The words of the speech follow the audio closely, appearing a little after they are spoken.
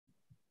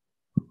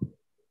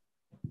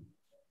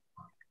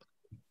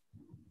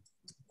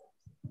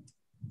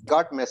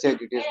got message.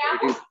 It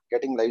is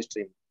getting live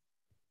stream.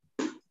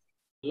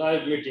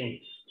 Live meeting.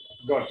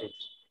 Got it.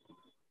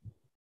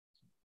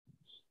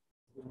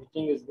 The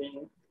meeting is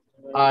being.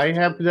 I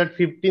have that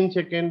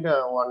 15-second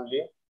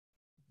only.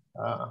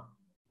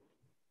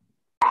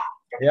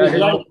 Yeah,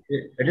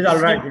 it is all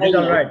right. It is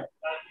all right.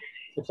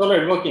 It's all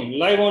right. Working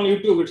live on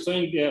YouTube. It's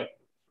showing there.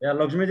 Yeah,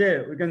 Lakshmi ji,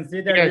 we can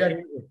see that Yes.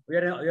 we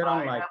are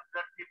on live.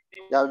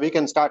 Yeah, we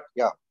can start.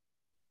 Yeah.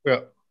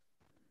 Yeah.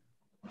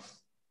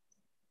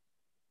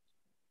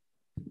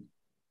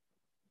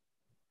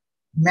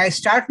 May I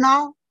start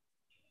now?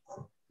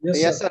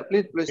 Yes, sir.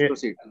 Please Yeah.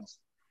 proceed.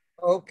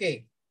 Okay.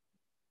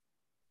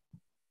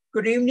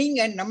 Good evening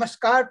and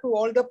namaskar to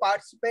all the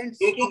participants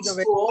to the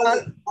webinar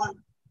on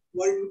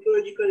World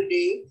Meteorological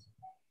Day.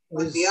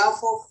 On behalf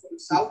of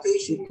South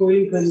Asian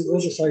Meteorological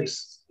Association,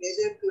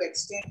 pleasure to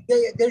extend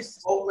There's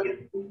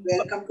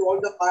welcome to all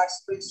the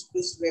participants to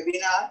this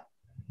webinar.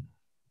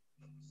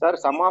 Sir,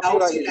 some of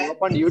you are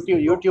opened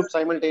YouTube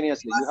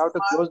simultaneously. You have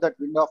to close that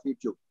window of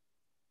YouTube.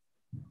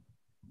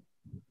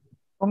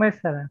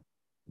 Umesh sir.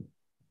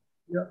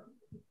 Yeah.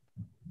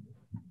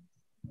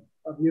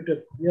 Muted.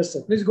 Yes,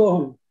 sir. Please go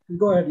on.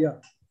 Go ahead. Yeah.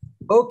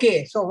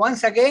 okay. So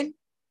once again,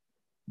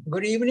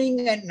 good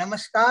evening and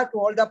namaskar to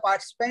all the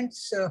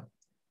participants.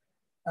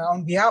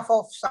 On behalf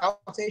of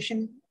South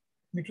Asian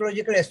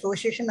Meteorological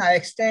Association, I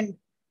extend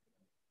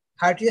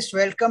heartiest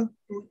welcome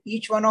to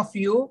each one of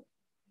you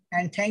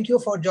and thank you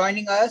for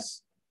joining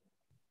us.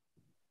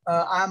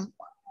 I'm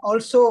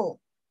also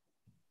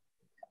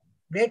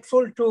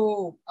grateful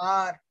to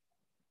our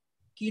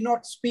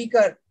keynote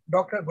speaker,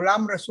 Dr.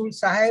 Ghulam Rasool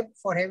Sahib,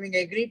 for having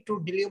agreed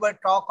to deliver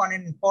talk on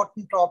an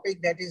important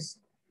topic, that is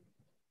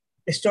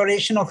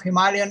restoration of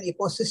Himalayan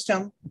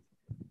ecosystem.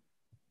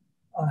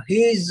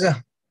 He is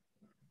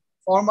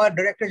former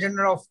Director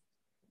General of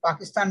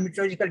Pakistan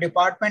Meteorological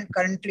Department,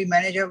 currently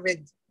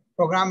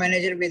Program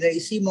Manager with the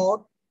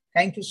ICIMOD.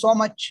 Thank you so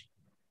much,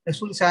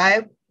 Rasool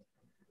Sahib.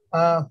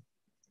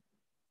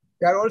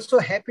 We are also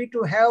happy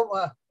to have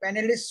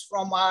panelists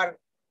from our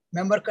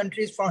member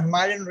countries from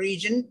Himalayan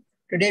region.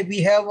 Today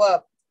we have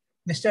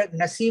Mr.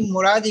 Naseem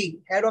Muradi,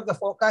 Head of the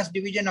Forecast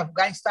Division of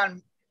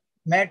Afghanistan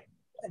Met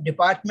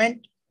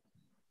Department.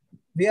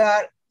 We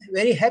are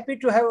very happy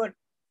to have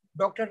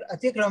Dr.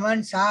 Atiq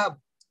Rahman Sahab,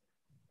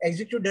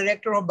 Executive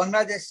Director of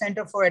Bangladesh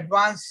Center for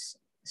Advanced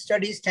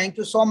Studies. Thank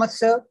you so much,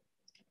 sir.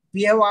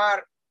 We have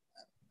our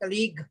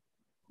colleague,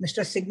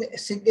 Mr.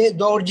 Sigde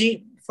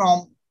Dorji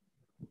from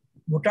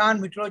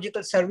Bhutan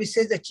Meteorological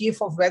Services, the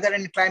Chief of Weather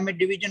and Climate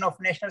Division of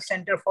National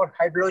Center for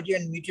Hydrology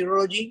and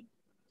Meteorology.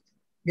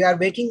 We are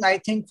waiting, I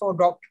think, for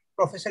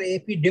Professor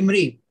A.P.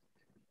 Dimri,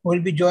 who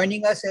will be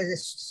joining us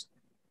as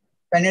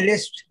a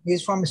panelist. He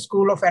is from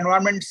School of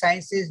Environment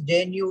Sciences,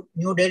 JNU,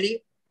 New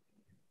Delhi.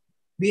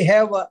 We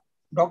have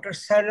Dr.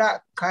 Sarla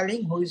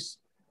Kaling, who is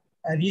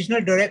a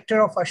Regional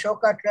Director of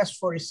Ashoka Trust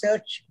for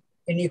Research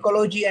in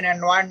Ecology and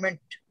Environment.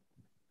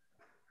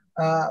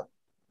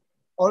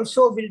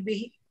 Also will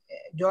be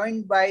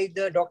joined by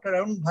the Dr.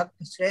 Arun Bhakt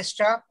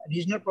Shrestha,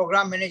 Regional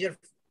Program Manager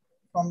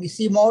from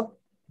ICIMOD,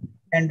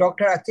 and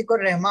Dr.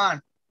 Atikur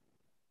Rahman,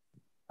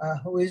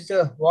 who is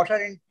the Water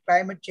and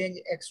Climate Change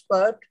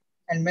expert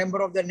and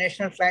member of the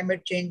National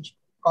Climate Change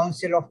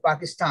Council of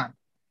Pakistan.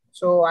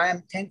 So I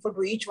am thankful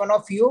to each one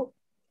of you.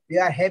 We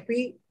are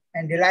happy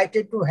and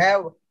delighted to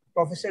have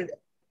Professor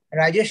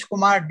Rajesh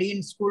Kumar,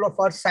 Dean, School of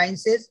Earth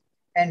Sciences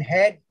and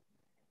Head,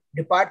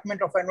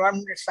 Department of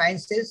Environmental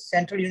Sciences,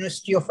 Central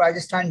University of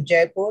Rajasthan,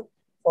 Jaipur,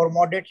 for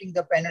moderating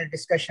the panel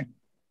discussion.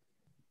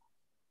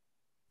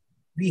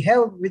 We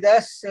have with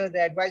us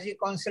the Advisory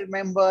Council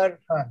member,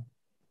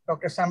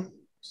 Dr.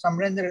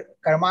 Samrendra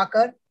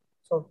Karmakar.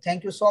 So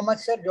thank you so much,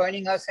 sir,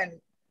 joining us. And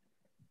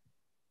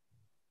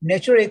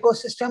natural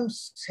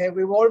ecosystems have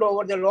evolved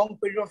over the long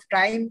period of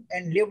time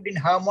and lived in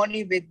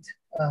harmony with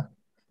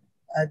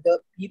the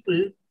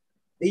people.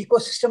 The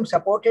ecosystem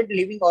supported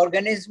living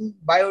organisms,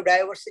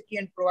 biodiversity,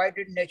 and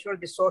provided natural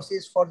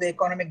resources for the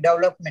economic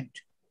development.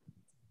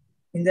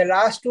 In the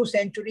last 2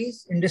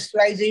 centuries,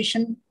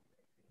 industrialization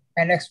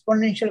and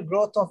exponential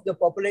growth of the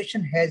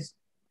population has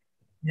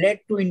led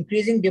to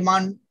increasing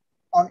demand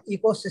on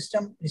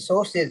ecosystem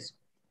resources.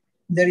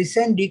 In the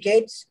recent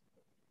decades,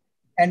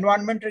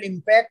 environmental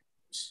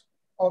impacts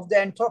of the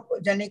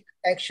anthropogenic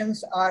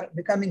actions are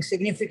becoming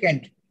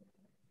significant.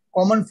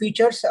 Common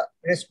features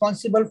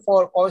responsible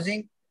for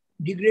causing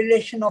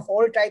degradation of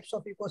all types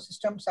of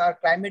ecosystems are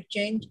climate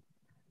change,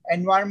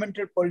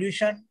 environmental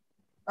pollution,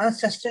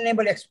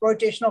 unsustainable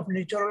exploitation of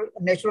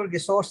natural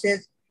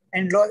resources,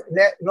 and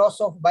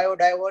loss of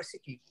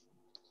biodiversity.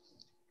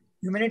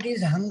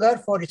 Humanity's hunger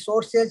for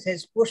resources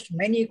has pushed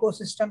many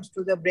ecosystems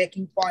to the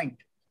breaking point.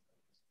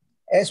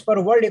 As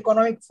per World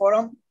Economic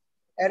Forum,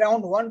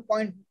 around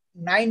 1.9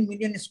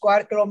 million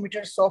square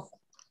kilometers of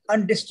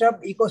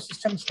undisturbed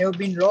ecosystems have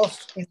been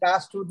lost in the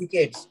last 2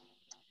 decades.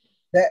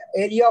 The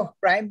area of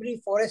primary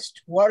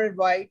forest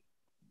worldwide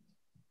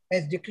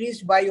has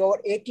decreased by over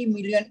 80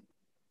 million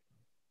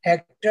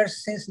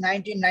hectares since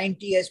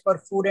 1990 as per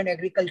Food and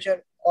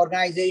Agriculture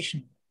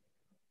Organization.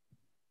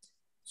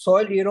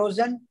 Soil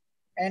erosion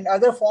and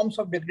other forms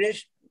of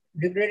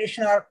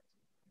degradation are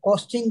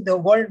costing the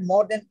world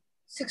more than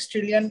 $6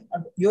 trillion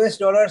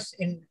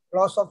in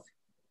loss of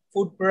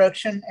food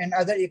production and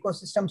other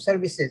ecosystem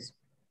services.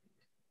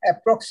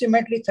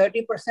 Approximately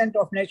 30%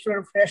 of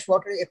natural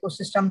freshwater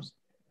ecosystems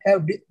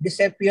have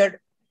disappeared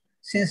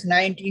since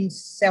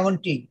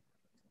 1970.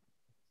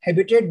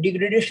 Habitat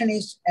degradation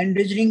is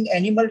endangering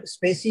animal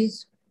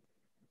species.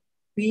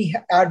 We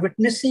are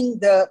witnessing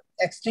the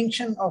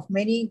extinction of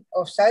many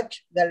of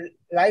such. The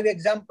live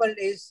example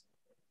is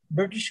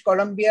British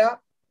Columbia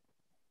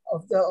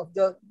of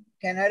the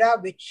Canada,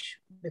 which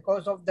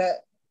because of the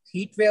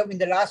heat wave in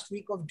the last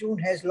week of June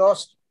has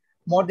lost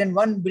more than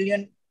 1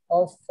 billion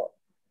of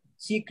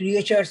sea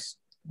creatures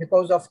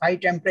because of high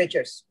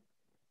temperatures.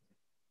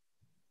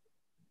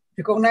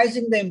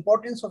 Recognizing the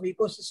importance of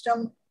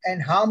ecosystem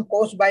and harm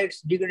caused by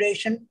its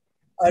degradation,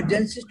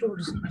 urgency to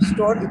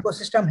restore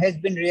ecosystem has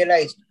been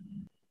realized.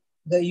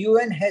 The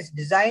UN has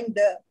designed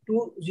the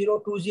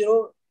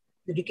 2020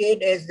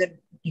 decade as the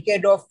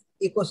decade of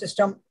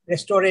ecosystem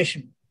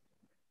restoration.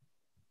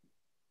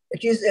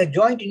 It is a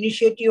joint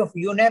initiative of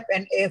UNEP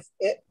and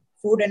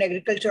Food and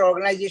Agriculture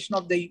Organization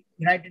of the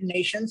United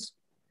Nations.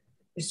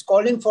 It's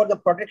calling for the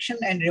protection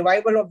and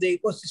revival of the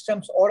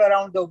ecosystems all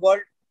around the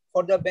world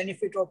for the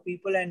benefit of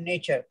people and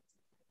nature.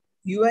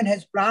 UN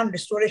has planned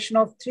restoration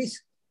of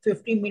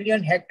 350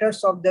 million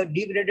hectares of the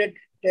degraded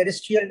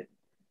terrestrial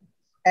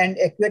and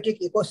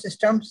aquatic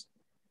ecosystems.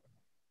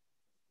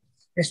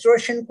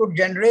 Restoration could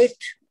generate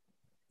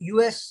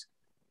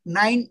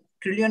 $9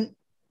 trillion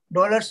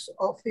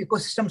of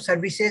ecosystem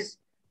services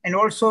and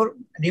also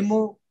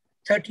remove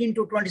 13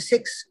 to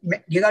 26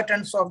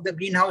 gigatons of the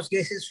greenhouse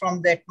gases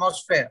from the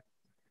atmosphere.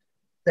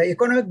 The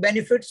economic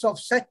benefits of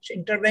such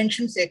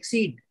interventions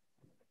exceed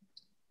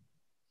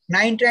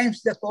 9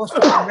 times the cost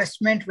of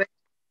investment, when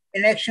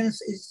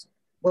inactions is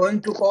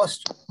going to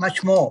cost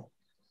much more.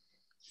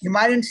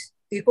 Himalayan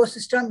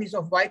ecosystem is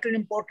of vital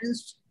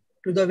importance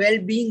to the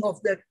well-being of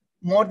the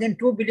more than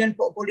 2 billion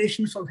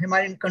populations of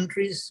Himalayan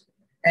countries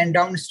and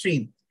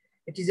downstream.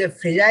 It is a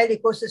fragile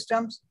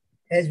ecosystem,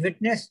 has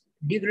witnessed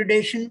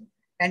degradation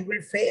and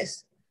will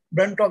face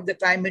brunt of the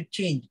climate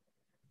change.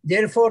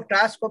 Therefore,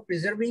 task of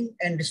preserving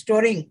and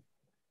restoring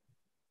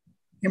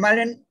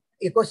Himalayan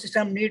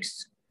ecosystem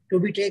needs to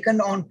be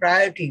taken on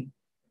priority.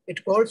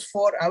 It calls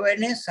for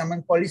awareness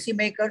among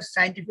policymakers,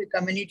 scientific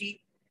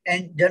community,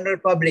 and general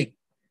public.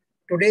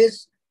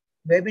 Today's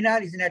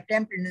webinar is an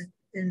attempt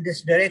in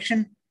this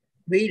direction.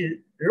 We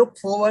look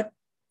forward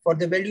for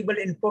the valuable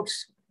inputs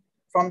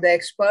from the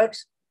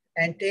experts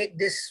and take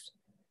this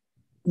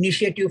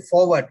initiative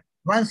forward.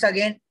 Once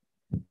again,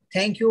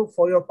 thank you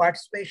for your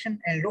participation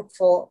and look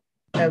for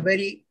a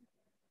very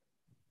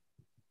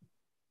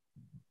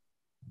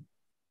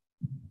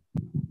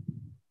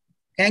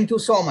thank you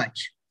so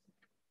much.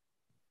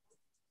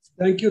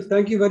 Thank you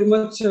very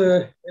much,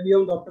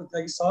 Dr.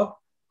 Thagisab,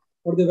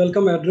 for the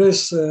welcome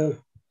address.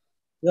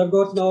 We have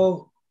got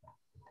now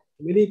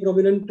many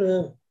prominent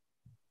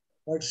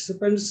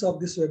participants of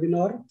this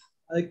webinar.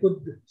 I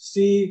could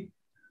see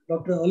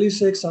Dr. Ali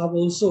Sheikh Saab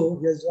also.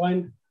 He has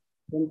joined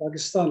from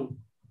Pakistan.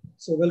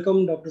 So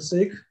welcome, Dr.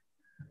 Sheikh.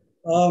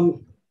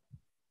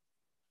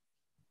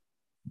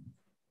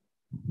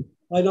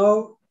 I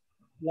now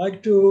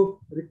like to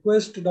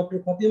request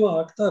Dr.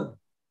 Fatima Akhtar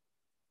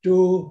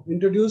to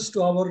introduce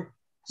to our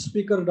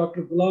speaker,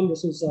 Dr. Ghulam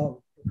Rasool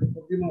Saab. Dr.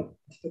 Fatima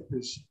Akhtar,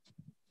 please.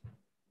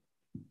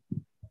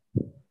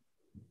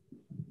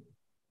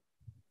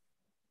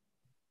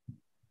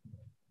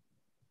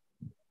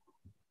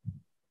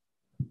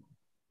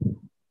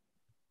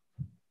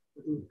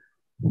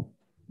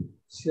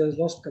 She has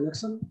lost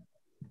connection.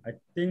 I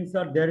think,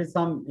 sir, there is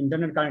some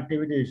internet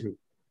connectivity issue.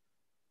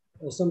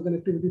 Or some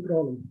connectivity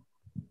problem.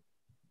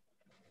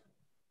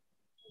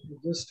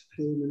 Just a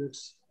few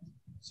minutes.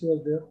 She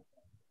was there.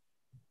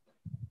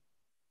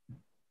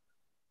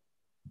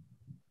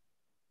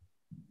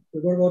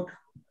 We've got about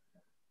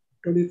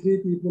 23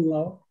 people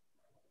now.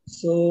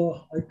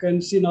 So I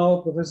can see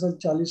now Professor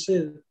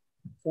Chalise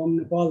from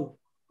Nepal.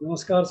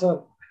 Namaskar,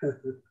 sir.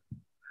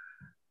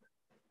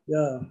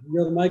 Yeah,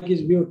 your mic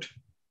is mute.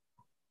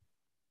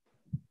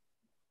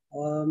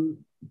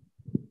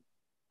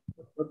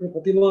 Dr.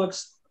 Fatima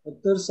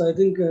Akhtar, I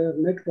think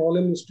net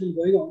problem is still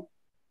going on.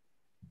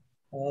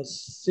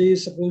 She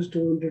is supposed to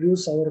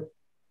introduce our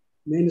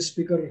main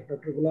speaker,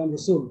 Dr. Ghulam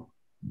Rasool.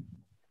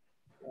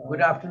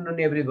 Good afternoon,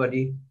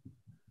 everybody.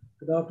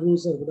 Good afternoon,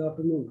 sir. Good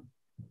afternoon.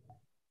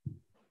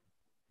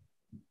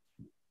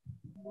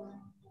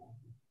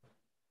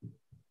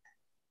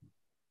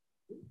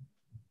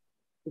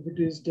 If it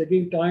is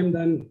taking time,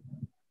 then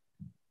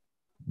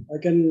I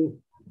can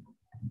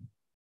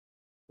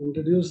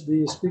introduce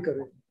the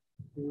speaker.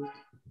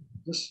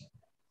 Just a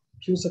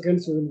few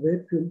seconds, we will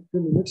wait, few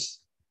minutes.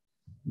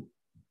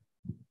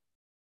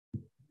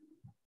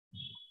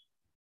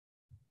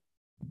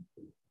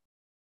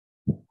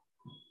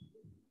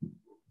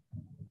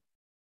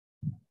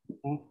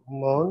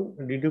 Mohan,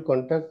 did you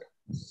contact?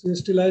 She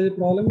still has a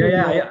problem?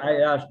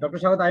 Yeah, Dr.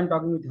 Shawat, I am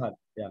talking with her.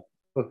 Yeah.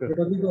 Okay. You're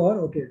talking to her?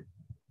 Okay.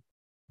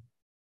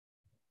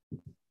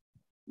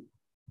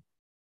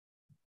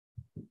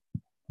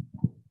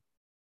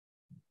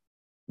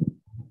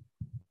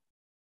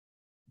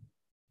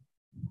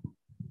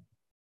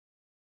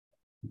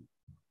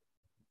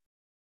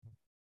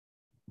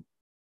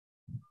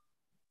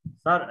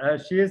 Sir,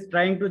 she is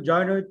trying to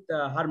join with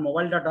her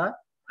mobile data.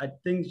 I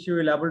think she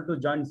will able to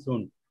join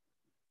soon.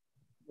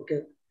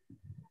 Okay.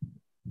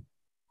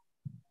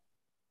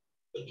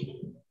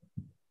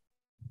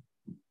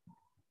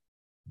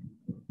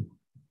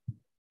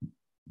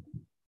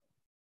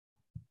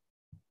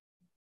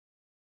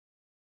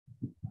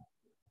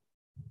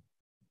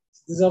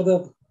 These are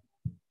the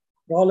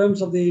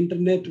problems of the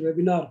internet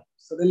webinar.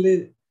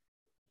 Suddenly,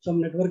 some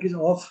network is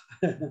off,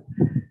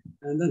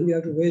 and then we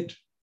have to wait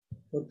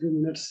for a few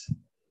minutes.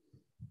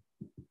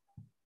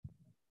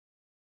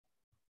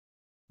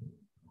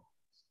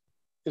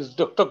 Is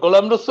Dr.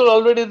 Ghulam Rasool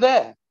already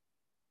there?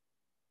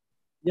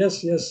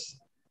 Yes, yes.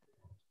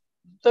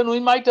 Then we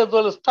might as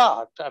well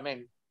start. I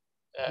mean,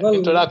 Well,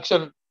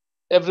 introduction.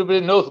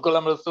 Everybody knows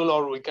Ghulam Rasool,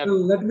 or we can.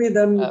 Well, let me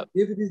then,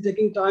 if it is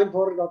taking time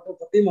for Dr.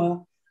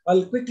 Fatima,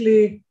 I'll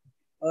quickly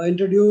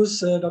introduce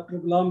Dr.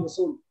 Ghulam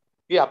Rasool.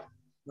 Yeah.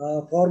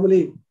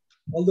 Formally,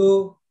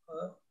 although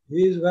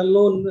he is well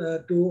known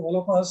to all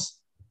of us.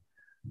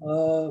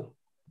 Well,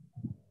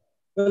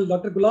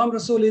 Dr. Ghulam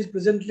Rasool is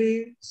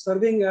presently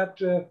serving at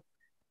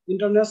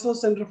International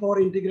Center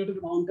for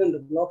Integrated Mountain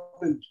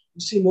Development,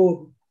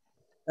 ICIMOD,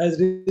 as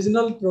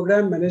Regional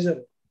Program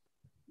Manager.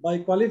 By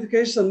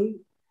qualification,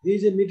 he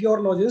is a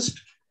meteorologist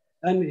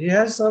and he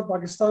has served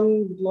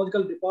Pakistan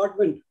Meteorological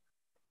Department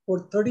for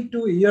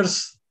 32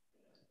 years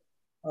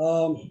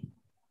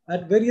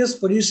at various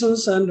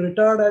positions and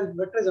retired as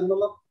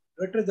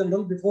Director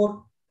General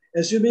before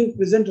assuming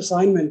present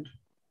assignment.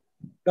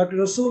 Dr.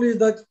 Rasool is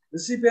the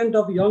recipient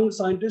of Young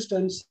Scientist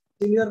and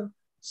Senior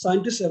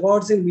Scientist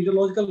Awards in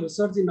Meteorological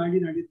Research in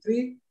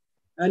 1993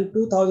 and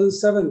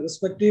 2007,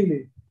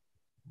 respectively.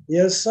 He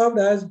has served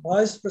as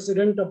Vice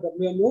President of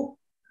WMO,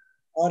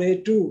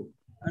 RA2,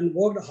 and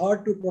worked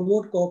hard to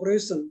promote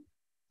cooperation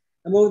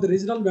among the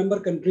regional member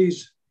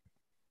countries.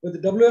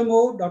 With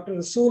WMO, Dr.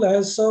 Rasool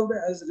has served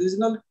as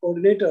Regional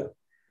Coordinator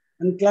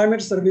and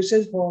Climate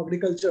Services for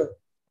Agriculture.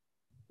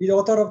 He is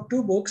author of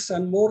 2 books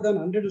and more than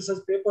 100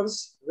 research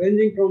papers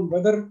ranging from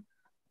weather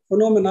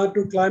phenomena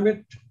to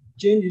climate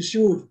change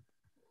issues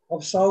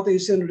of South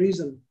Asian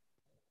region.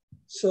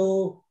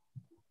 So,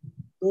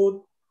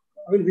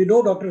 I mean, we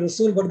know Dr.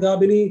 Rasool, but there are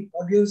many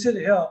audiences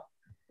here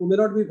who may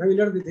not be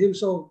familiar with him.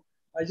 So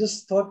I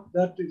just thought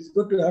that it's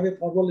good to have a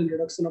formal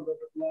introduction of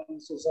Dr. Ghulam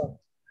Rasool, sir.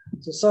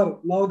 So, sir,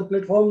 now the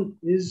platform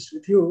is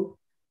with you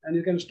and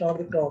you can start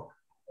the talk.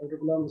 Dr.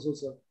 Ghulam Rasool,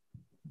 sir.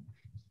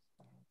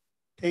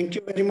 Thank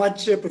you very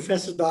much,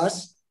 Professor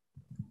Das.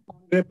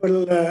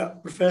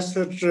 Honorable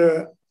Professor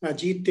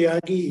Ajit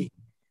Tyagi,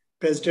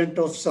 President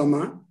of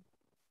SAMA,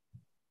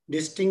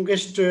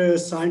 distinguished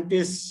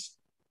scientists,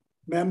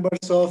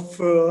 members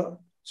of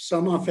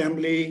SAMA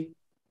family,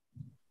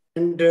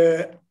 and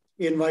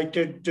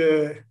invited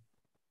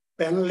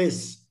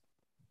panelists.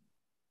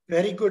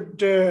 Very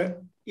good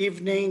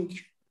evening,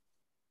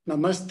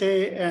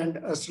 namaste, and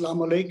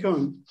assalamu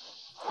alaikum.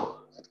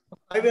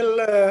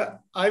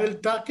 I will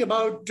talk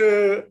about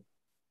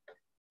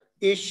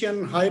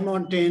Asian high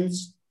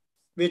mountains,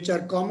 which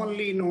are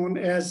commonly known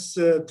as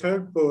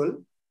third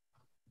pole.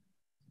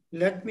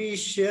 Let me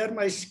share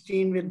my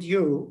screen with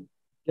you.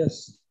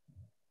 Yes.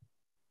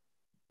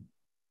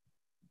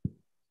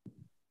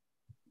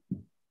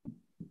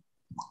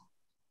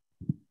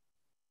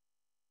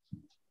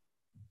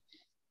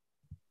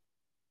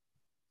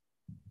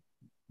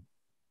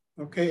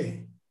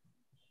 Okay.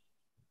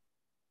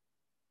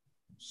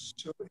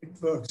 So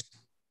it works.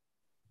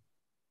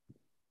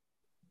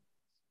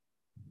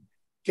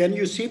 Can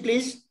you see,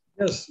 please?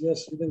 Yes,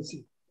 yes, you can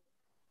see.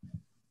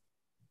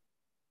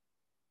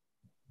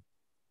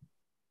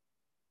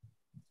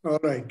 All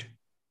right.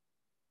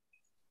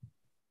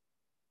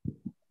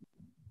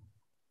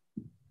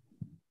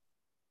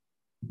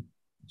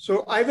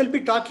 So I will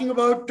be talking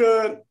about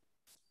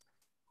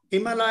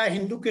Himalaya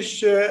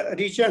Hindu-Kush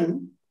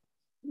region,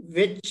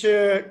 which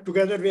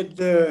together with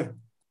the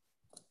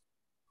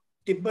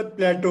Tibet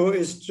Plateau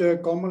is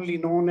commonly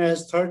known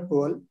as third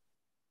pole.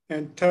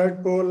 And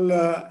third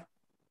pole,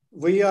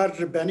 we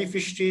are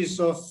beneficiaries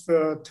of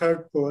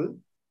third pole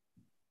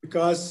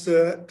because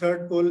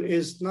third pole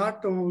is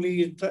not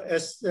only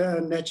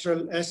the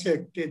natural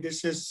asset,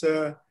 this is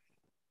a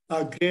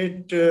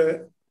great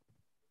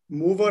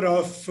mover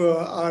of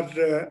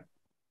our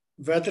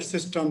weather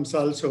systems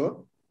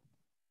also.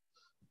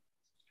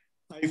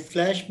 I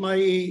flash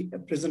my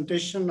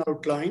presentation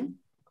outline.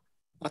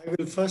 I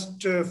will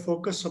first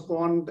focus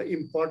upon the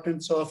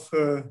importance of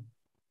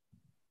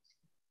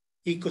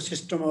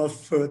ecosystem of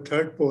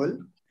third pole.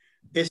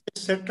 This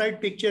is a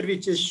satellite picture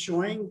which is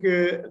showing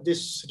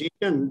this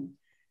region.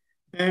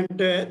 And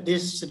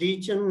this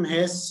region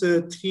has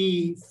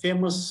 3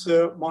 famous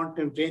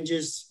mountain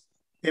ranges,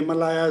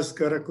 Himalayas,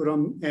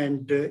 Karakoram,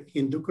 and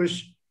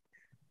Hindu-Kush,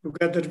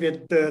 together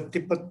with the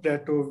Tibet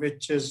Plateau,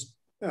 which is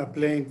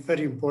playing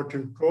very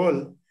important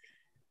role.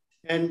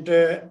 And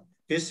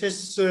this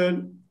is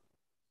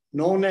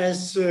known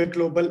as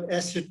global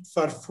asset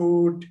for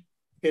food,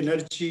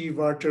 energy,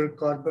 water,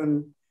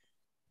 carbon,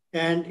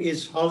 and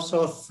is house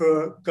of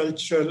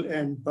cultural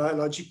and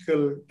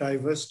biological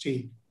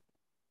diversity.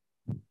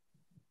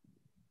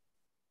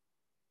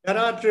 There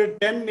are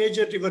 10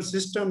 major river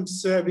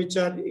systems which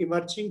are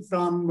emerging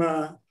from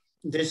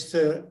this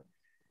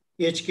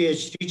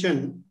HKH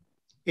region,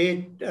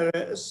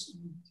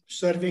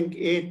 serving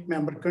 8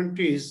 member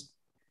countries.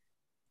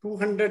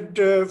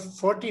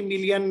 240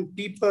 million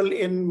people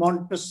in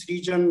mountainous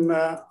region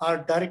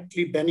are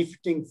directly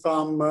benefiting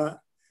from the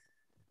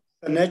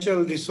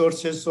natural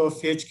resources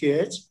of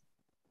HKH,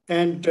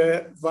 and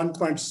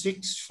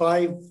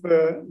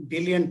 1.65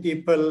 billion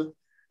people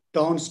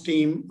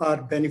downstream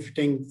are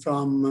benefiting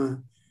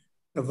from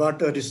the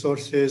water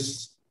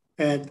resources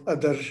and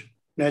other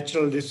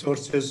natural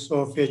resources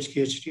of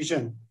HKH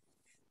region.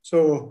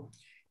 So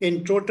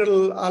in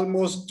total,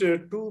 almost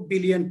 2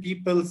 billion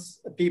people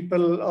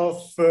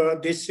of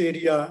this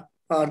area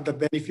are the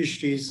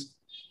beneficiaries.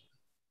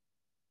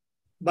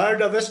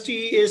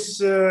 Biodiversity is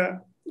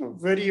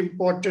very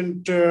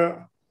important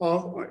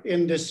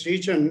in this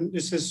region.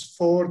 This is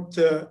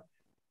 4th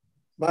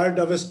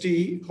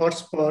biodiversity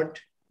hotspot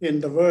in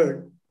the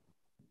world.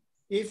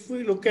 If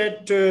we look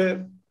at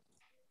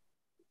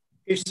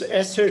its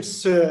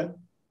assets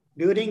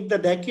during the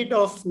decade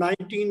of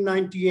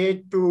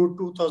 1998 to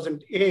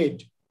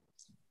 2008,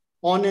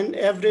 on an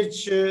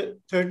average,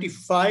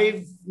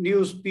 35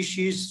 new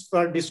species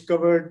were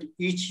discovered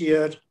each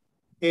year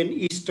in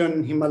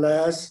Eastern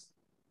Himalayas.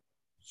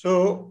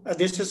 So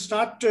this is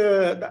not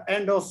the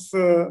end of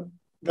the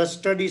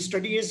study.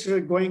 Study is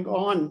going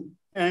on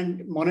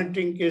and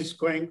monitoring is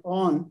going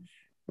on,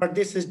 but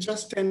this is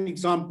just an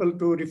example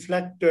to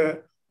reflect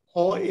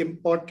how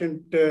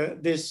important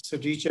this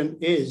region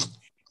is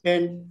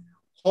and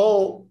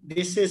how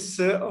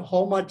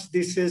much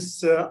this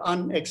is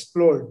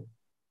unexplored.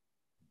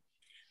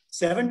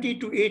 70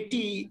 to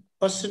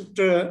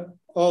 80%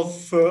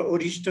 of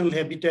original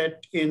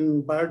habitat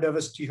in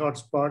biodiversity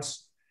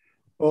hotspots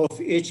of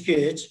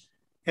HKH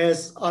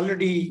has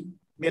already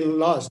been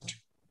lost.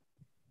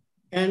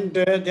 And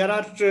there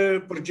are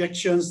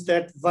projections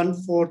that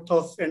 1/4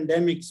 of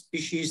endemic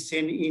species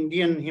in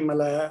Indian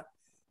Himalaya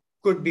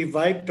could be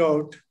wiped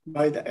out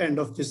by the end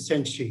of this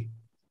century.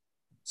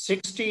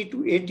 60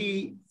 to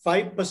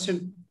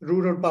 85%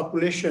 rural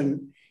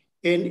population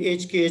in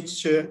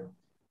HKH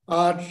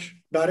are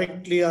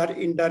directly or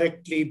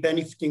indirectly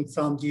benefiting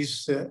from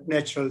these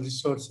natural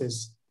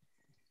resources.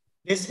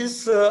 This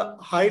is a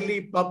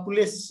highly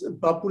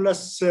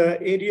populous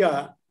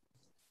area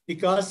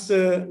because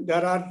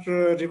there are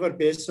river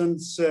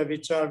basins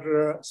which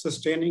are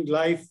sustaining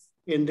life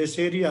in this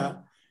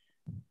area.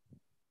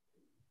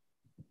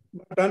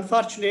 But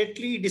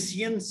unfortunately,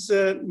 decisions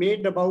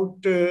made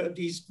about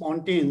these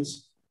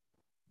mountains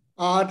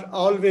are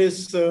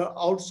always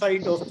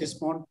outside of these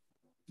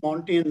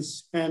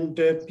mountains, and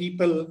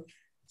people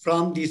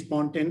from these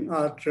mountains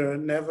are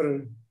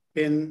never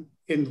been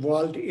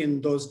involved in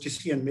those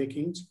decision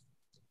makings.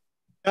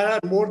 There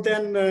are more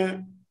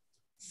than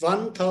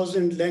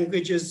 1,000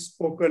 languages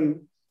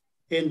spoken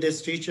in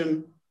this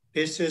region.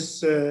 This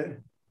is the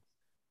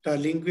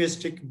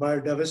linguistic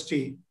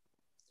biodiversity.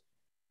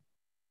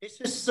 This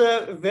is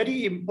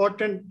very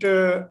important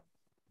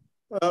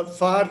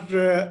for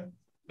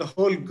the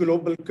whole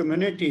global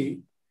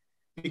community,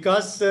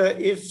 because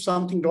if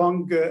something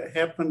wrong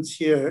happens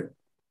here,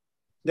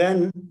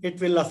 then it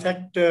will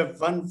affect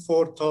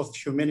 1/4 of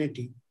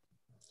humanity.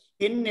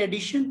 In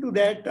addition to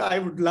that, I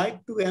would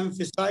like to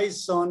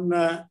emphasize on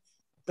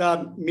the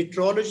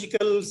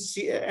meteorological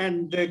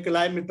and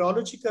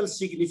climatological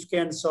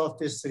significance of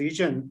this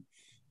region,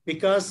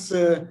 because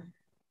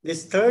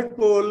this third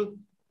pole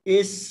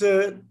is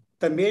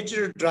the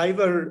major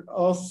driver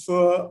of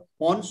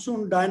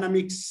monsoon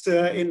dynamics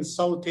in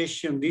South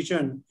Asian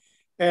region,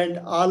 and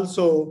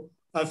also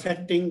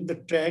affecting the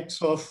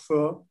tracks of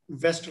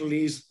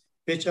westerlies,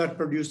 which are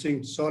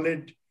producing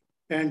solid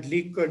and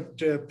liquid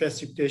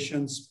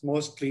precipitations,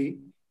 mostly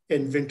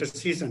in winter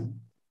season.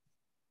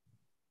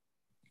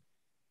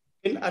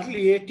 In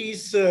early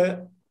 80s,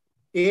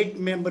 8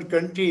 member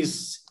countries,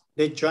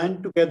 they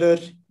joined together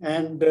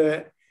and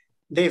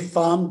they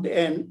formed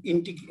an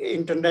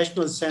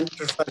international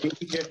center for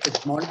integrated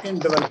mountain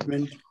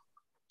development,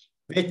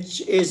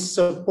 which is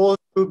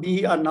supposed to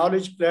be a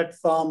knowledge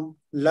platform,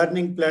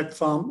 learning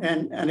platform,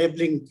 and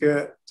enabling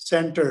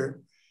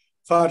center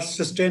for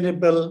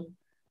sustainable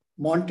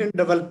mountain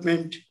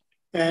development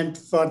and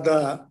for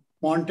the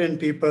mountain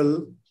people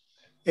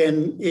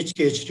in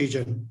HKH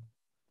region.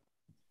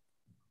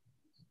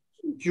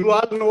 You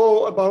all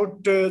know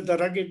about the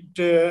rugged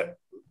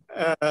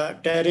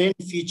terrain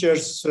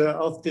features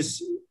of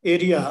this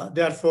area.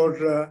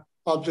 Therefore,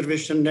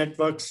 observation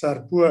networks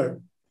are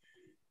poor.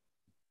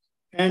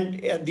 And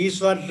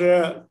these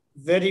were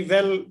very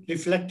well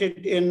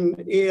reflected in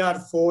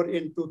AR4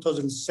 in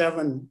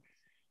 2007.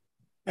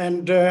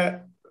 And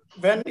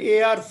when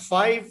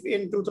AR5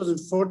 in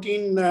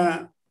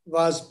 2014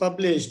 was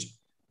published,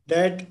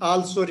 that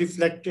also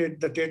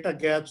reflected the data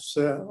gaps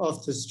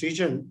of this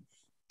region.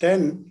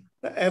 Then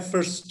the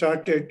efforts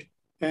started,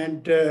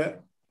 and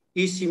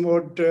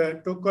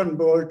ICIMOD took on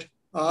board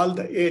all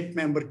the 8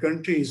 member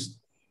countries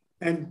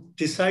and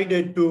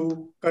decided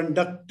to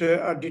conduct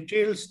a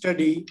detailed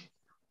study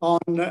on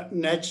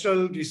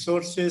natural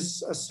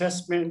resources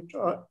assessment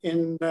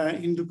in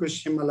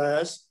Hindu-Kush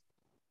Himalayas.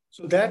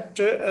 So that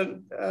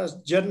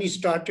journey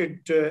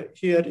started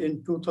here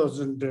in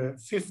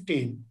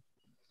 2015.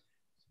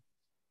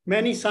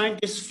 Many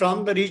scientists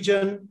from the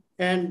region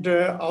and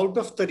out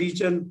of the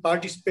region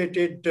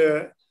participated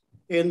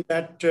in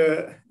that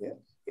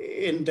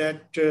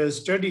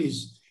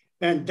studies,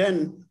 and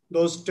then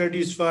those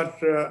studies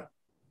were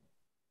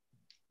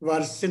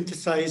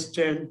synthesized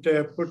and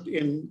put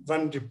in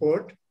one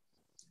report.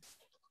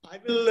 I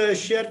will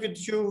share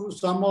with you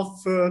some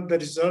of the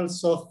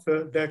results of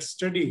that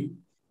study.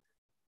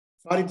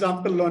 For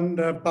example, on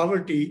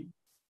poverty.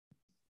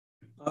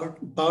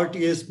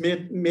 Poverty is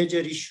a major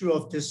issue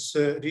of this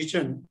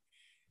region.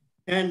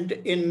 And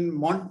in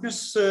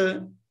mountainous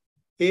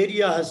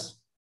areas,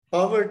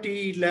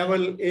 poverty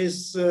level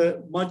is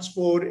much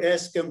more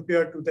as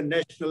compared to the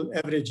national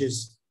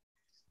averages.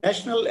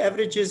 National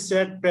averages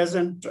at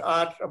present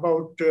are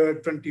about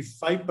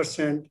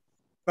 25%,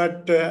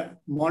 but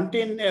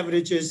mountain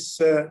averages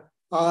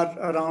are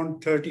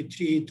around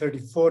 33,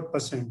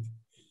 34%.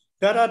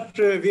 There are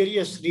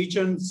various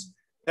reasons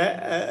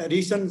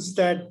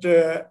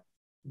that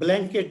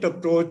blanket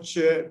approach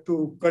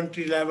to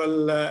country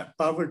level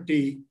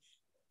poverty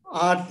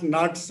are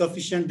not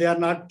sufficient. They are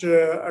not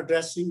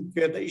addressing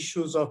the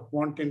issues of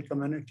mountain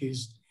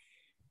communities.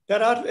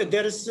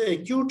 There is a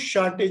acute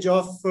shortage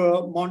of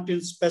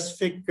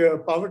mountain-specific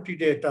poverty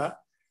data.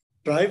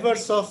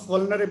 Drivers of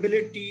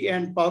vulnerability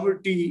and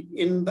poverty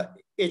in the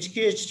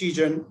HKH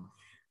region,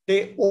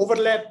 they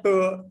overlap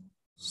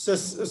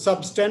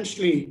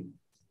substantially,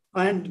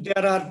 and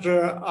there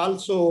are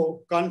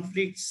also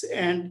conflicts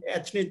and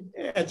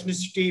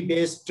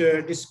ethnicity-based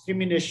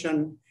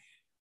discrimination,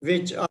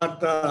 which are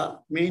the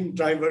main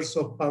drivers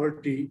of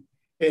poverty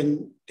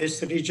in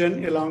this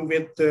region, along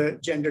with the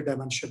gender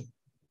dimension.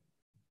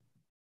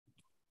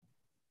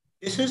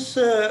 This is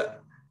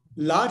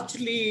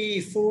largely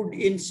food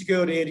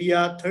insecure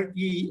area.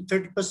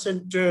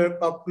 30%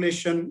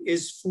 population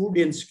is food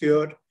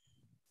insecure.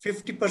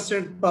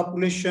 50%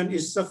 population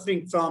is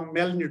suffering from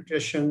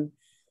malnutrition.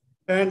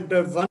 And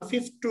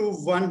 1/5 to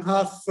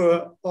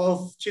 1/2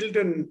 of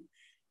children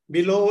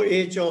below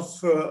age of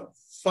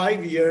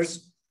 5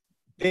 years,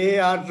 they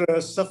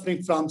are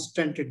suffering from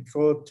stunted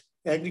growth.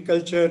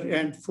 Agriculture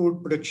and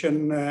food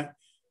production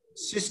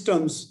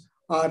systems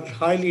are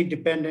highly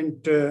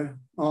dependent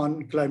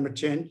on climate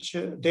change.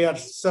 They are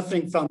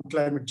suffering from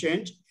climate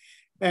change,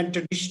 and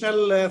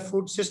traditional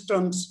food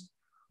systems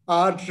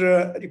are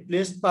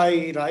replaced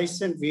by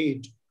rice and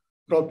wheat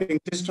cropping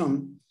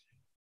system.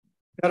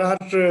 There are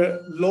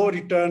low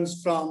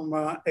returns from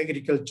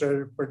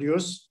agriculture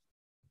produce.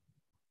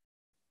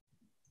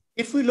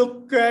 If we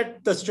look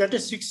at the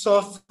statistics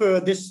of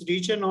this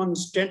region on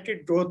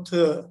stunted growth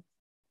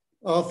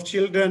of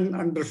children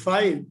under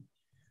 5,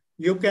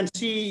 you can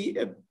see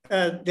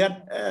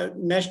that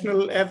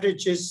national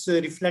average is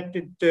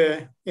reflected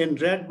in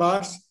red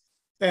bars,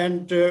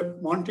 and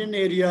mountain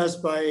areas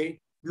by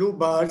blue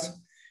bars.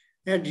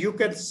 And you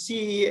can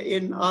see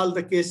in all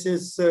the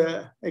cases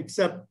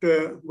except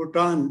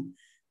Bhutan,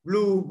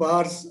 blue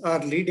bars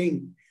are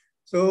leading.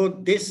 So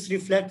this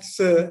reflects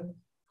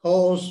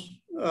how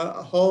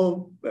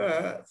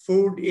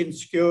food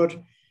insecure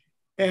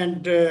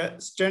and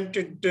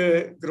stunted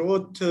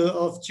growth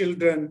of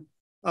children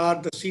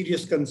are the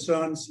serious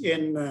concerns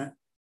in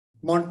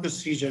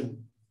mountainous region.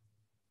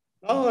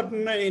 Now,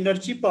 on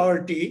energy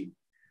poverty,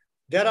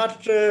 there are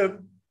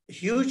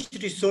huge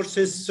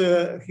resources,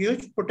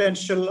 huge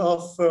potential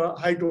of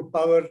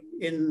hydropower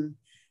in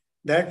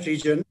that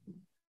region.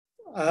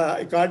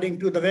 According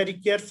to the very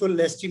careful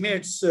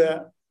estimates,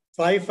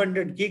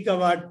 500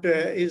 gigawatt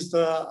is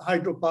the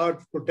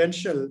hydropower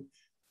potential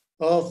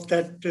of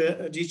that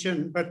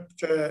region, but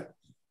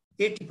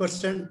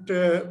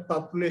 80%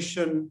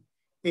 population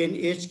in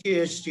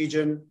HKH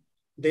region,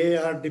 they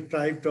are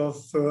deprived of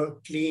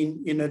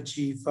clean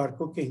energy for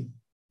cooking.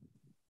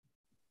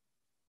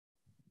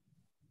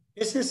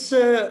 This is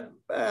a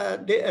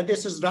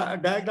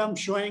diagram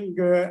showing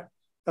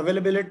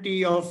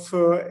availability of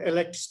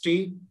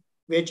electricity,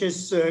 which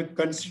is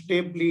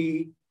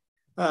considerably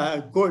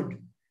good,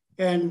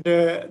 and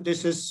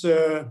this is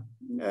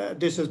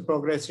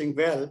progressing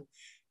well.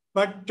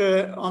 But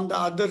on the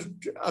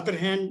other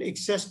hand,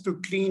 access to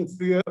clean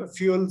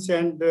fuels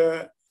and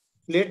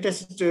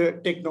latest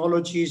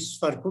technologies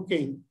for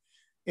cooking,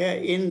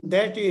 in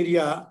that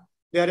area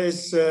there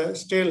is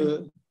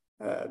still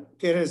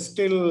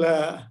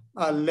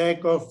a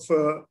lack of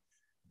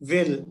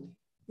will,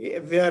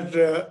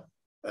 where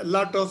a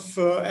lot of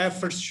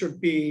efforts should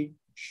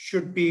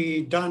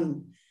be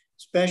done,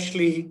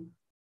 especially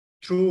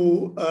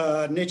through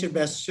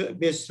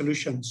nature-based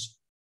solutions.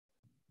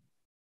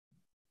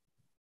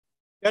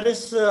 There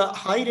is a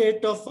high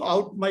rate of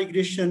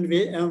out-migration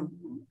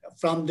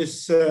from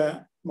this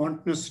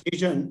mountainous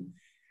region.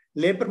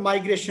 Labor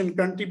migration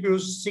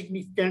contributes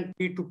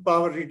significantly to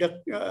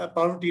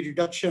poverty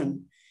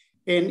reduction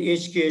in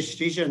HKH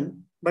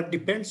region, but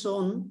depends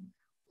on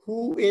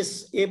who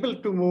is able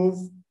to move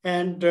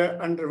and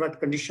under what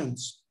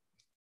conditions.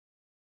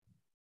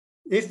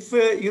 If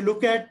you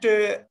look at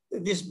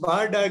this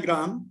bar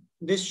diagram,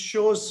 this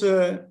shows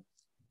the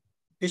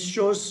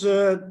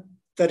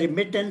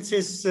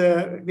remittances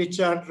which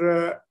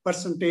are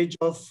percentage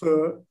of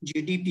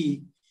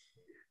GDP.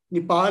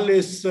 Nepal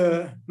is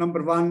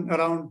number one,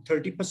 around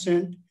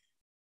 30%,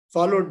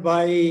 followed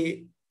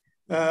by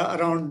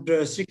around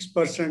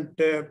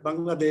 6%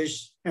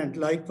 Bangladesh, and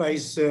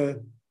likewise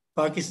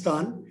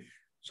Pakistan.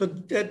 So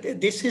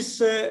this is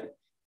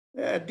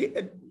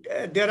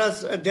there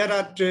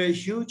are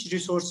huge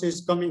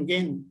resources coming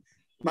in.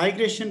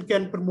 Migration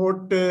can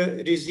promote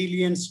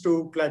resilience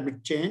to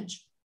climate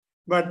change,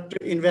 but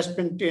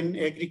investment in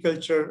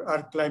agriculture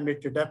or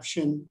climate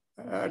adaptation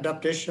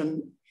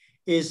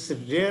is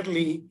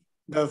rarely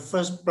the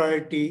first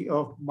priority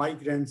of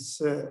migrant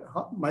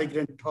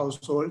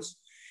households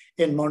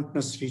in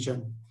mountainous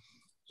region.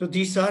 So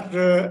these are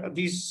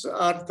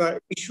the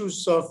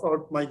issues of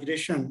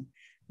outmigration.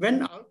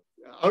 When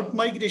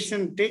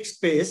outmigration takes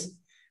place,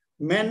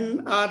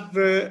 men are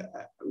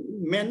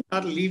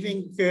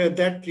leaving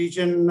that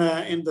region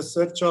in the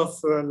search of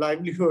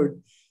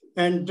livelihood,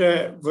 and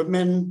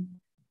women,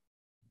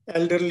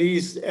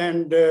 elderlies,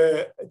 and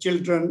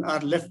children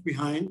are left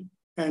behind,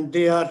 and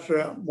they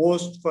are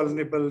most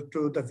vulnerable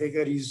to the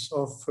vagaries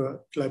of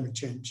climate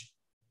change.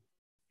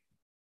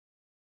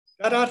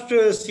 There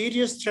are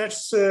serious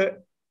threats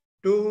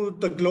to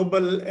the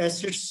global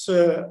assets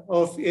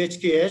of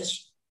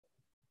HKH.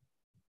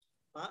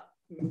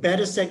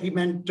 Paris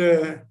Agreement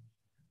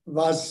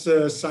was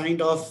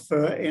signed off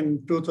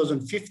in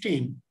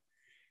 2015,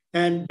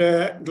 and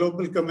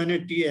global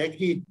community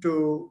agreed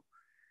to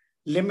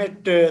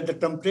limit the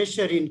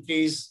temperature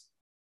increase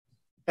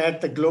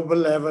at the global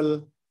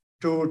level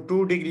to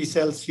 2 degrees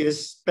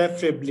Celsius,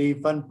 preferably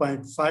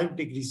 1.5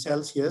 degrees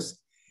Celsius.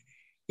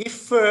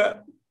 If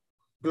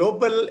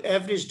global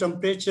average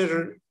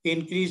temperature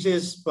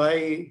increases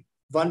by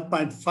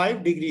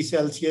 1.5 degrees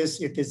Celsius,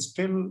 it is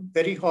still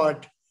very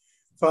hot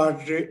for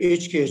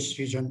HKH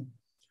region.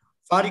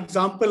 For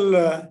example,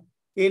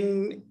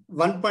 in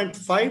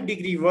 1.5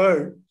 degree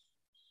world,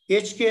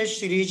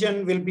 HKH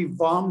region will be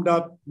warmed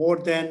up more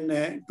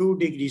than 2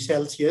 degrees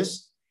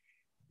Celsius.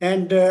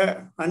 And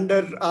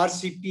under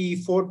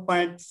RCP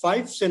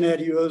 4.5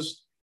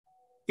 scenarios,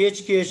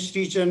 HKH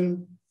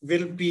region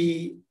will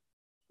be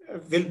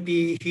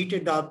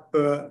heated up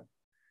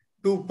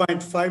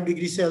 2.5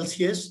 degrees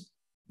Celsius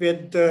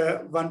with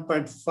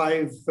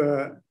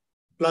 1.5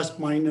 plus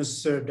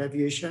minus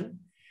deviation.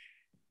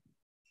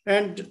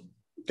 And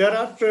there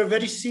are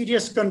very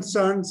serious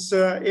concerns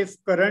if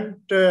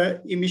current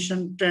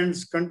emission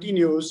trends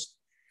continues,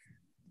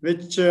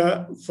 which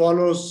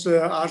follows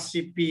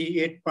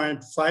RCP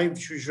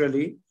 8.5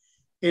 usually.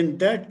 In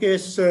that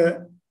case,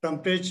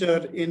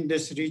 temperature in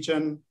this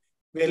region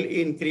will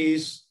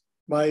increase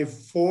by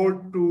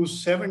 4 to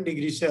 7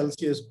 degrees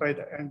Celsius by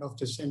the end of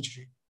the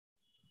century.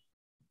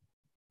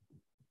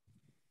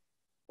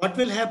 What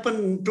will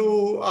happen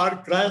to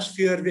our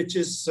cryosphere, which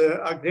is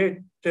a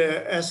great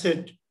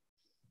asset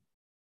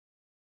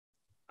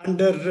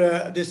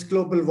under this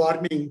global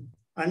warming?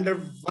 Under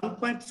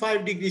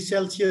 1.5 degrees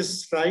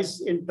Celsius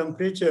rise in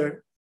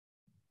temperature,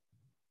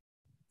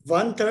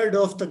 1/3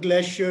 of the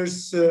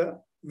glaciers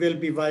will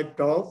be wiped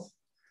off.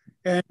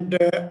 And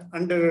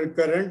under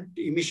current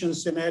emission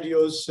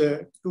scenarios,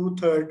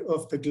 2/3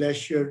 of the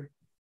glacier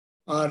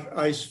or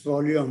ice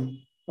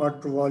volume,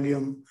 water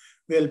volume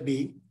will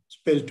be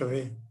spilled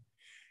away.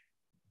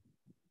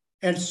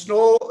 And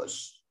snow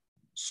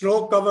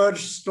cover,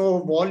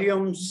 snow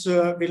volumes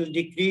will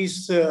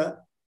decrease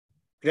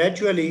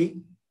gradually,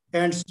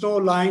 and snow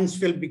lines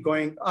will be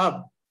going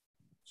up.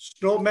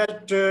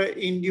 Snowmelt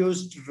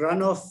induced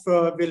runoff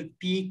will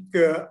peak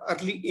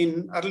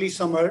in early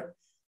summer,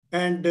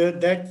 and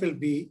that will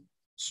be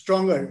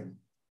stronger.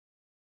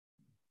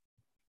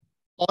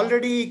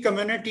 Already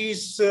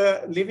communities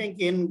living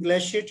in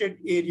glaciated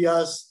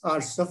areas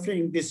are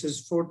suffering. This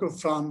is photo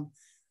from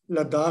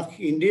Ladakh,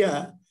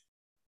 India.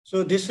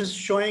 So this is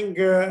showing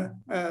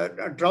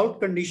drought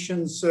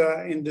conditions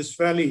in this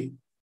valley.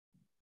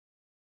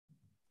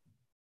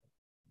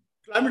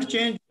 Climate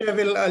change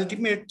will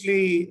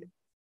ultimately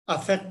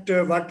affect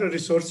water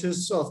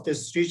resources of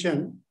this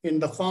region in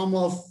the form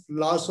of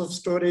loss of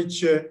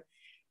storage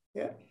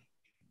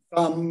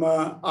from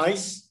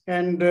ice,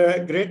 and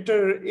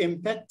greater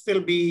impact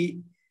will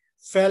be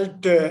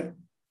felt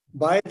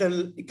by the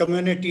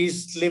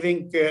communities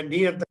living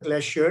near the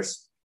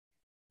glaciers.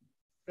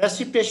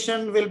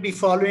 Precipitation will be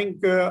following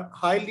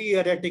highly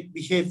erratic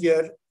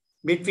behavior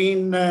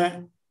between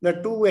the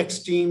two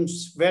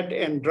extremes, wet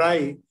and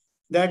dry,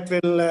 that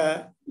will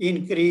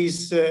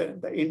increase the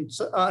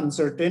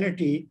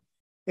uncertainty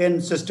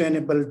in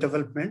sustainable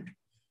development.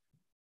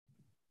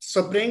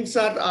 Springs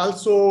are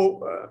also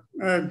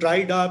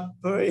dried up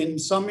in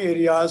some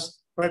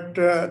areas, but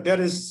there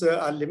is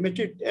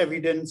limited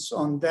evidence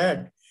on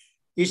that.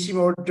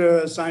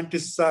 ICIMOD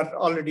scientists are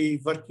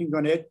already working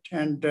on it,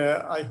 and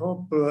I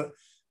hope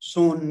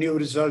soon new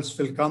results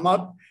will come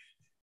up.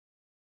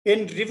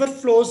 In river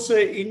flows,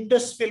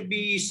 Indus will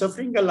be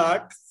suffering a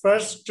lot.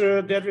 First,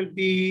 there will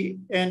be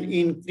an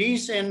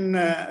increase in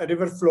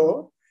river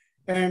flow,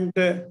 and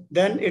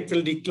then it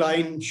will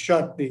decline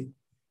sharply.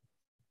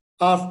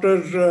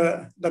 After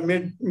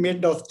the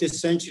mid of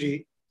this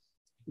century,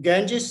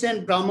 Ganges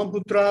and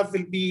Brahmaputra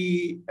will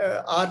be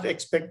are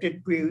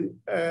expected to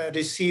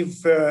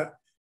receive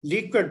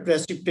liquid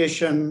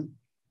precipitation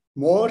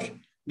more.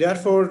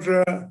 Therefore,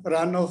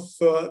 runoff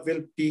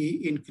will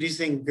be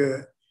increasing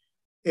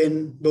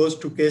in those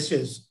two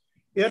cases.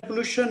 Air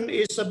pollution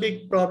is a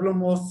big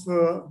problem of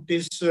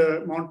this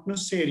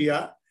mountainous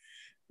area,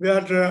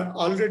 where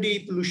already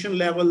pollution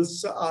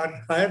levels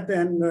are higher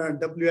than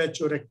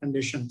WHO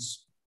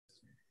recommendations.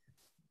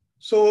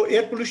 So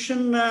air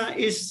pollution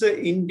is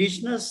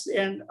indigenous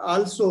and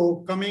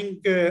also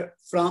coming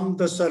from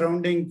the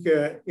surrounding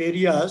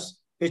areas,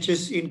 which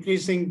is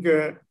increasing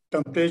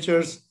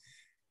temperatures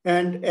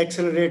and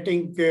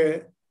accelerating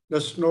the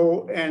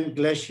snow and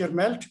glacier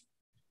melt.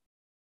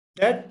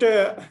 That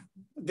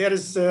there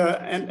is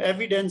an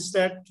evidence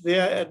that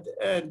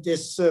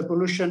this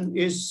pollution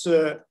is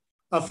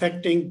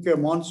affecting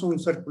monsoon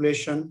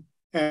circulation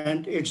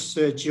and its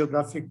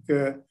geographic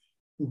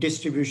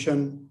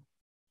distribution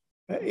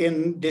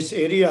in this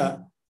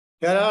area.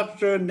 There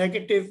are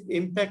negative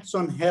impacts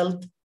on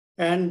health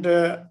and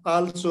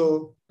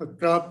also a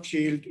crop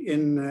yield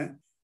in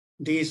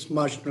these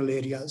marginal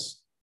areas.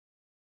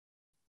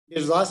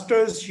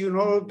 Disasters, you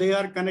know, they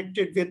are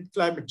connected with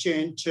climate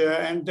change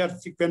and their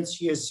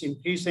frequency is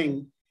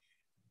increasing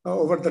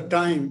over the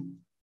time.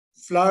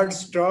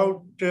 Floods,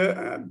 drought,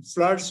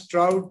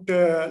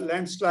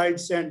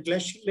 landslides, and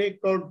glacial lake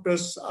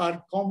outbursts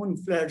are common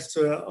floods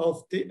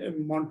of the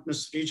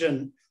mountainous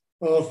region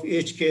of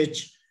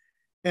HKH,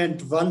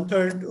 and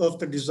 1/3 of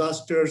the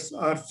disasters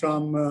are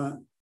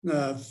from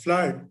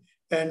flood,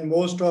 and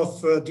most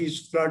of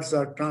these floods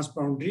are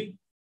transboundary.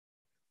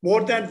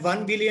 More than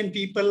 1 billion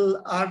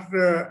people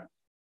are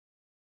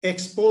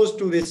exposed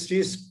to this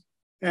risk,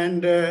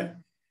 and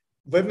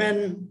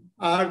women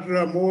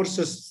are more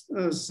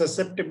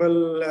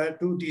susceptible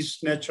to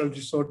these natural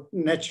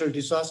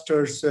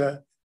disasters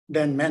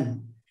than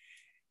men.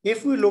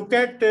 If we look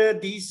at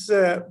these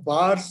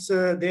bars,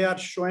 they are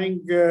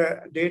showing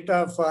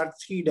data for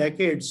 3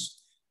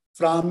 decades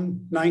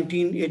from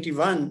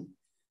 1981.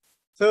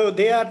 So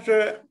they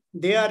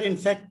are in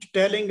fact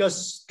telling us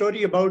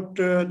story about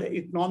the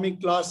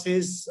economic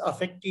losses,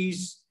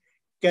 affectees,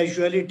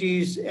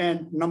 casualties,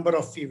 and number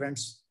of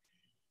events.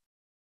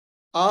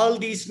 All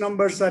these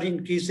numbers are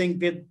increasing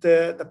with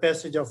the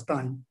passage of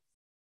time.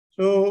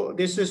 So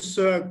this is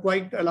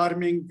quite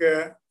alarming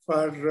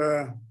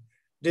for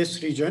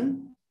this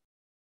region.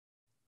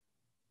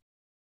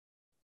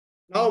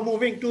 Now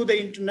moving to the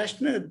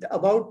international,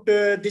 about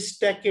this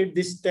decade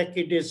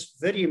is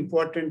very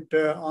important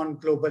on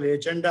global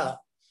agenda,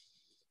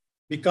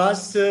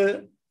 because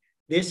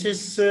this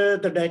is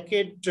the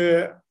decade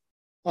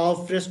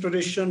of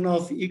restoration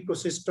of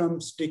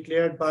ecosystems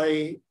declared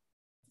by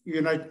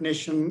United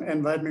Nations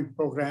Environment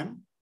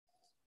Program.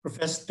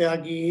 Professor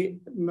Tyagi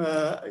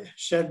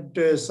shed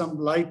some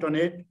light on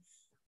it.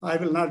 I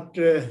will not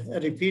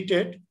repeat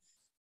it,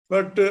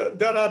 but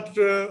there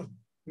are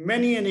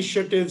many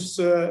initiatives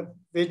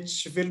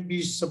which will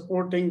be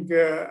supporting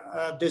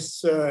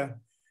this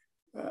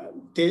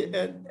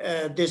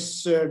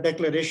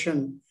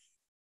declaration.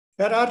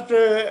 There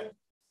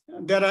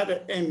are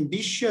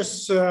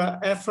ambitious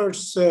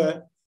efforts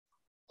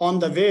on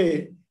the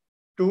way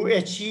to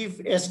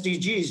achieve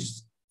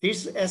SDGs.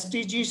 These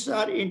SDGs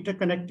are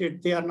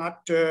interconnected. They are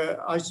not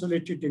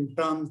isolated in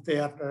terms. They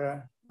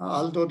are,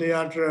 although they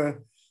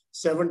are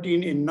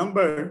 17 in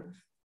number,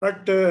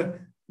 but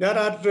there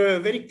are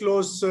very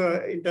close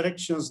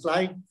interactions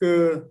like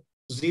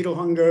zero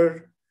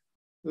hunger,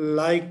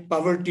 like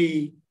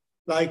poverty,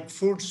 like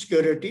food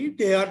security.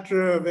 They are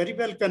very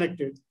well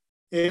connected.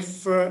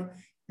 If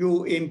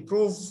you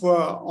improve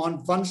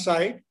on one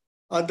side,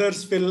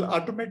 others will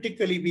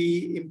automatically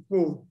be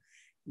improved.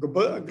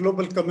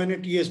 Global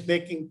community is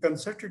making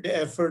concerted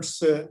efforts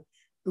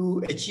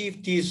to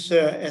achieve these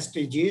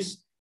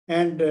SDGs,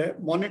 and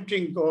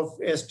monitoring of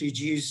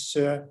SDGs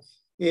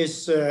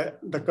is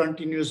the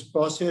continuous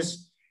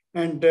process,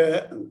 and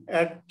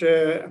at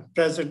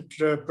present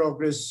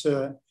progress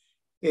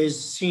is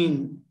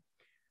seen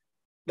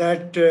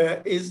that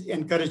is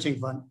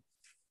encouraging one.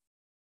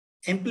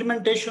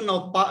 Implementation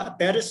of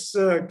Paris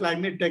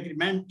Climate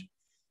Agreement,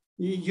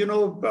 you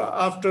know,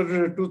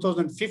 after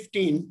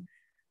 2015,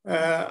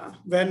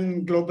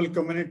 when global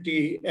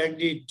community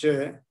agreed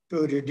to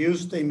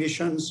reduce the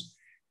emissions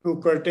to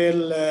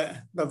curtail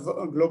the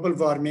global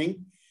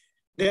warming,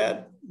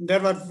 there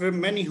were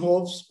many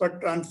hopes,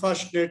 but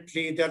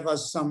unfortunately there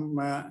was some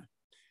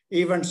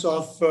events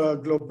of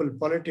global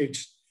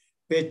politics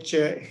which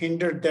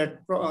hindered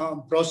that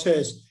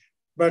process,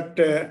 but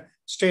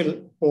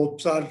still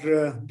hopes are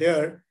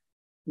there.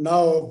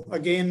 Now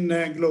again,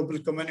 global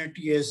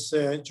community is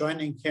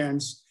joining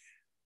hands.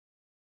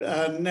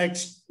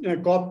 Next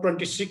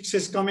COP26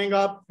 is coming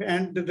up,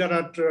 and there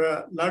are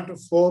a lot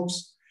of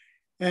hopes,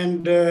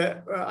 And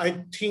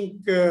I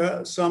think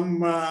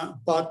some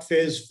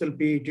pathways will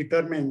be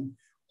determined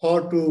how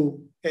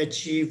to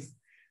achieve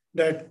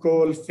that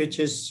goal, which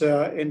is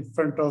in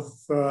front of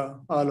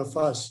all of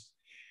us.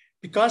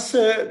 Because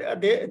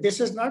this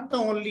is not the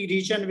only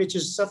region which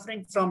is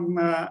suffering from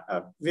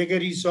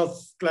vagaries of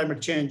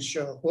climate change.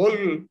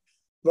 Whole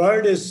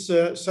world is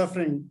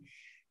suffering.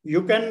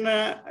 You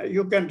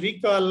can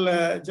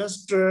recall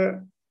just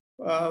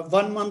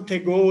 1 month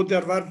ago,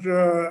 there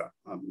were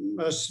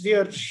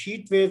severe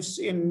heat waves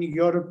in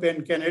Europe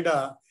and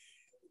Canada.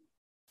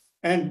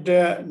 And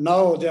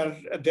now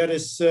there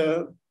is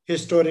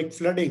historic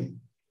flooding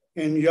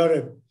in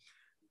Europe.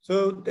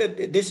 So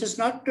this is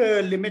not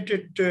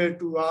limited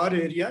to our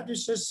area.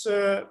 This is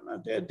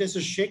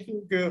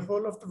shaking the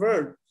whole of the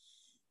world.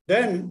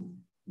 Then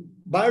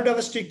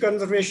biodiversity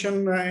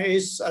conservation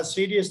is a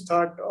serious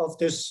thought of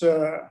this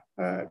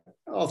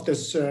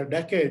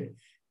decade,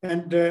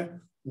 and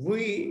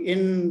we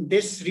in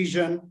this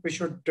region we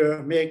should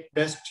make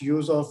best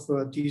use of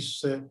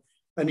these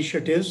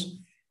initiatives.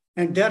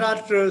 And there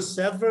are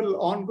several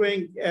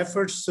ongoing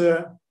efforts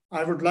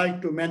I would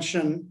like to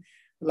mention,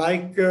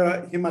 like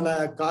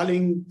Himalaya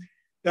Calling.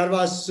 There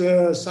was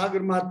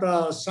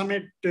Sagarmatha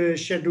Summit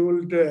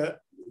scheduled,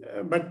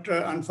 but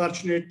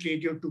unfortunately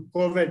due to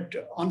COVID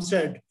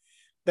onset,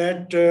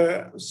 that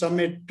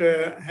summit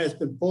has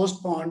been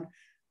postponed.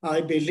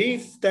 I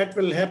believe that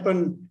will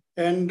happen,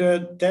 and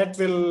that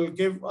will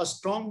give a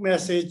strong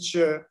message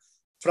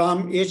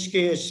from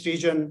HKH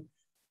region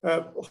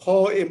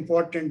how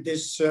important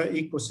this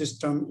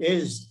ecosystem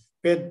is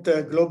with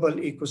global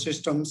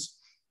ecosystems.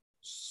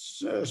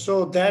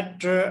 So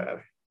that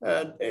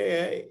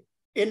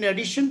in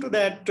addition to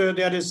that,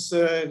 there is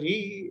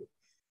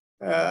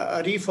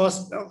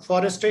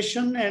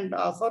reforestation and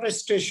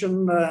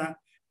afforestation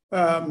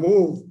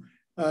move,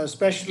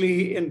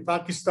 especially in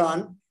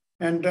Pakistan.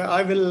 And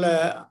I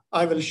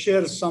will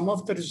share some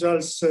of the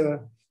results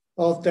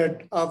of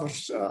that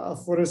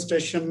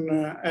afforestation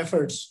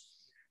efforts.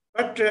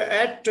 But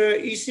at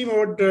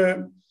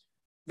ICIMOD,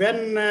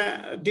 when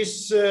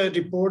this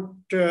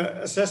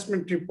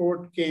assessment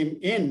report came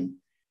in,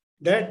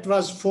 that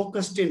was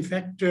focused, in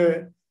fact,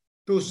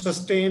 to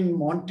sustain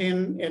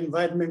mountain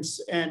environments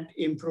and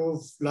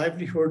improve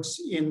livelihoods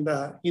in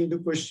the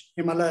Hindu-Kush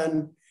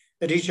Himalayan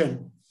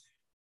region.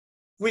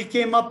 We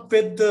came up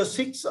with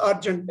 6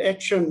 urgent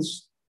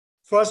actions.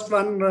 First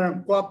one,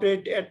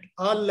 cooperate at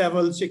all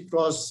levels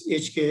across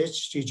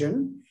HKH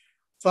region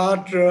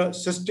for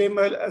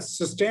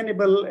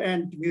sustainable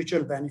and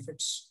mutual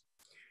benefits.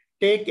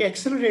 Take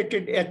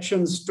accelerated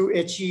actions to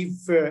achieve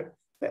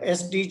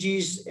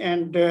SDGs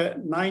and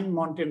 9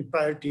 mountain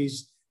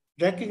priorities.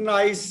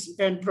 Recognize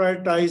and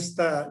prioritize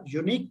the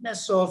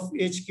uniqueness of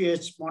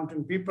HKH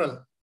mountain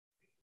people.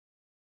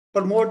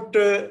 Promote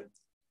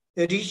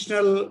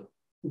regional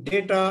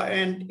data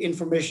and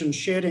information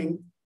sharing,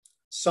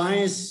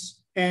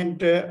 science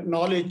and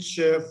knowledge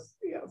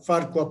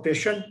for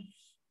cooperation.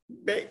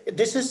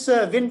 This is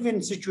a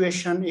win-win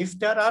situation. If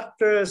there are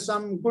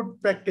some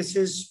good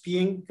practices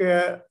being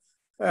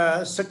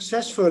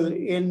successful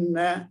in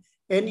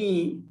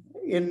any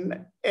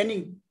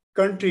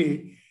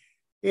country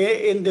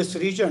in this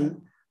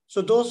region,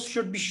 so those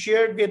should be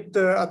shared with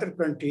other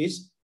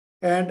countries.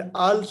 And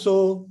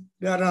also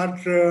there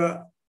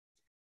are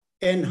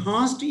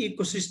enhanced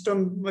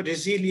ecosystem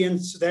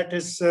resilience. That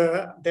is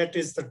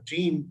the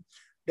dream.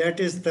 That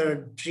is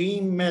the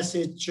dream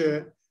message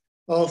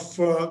of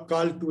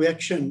call to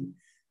action.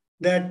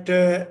 That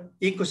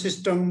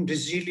ecosystem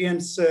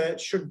resilience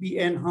should be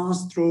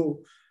enhanced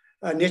through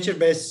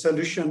nature-based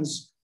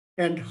solutions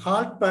and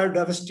halt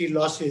biodiversity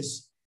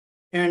losses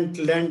and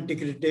land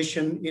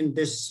degradation in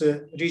this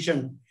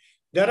region.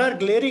 There are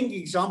glaring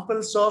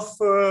examples of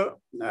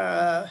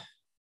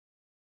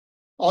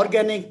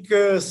organic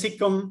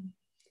Sikkim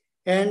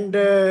and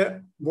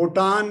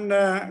Bhutan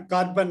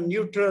carbon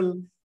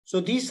neutral. So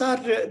these are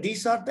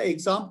the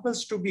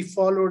examples to be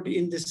followed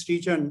in this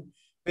region,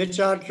 which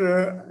are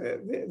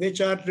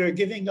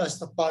giving us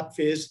the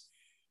pathways.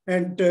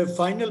 And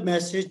final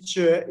message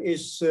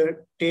is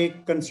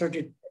take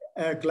concerted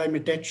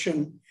climate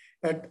action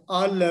at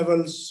all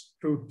levels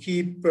to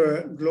keep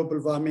global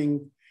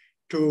warming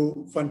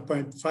to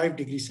 1.5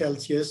 degrees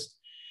Celsius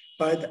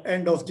by the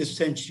end of this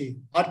century.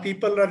 Our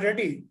people are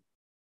ready,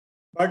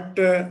 but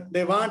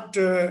they want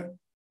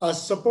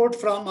support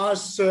from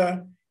us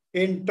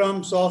in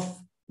terms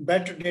of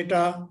better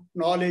data,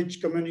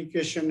 knowledge,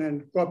 communication,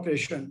 and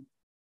cooperation.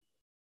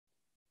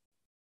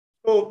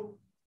 So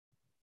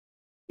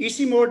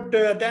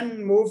ICIMOD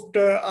then moved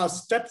a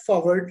step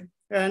forward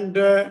and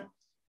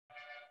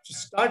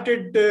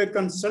started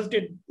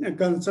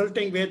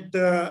consulting with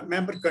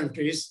member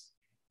countries.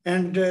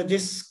 And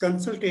this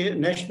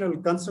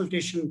national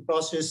consultation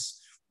process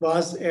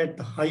was at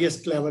the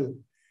highest level.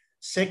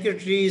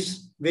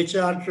 Secretaries, which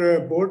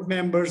are board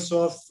members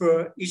of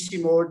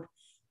ICIMOD,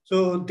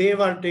 so they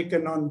were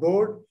taken on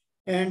board,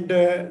 and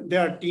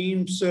their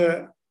teams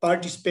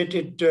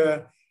participated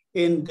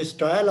in this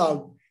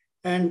dialogue.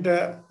 And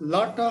a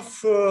lot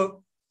of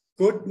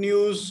good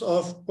news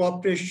of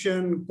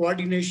cooperation,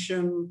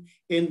 coordination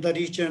in the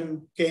region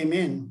came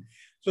in.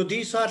 So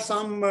these are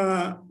some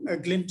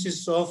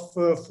glimpses of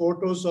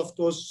photos of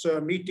those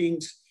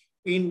meetings: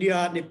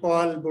 India,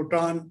 Nepal,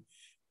 Bhutan,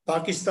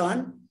 Pakistan,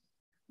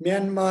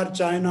 Myanmar,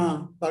 China,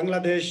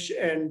 Bangladesh,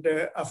 and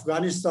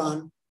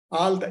Afghanistan.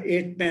 All the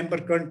 8 member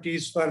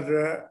countries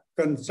were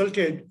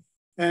consulted,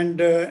 and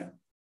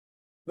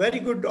very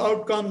good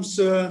outcomes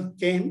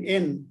came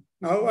in.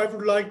 Now I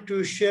would like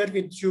to share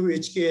with you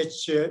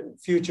HKH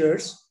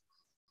futures.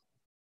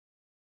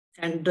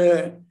 And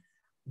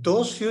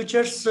those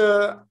futures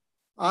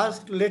are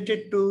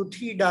related to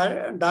 3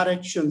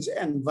 directions: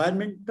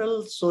 environmental,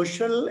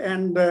 social,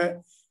 and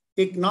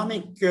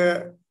economic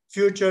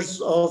futures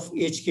of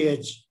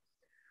HKH.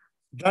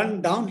 Run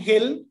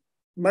downhill,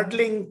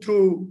 muddling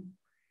through,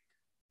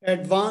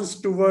 advance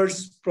towards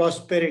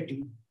prosperity.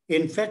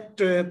 In fact,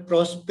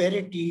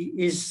 prosperity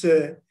is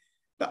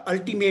the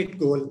ultimate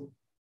goal.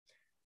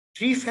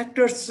 3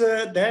 factors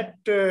that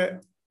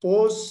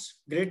pose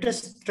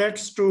greatest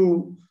threats to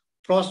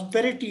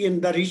prosperity in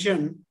the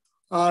region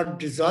are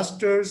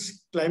disasters,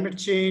 climate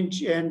change,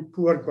 and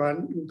poor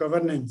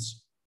governance.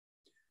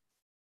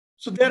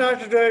 So there are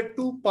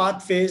 2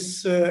 pathways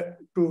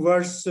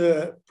towards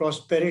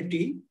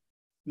prosperity: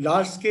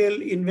 large-scale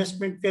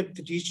investment with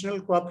regional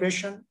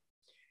cooperation,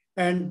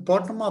 and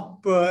bottom-up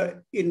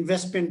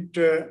investment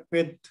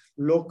with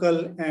local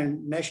and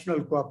national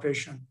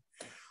cooperation.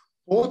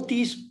 Both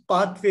these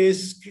pathways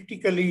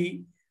critically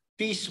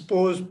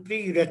presuppose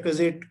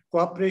prerequisite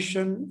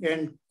cooperation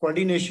and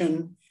coordination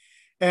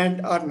and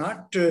are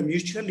not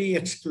mutually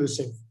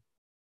exclusive.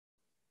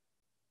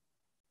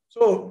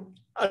 So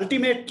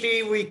ultimately,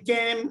 we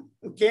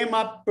came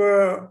up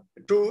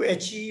to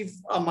achieve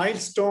a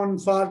milestone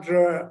for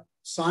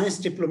science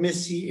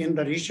diplomacy in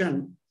the region.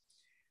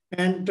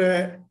 And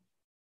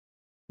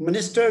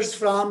ministers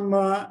from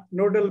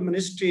nodal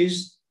ministries,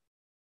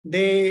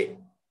 they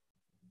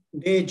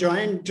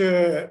joined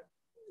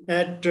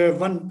at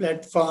one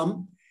platform,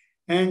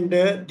 and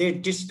they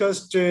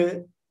discussed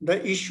the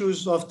issues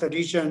of the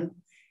region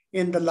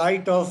in the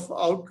light of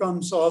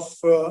outcomes of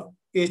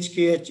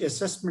HKH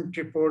assessment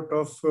report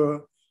of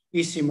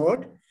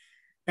ICIMOD.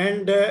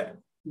 And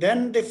then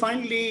they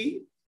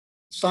finally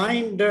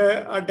signed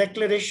a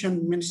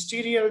declaration,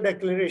 ministerial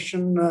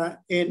declaration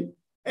in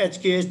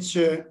HKH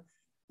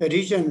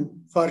region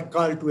for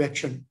call to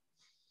action.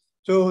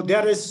 So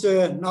there is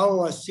now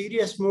a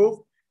serious move,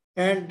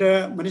 and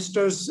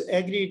ministers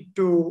agreed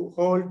to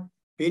hold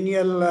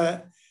biennial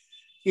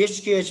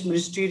HKH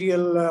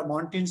ministerial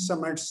mountain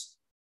summits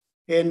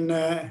in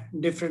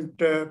different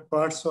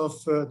parts of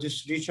this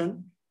region,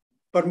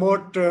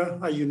 promote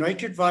a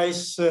united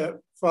voice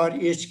for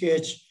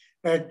HKH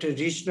at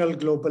regional,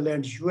 global,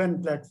 and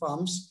UN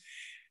platforms.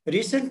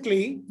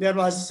 Recently, there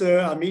was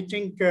a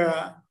meeting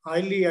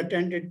highly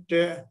attended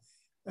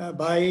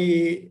by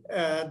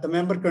the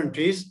member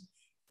countries,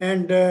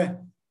 and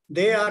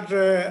they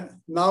are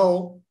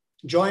now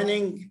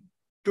joining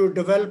to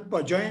develop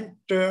a joint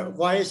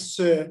voice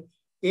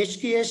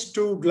HKH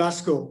to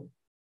Glasgow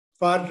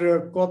for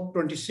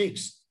COP26.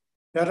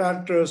 There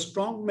are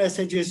strong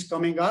messages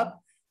coming up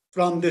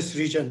from this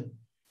region.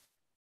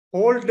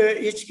 Hold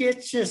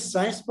HKH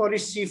science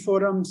policy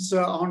forums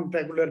on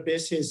regular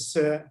basis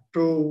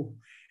to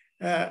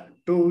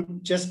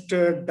just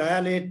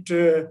dilate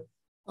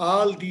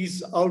all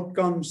these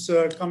outcomes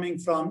coming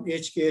from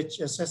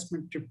HKH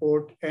assessment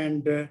report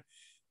and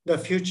the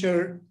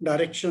future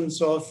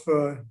directions of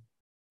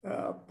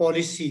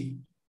policy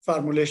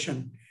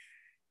formulation.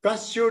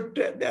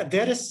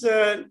 There is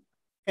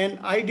an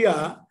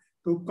idea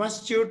to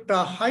constitute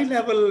a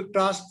high-level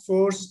task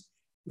force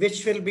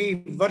which will be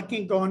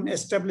working on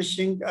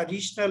establishing a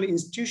regional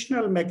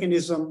institutional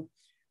mechanism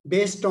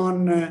based on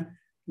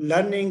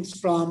learnings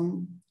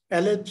from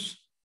Ellipse,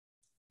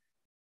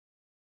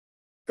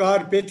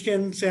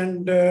 Carpathians,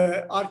 and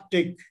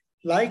Arctic.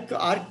 Like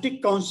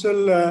Arctic Council,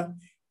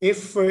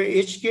 if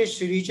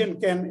HKH region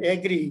can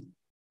agree,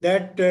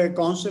 that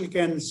council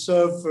can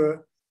serve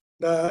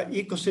the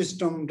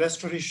ecosystem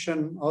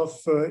restoration of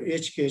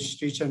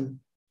HKH region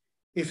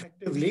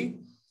effectively.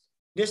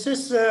 This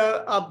is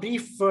a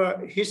brief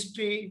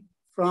history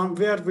from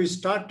where we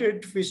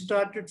started. We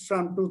started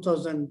from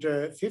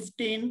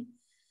 2015,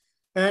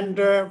 and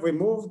we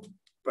moved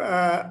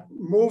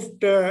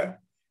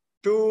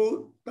to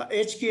the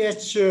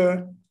HKH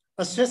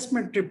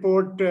assessment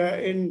report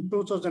in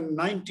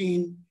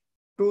 2019.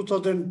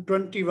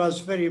 2020 was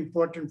very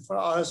important for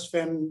us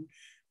when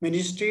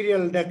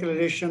ministerial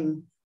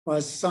declaration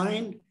was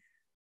signed,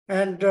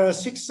 and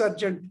 6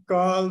 urgent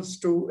calls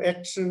to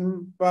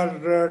action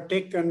were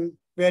taken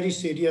very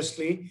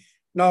seriously.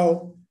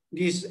 Now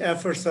these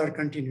efforts are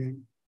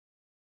continuing.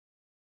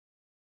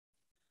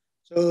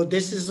 So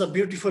this is a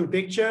beautiful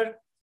picture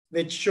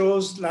which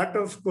shows a lot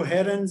of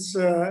coherence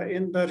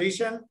in the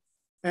region,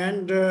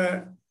 and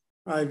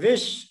I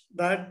wish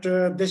that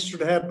this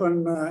should happen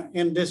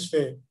in this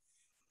way.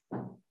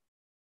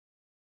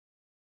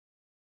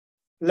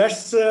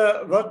 Let's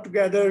work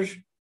together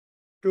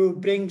to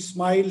bring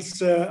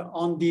smiles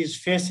on these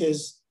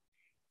faces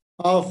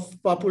of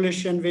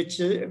population which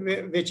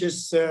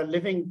is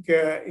living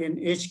in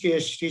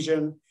HKH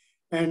region,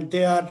 and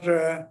they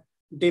are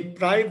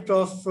deprived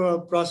of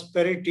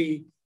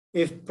prosperity.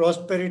 If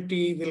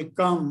prosperity will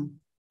come,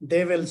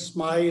 they will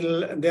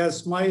smile, their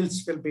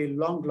smiles will be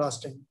long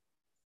lasting.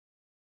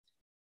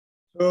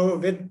 So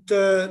with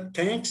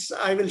thanks,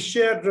 I will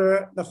share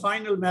the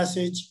final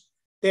message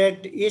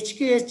that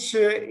HKH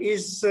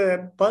is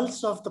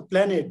pulse of the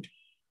planet.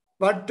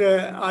 What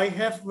I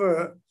have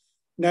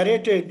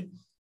narrated,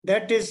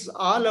 that is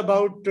all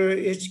about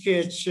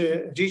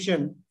HKH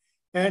region.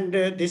 And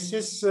this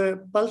is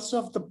pulse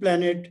of the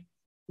planet.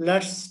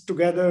 Let's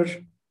together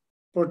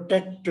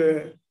protect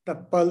the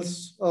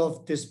pulse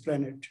of this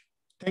planet.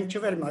 Thank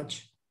you very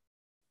much.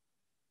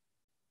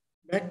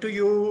 Back to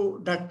you,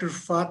 Dr.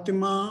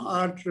 Fatima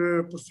or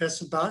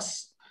Professor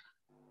Das.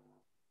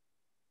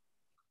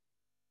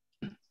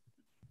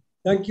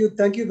 Thank you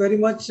very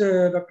much,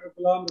 Dr.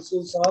 Ghulam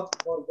Rasool Saab,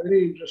 for a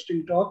very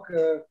interesting talk.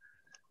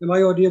 Am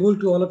I audible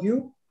to all of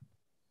you?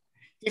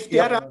 If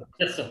there are,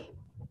 yes, sir.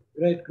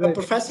 Great.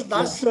 Professor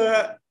Das,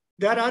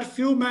 there are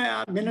few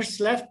minutes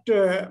left.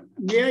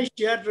 May I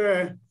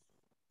share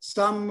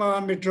some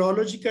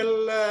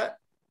meteorological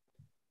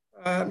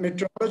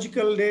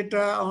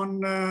data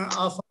on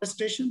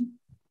afforestation?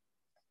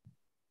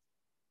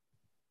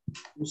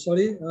 I'm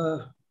sorry.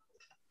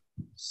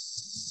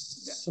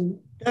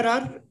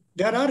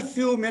 There are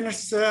few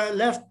minutes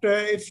left.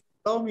 If you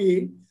allow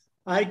me,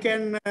 I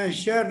can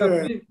share.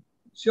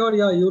 Sure,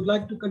 yeah. You would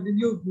like to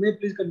continue? May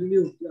please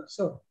continue. Yeah,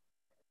 sir.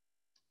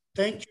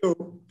 Thank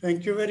you.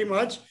 Thank you very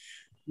much.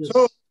 Yes.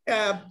 So,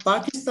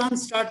 Pakistan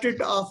started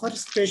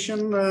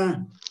afforestation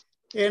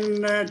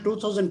in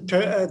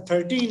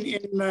 2013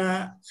 in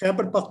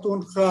Khyber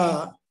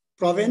Pakhtunkhwa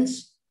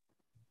province.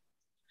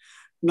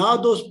 Now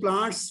those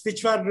plants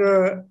which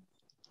were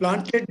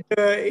planted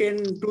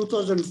in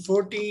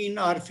 2014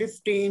 or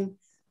 15,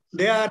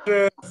 they are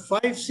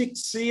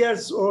 5-6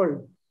 years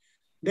old.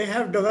 They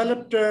have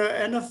developed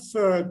enough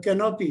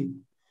canopy.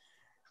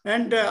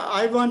 And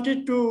I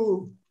wanted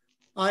to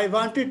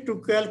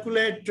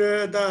calculate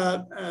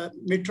the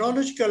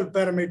meteorological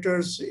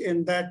parameters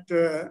in that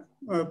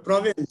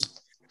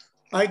province.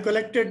 I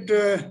collected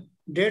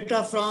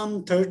data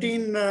from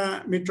 13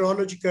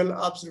 meteorological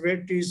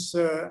observatories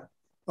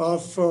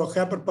of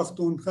Khyber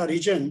Pakhtunkhwa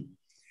region.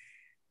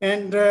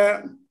 And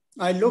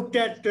I looked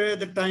at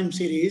the time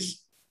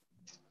series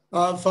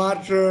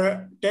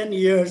for 10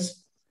 years.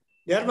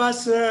 There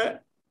was a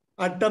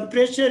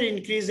temperature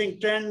increasing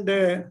trend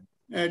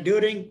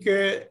during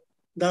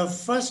the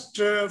first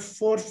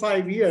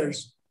 4-5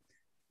 years.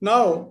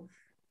 Now,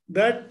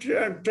 that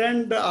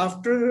trend,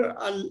 after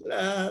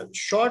a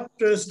short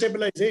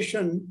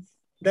stabilization,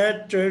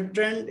 that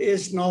trend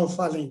is now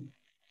falling.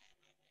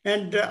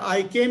 And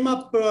I came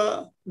up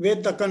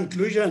with the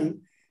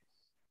conclusion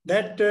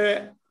that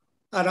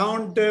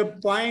around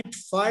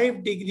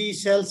 0.5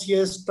 degrees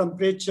Celsius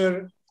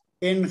temperature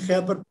in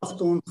Khyber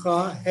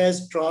Pakhtunkhwa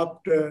has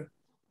dropped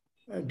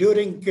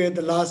during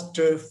the last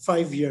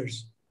 5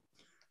 years.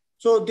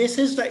 So this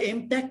is the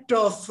impact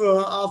of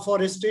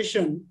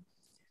afforestation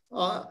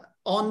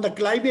on the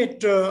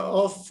climate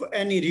of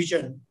any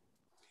region.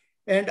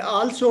 And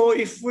also,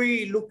 if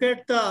we look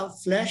at the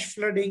flash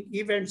flooding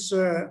events,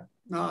 I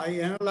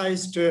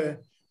analyzed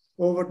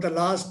over the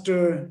last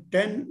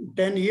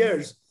 10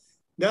 years,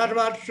 there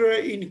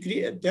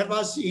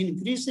was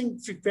increasing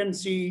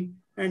frequency,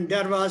 and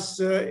there was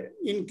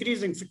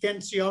increasing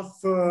frequency of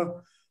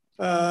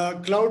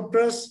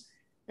cloudbursts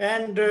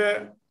and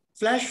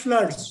flash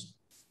floods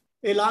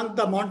along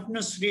the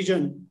mountainous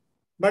region.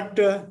 But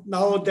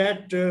now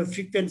that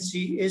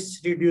frequency is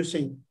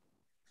reducing.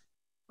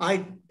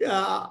 I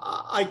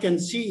can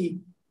see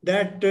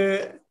that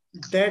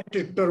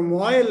that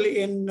turmoil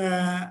in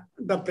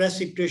the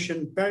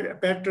precipitation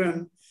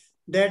pattern,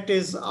 that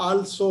is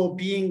also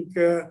being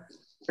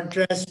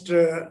addressed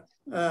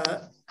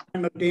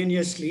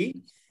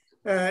simultaneously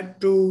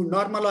to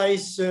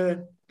normalize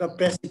the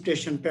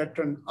precipitation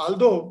pattern.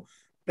 Although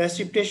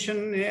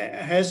precipitation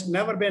has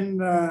never been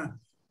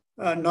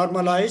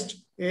normalized,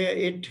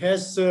 it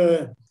has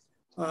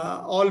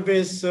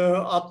always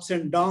ups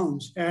and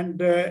downs,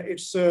 and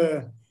its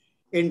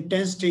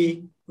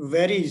intensity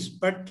varies,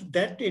 but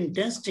that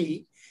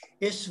intensity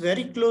is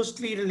very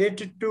closely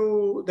related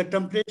to the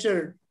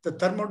temperature, the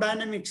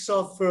thermodynamics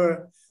of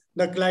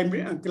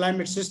the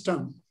climate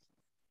system.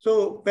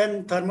 So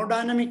when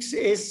thermodynamics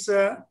is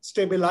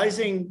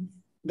stabilizing,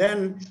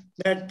 then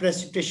that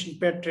precipitation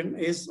pattern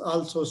is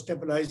also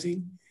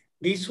stabilizing.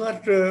 These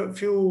were a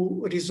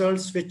few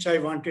results which I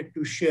wanted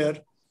to share.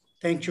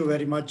 Thank you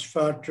very much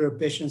for your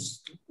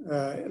patience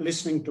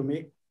listening to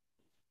me.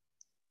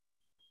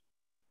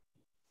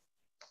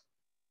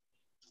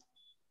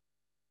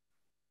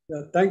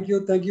 Thank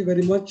you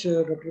very much,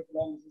 Dr.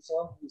 Ghulam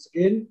Rasool, once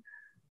again,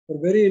 for a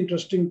very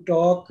interesting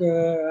talk.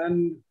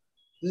 And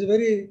this is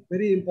a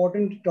very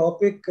important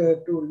topic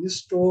to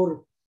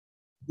restore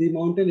the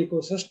mountain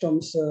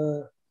ecosystems,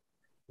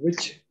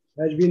 which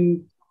has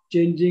been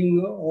changing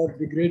or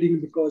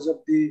degrading because of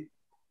the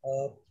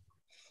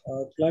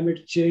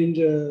climate change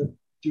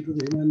due to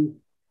the human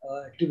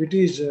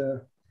activities.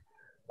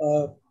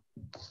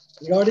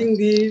 Regarding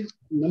the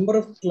number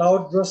of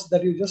cloud bursts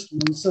that you just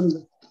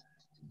mentioned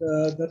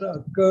that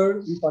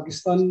occurred in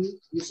Pakistan,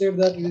 you said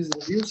that it is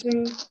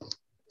reducing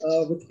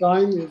with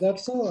time. Is that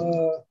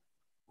so?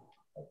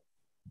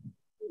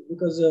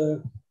 Because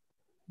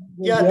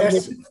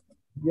yes,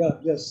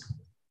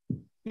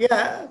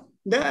 yeah,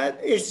 that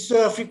its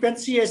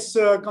frequency is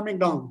coming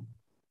down.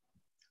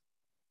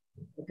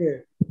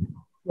 Okay.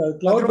 Well,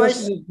 cloud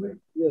burst is,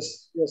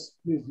 yes,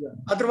 please. Yeah.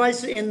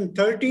 Otherwise, in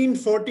 13,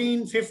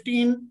 14,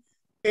 15,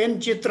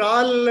 in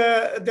Chitral,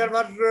 there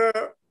were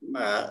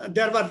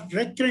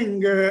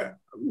recurring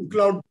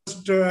cloud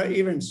burst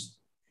events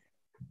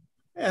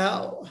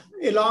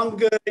along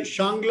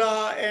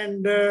Shangla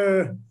and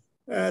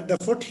the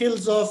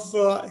foothills of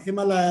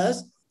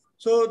Himalayas.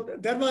 So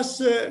there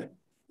was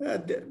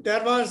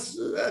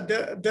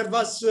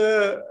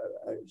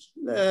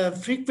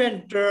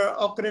frequent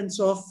occurrence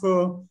of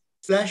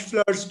flash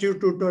floods due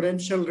to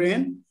torrential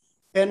rain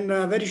in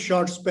a very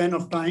short span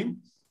of time.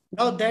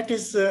 Now that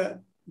is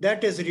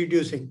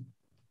reducing.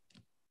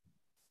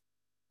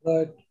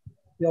 Right.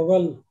 Yeah.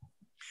 Well,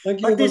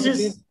 thank you. But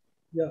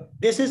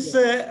this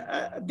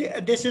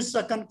is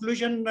a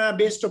conclusion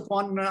based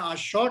upon a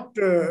short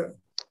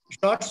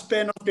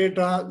span of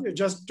data,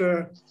 just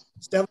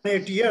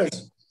 7-8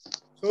 years.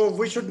 So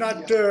we should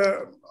not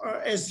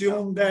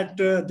assume that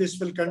this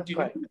will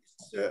continue.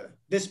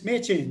 This may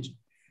change,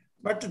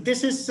 but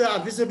this is a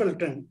visible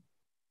trend.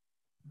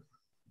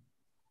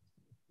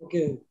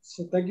 Okay,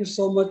 so thank you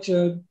so much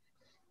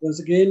once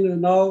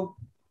again. Now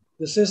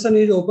the session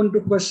is open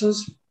to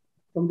questions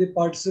from the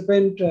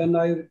participant, and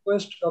I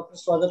request Dr.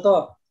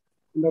 Swagata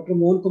and Dr.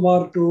 Mohan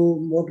Kumar to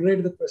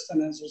moderate the question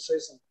and answer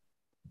session.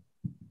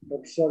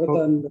 Dr.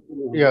 Swagata and Dr.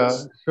 Mohan. Yeah,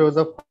 so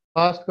the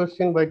first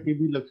question by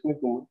TB Lakshmi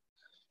Kumar.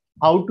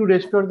 How to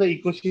restore the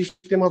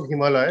ecosystem of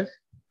Himalayas?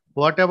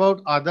 What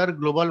about other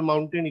global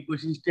mountain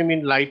ecosystem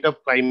in light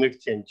of climate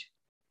change?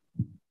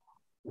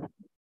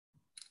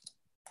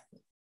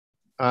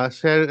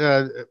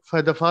 Sir,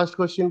 for the first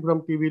question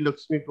from TB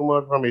Lakshmi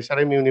Kumar from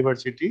SRM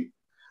University,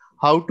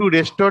 how to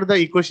restore the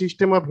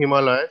ecosystem of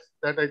Himalayas?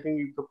 That I think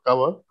you could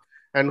cover.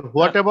 And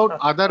what about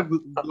other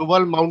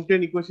global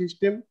mountain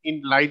ecosystem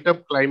in light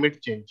of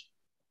climate change?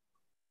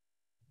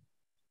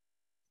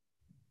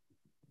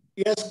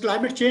 Yes,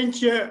 climate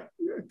change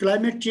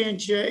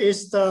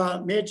is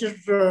the major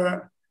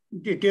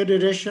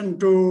deterioration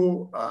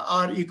to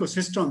our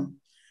ecosystem.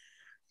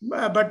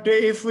 But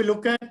if we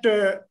look at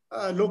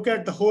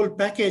the whole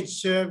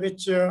package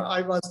which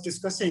I was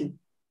discussing,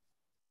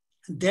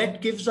 that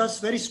gives us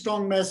very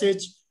strong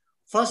message.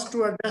 First,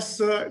 to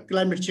address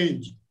climate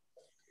change,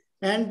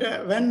 and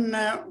when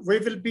we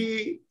will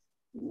be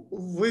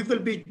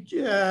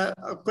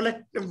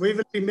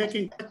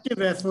making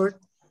collective effort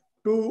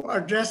to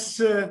address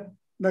the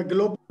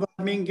global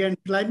warming and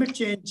climate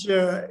change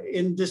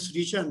in this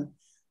region,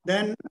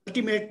 then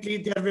ultimately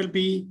there will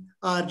be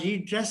a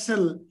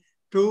redressal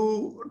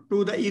to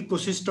the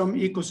ecosystem.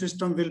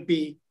 Ecosystem will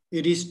be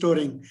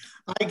restoring.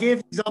 I gave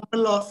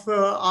example of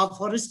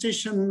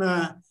afforestation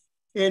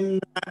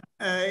in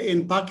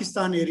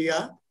Pakistan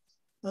area.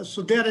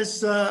 So there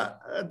is a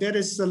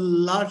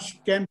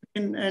large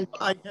campaign, and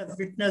I have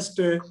witnessed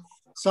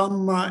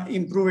some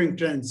improving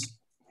trends.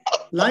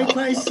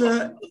 Likewise,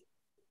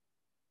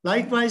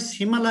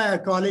 Himalaya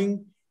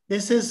calling.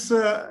 This is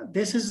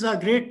a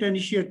great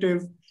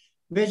initiative,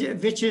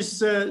 which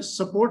is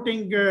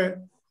supporting the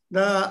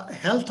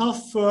health of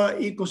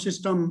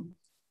ecosystem.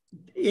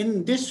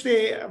 In this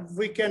way,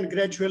 we can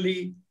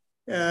gradually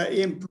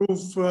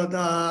improve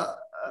the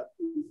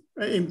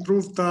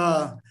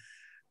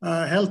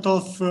health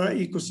of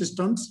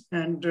ecosystems,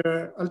 and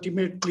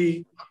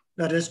ultimately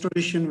the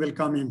restoration will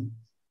come in.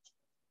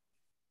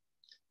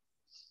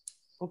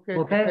 Okay.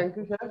 Thank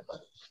you, sir.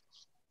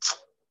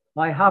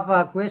 I have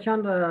a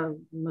question,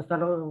 Mr.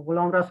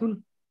 Ghulam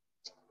Rasool.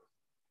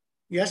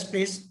 Yes,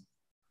 please.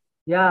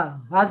 Yeah,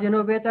 as you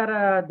know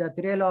better, the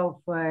trail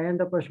of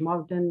Hindu-Kush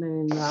mountain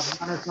in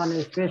Afghanistan,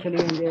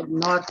 especially in the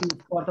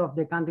northeast part of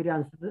the country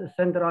and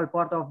central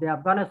part of the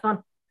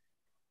Afghanistan.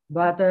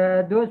 But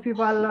those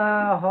people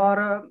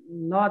have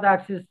not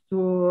access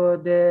to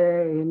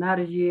the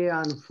energy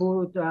and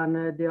food,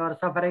 and they are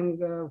suffering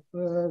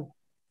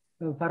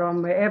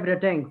from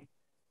everything,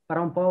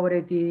 from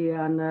poverty.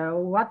 And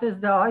what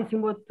is the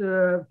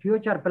ICIMOD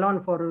future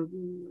plan for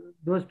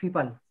those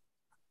people?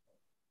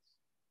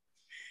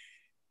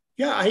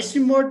 Yeah,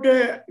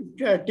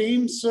 ICIMOD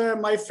teams,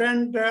 my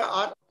friend,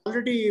 are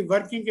already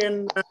working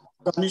in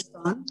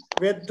Afghanistan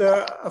with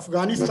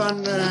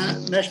Afghanistan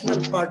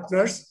national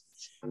partners.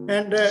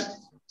 And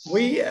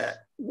we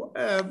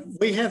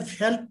have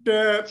helped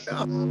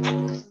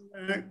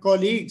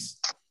colleagues,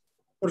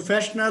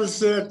 professionals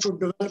to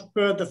develop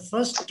the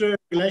first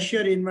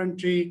glacier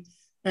inventory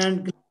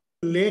and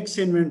lakes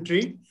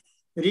inventory.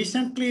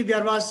 Recently,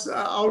 there was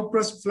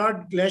outburst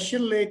flood,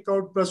 glacial lake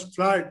outburst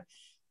flood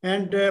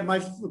And my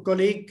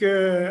colleague,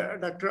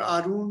 Dr.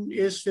 Arun,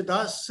 is with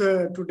us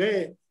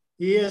today.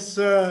 He is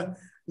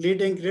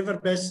leading River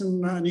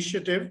Basin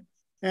Initiative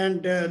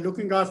and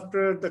looking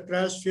after the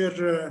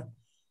cryosphere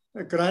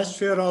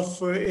of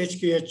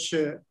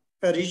HKH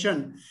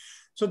region.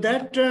 So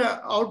that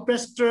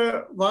outburst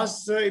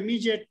was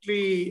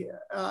immediately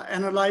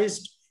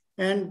analyzed,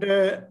 and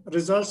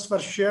results were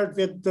shared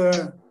with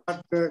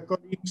our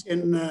colleagues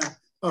in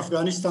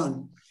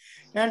Afghanistan.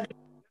 And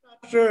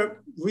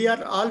we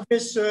are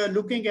always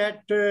looking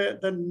at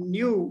the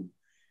new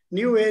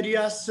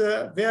areas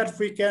where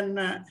we can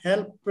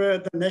help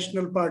the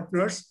national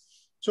partners.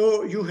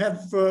 So you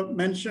have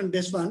mentioned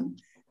this one,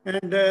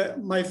 and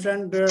my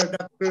friend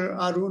Dr.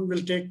 Arun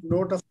will take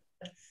note of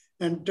that,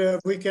 and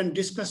we can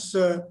discuss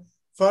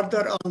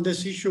further on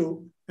this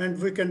issue,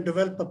 and we can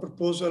develop a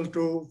proposal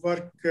to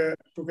work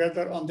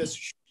together on this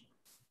issue.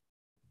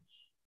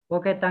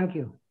 Okay, thank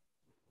you.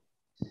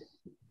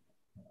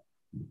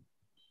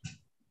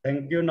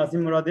 Thank you,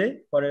 Nasim Muradi,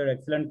 for your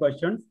excellent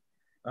questions.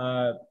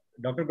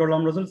 Dr.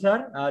 Ghulam Rasool,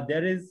 sir,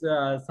 there is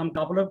some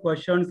couple of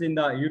questions in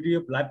the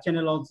YouTube live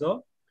channel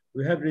also.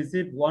 We have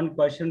received one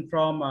question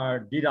from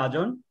D.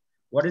 Rajan.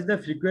 What is the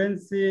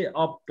frequency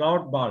of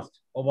cloud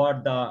burst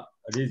over the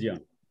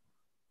region?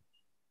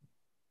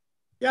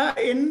 Yeah,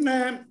 in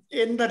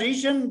the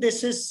region,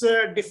 this is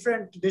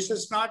different. This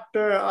is not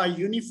a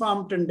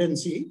uniform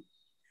tendency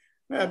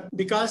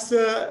because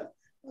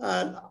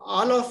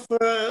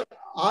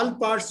all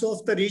parts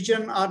of the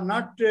region are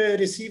not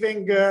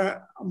receiving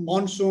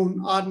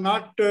monsoon, are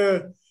not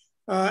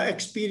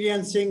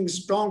experiencing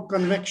strong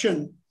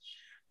convection,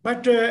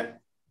 but the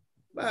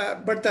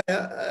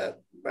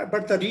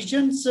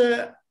regions,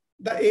 the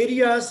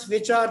areas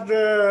which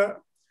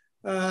are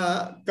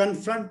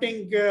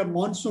confronting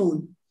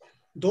monsoon,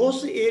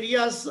 those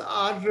areas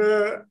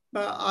are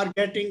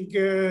getting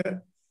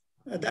the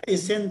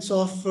essence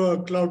of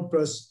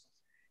cloudburst,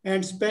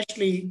 and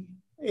especially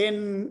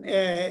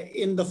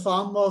in the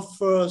form of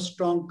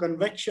strong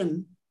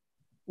convection.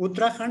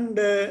 Uttarakhand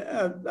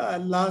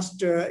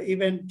last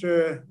event,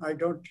 I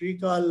don't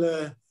recall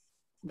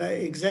the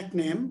exact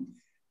name,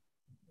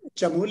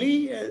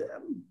 Chamoli,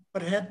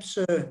 perhaps.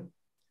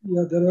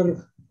 Yeah, there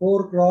were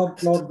 4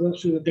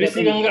 cloudbursts.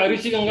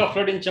 Rishiganga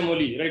flood in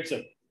Chamoli, right,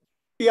 sir?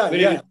 Yeah,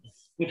 yeah.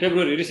 In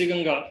February,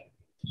 Rishiganga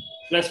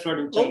flash flood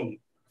in Chamoli.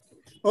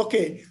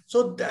 Okay,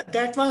 so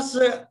that was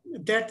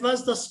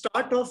the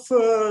start of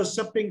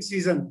spring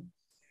season.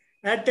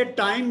 At that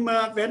time,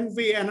 when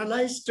we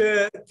analyzed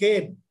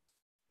Cape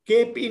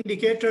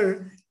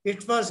indicator,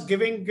 it was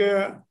giving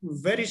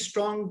very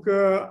strong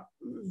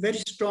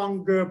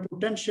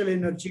potential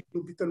energy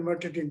to be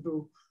converted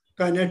into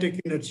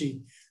kinetic energy.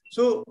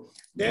 So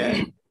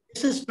this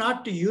is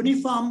not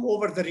uniform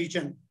over the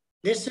region.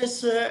 This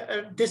is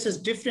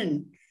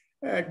different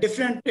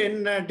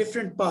in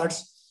different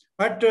parts,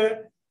 but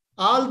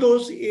all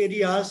those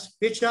areas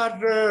which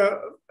are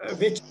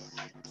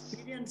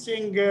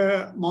experiencing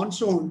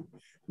monsoon,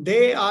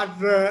 they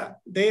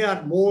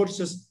are more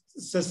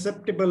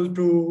susceptible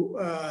to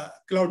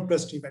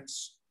cloudburst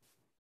events.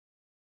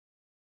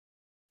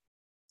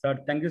 Sir,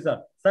 thank you,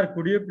 sir. Sir,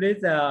 could you please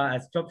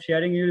stop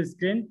sharing your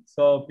screen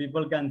so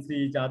people can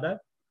see each other?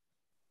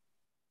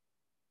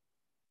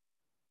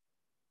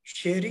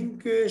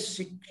 Sharing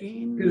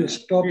screen.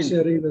 Stop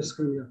sharing the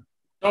screen.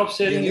 Stop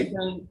sharing. You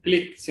can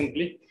click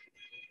simply.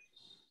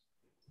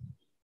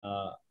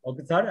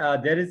 Okay, sir.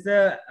 There is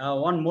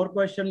one more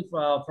question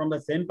from the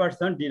same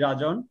person, D.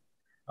 Rajan.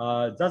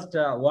 Just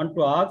want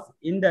to ask: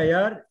 in the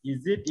year,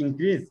 is it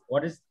increased?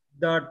 What is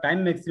the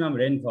time maximum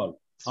rainfall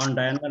on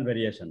diurnal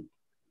variation?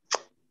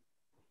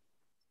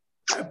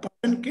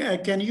 Pardon,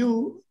 can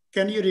you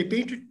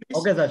repeat it, please?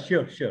 Okay, sir.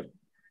 Sure.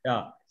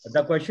 Yeah.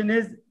 The question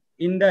is: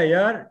 in the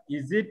year,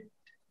 is it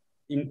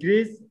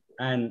increased?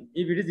 And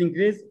if it is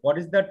increased, what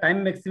is the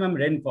time maximum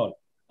rainfall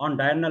on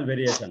diurnal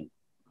variation?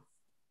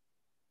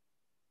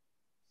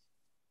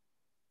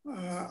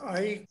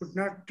 I could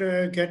not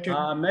get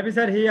it. Maybe,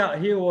 sir,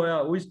 he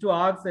wished to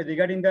ask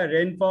regarding the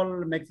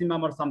rainfall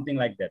maximum or something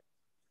like that.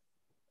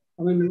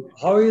 I mean,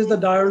 how is the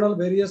diurnal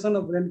variation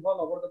of rainfall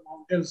over the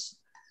mountains?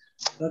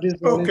 That is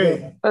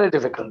okay. Very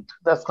difficult.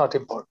 That's not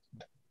important.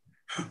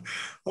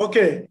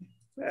 Okay.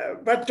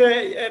 But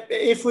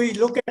if we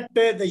look at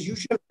the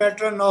usual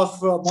pattern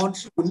of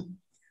monsoon,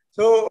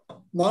 so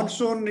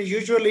monsoon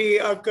usually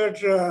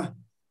occurs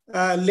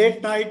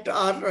late night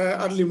or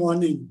early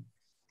morning.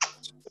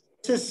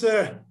 This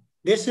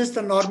is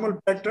the normal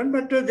pattern,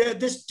 but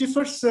this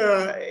differs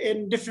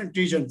in different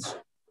regions.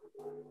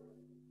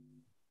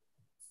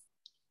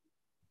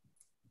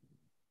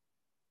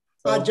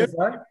 So, a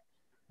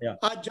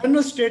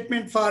general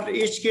statement for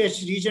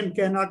HKH region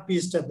cannot be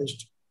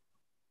established.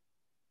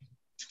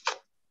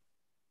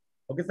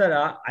 Okay,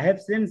 sir. I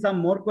have seen some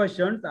more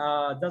questions.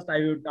 I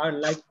would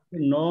like to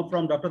know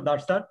from Dr.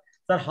 Dash, sir.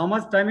 Sir, how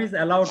much time is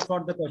allowed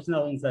for the question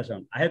and answer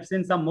session? I have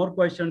seen some more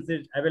questions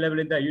available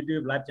in the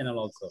YouTube live channel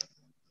also.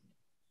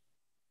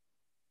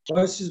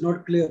 Voice is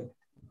not clear.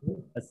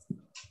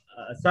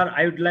 Sir,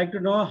 I would like to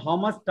know how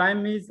much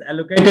time is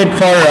allocated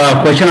for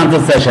question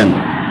answer session,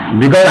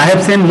 because I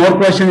have seen more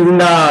questions in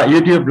the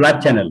YouTube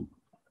live channel.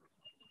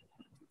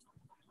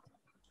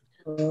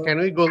 Can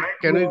we go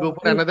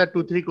for another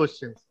 2-3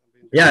 questions?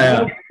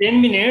 Yeah.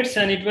 10 minutes,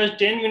 and it was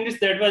 10 minutes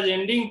that was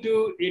ending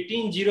to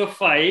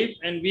 18:05,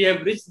 and we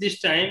have reached this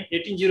time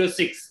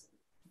 18:06.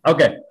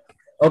 Okay.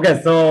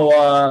 Okay. So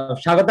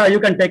Shagata, you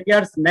can take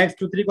care next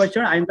 2-3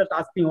 questions. I'm just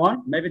asking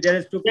one. Maybe there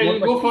is two. Yeah, more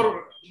we'll go questions.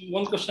 for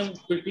one question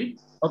quickly.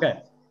 Okay.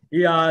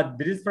 Yeah,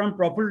 this is from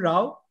Praful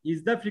Rao.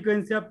 Is the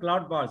frequency of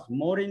cloudbursts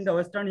more in the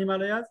Western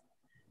Himalayas?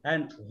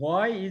 And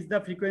why is the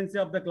frequency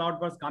of the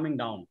cloudbursts coming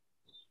down?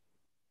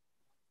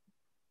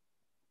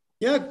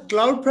 Yeah,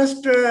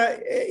 cloudburst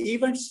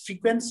events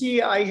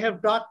frequency, I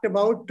have talked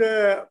about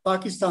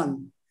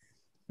Pakistan,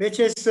 which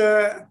is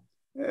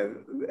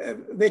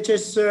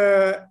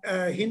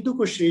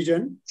Hindu-Kush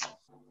region.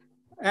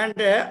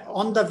 And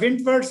on the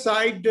windward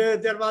side,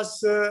 there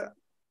was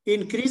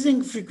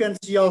increasing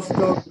frequency of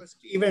cloudburst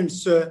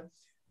events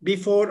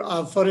before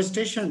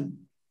afforestation.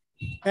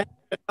 And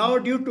now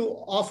due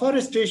to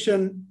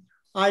afforestation,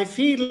 I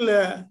feel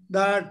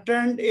the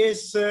trend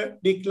is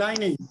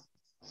declining.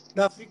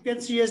 The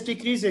frequency is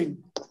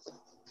decreasing.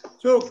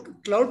 So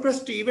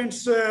cloudburst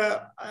events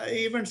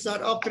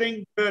are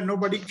occurring.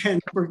 Nobody can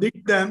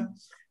predict them,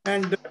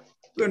 and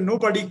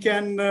nobody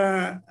can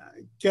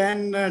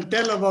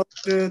tell about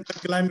the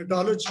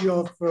climatology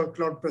of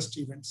cloudburst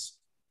events.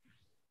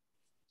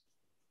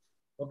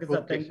 Okay,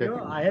 sir. Thank you.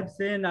 I have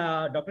seen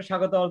Dr.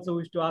 Shagata also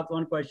wish to ask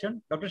one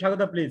question. Dr.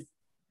 Shagata, please.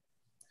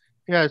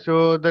 Yeah.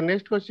 So the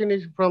next question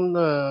is from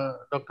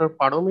Dr.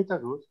 Paromita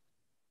Ghosh.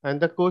 And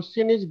the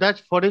question is, does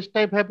forest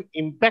type have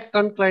impact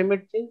on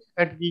climate change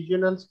at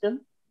regional scale?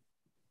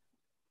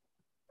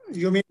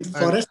 You mean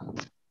forest?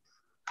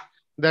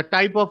 The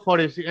type of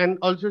forest. And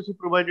also she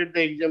provided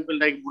the example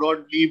like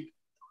broad-leaved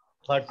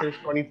versus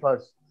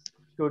conifers.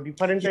 So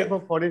different type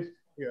of forest.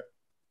 Yeah.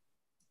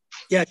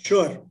 Yeah,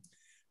 sure.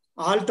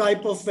 All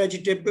type of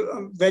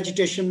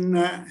vegetation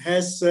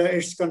has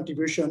its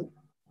contribution.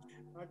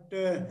 But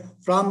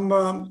from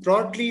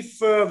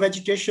broadleaf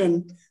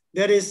vegetation,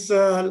 there is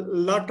a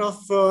lot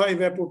of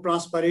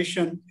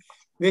evapotranspiration,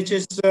 which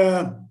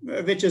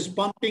is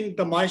pumping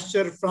the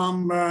moisture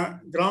from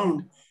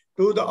ground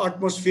to the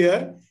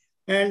atmosphere,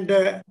 and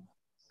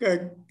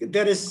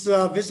there is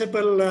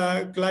visible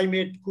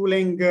climate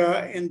cooling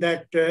in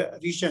that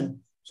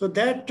region. So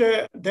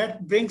that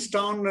brings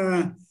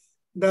down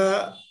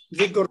the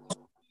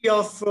vigorosity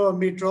of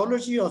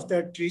meteorology of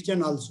that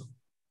region also.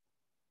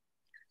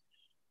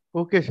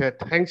 Okay, sir.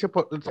 Thanks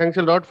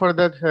a lot for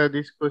that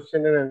this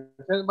question and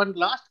answer. But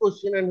last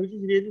question, and which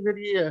is really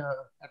very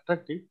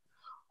attractive.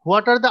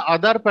 What are the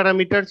other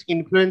parameters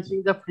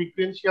influencing the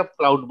frequency of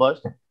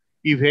cloudburst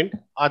event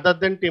other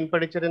than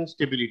temperature and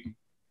stability,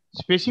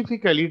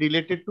 specifically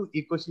related to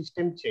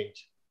ecosystem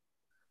change?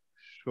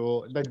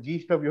 So the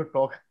gist of your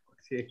talk.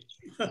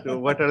 So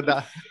what are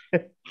the?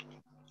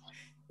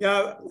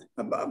 Yeah,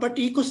 but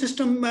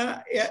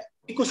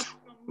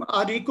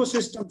our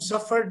ecosystem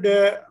suffered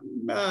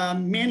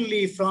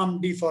mainly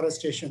from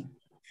deforestation.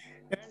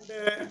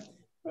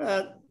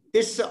 And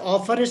this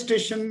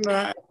afforestation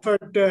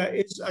effort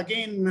is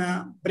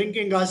again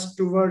bringing us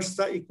towards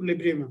the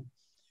equilibrium.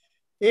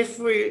 If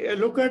we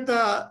look at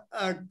the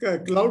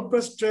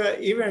cloudburst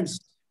events,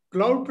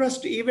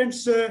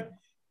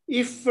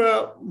 if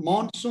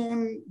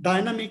monsoon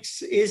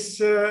dynamics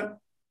is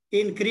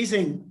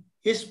increasing,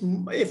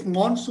 if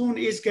monsoon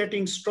is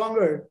getting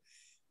stronger,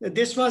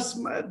 this was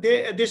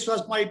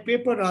my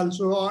paper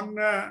also on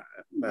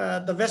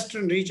the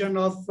western region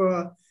of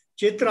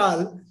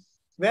Chitral.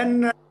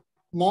 When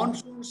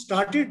monsoon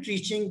started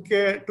reaching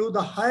to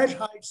the higher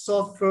heights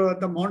of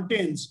the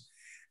mountains,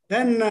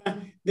 then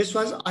this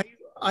was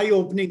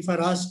eye-opening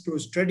for us to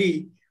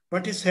study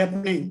what is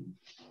happening.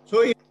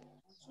 So if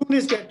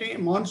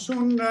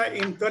monsoon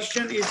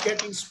incursion is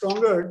getting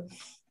stronger,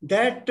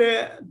 that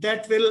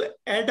will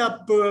add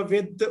up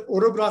with the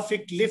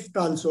orographic lift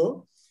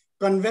also.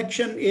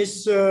 Convection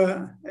is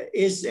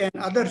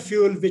another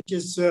fuel which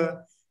is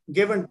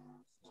given to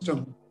the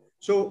system.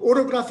 So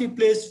orography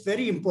plays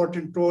very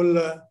important role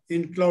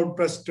in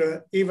cloudburst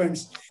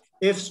events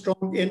if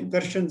strong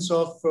incursions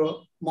of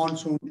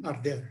monsoon are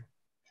there.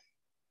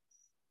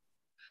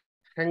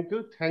 Thank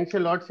you. Thanks a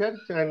lot, sir.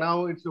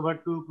 Now it's over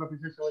to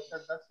Professor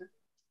Samashar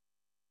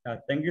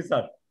Das. Thank you,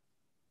 sir.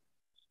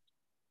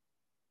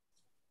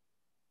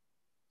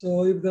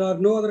 So if there are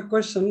no other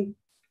questions,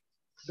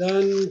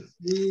 then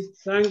we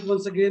thank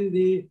once again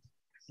the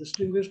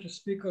distinguished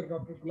speaker,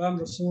 Dr. Ghulam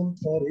Rasool,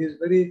 for his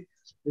very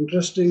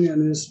interesting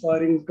and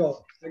inspiring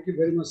talk. Thank you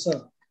very much,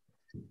 sir.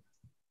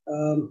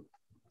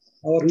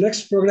 Our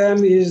next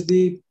program is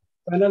the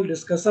panel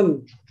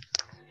discussion.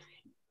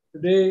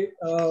 Today,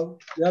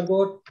 we have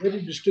got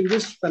very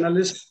distinguished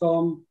panelists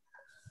from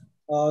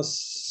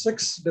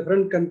 6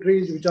 different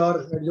countries which are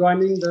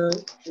adjoining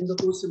the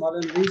Hindu-Kush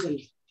Himalayan region: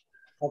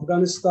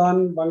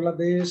 Afghanistan,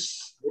 Bangladesh,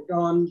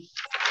 Bhutan,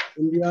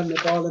 India,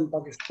 Nepal, and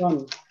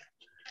Pakistan.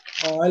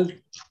 I'll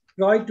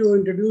try to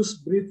introduce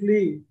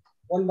briefly,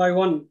 one by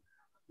one,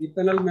 the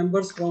panel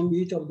members from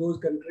each of those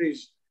countries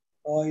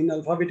in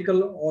alphabetical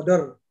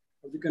order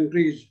of the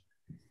countries.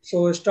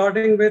 So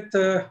starting with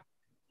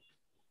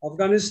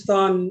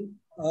Afghanistan,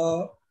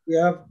 we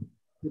have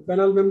the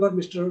panel member,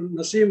 Mr.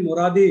 Naseem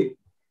Moradi.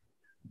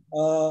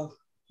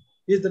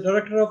 He is the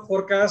Director of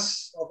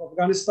Forecasts of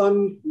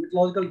Afghanistan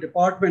Meteorological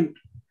Department.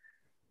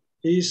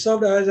 He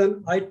served as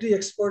an IT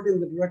expert in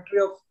the Directory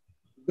of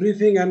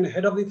Briefing and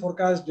Head of the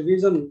Forecast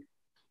Division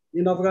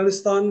in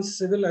Afghanistan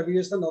Civil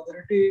Aviation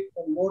Authority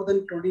for more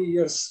than 20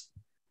 years.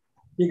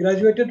 He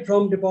graduated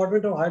from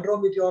Department of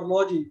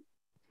Hydrometeorology,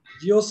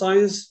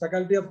 Geoscience,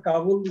 Faculty of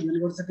Kabul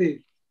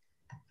University.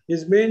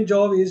 His main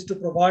job is to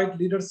provide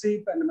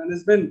leadership and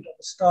management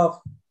of staff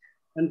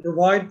and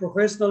provide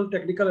professional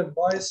technical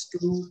advice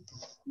to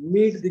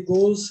meet the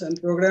goals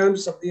and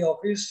programs of the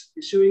office,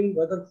 issuing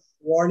weather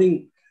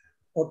warning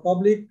for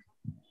public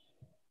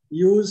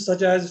use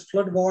such as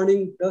flood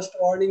warning, dust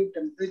warning,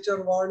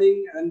 temperature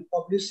warning, and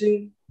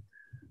publishing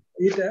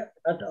it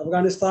at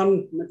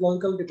Afghanistan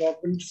Meteorological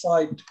Department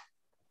site.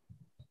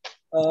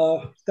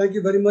 Thank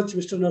you very much,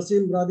 Mr.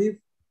 Naseem Moradi,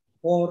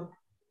 for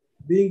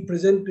being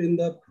present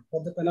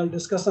for the panel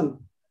discussion.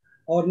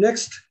 Our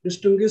next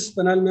distinguished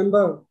panel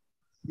member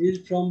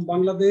is from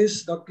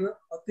Bangladesh, Dr.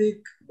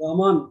 Atiq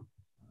Rahman.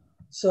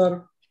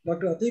 Sir,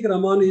 Dr. Atiq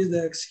Rahman is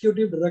the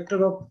Executive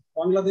Director of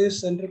Bangladesh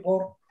Center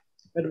for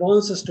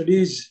Advanced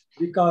Studies,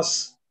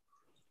 BICAS.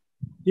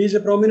 He is a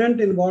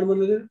prominent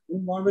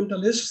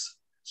environmentalist,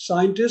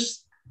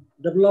 scientist,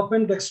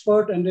 development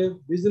expert, and a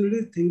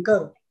visionary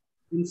thinker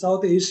in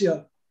South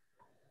Asia.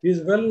 He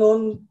is well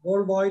known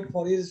worldwide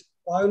for his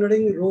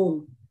pioneering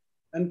role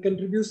and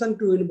contribution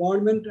to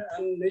environment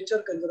and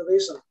nature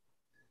conservation,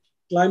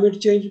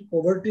 climate change,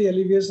 poverty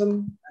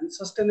alleviation, and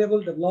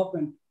sustainable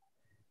development.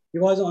 He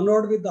was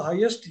honored with the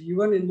highest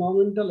UN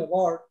Environmental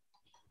Award,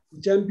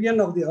 Champion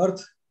of the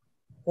Earth,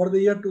 for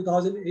the year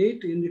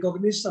 2008 in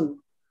recognition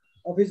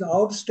of his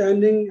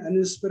outstanding and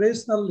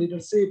inspirational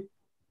leadership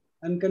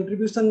and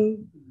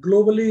contribution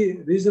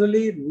globally,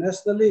 regionally,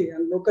 nationally,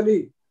 and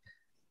locally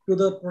to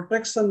the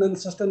protection and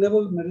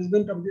sustainable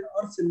management of the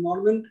Earth's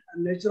environment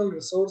and natural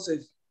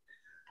resources.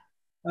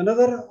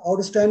 Another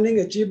outstanding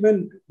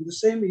achievement in the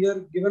same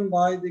year given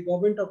by the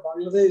government of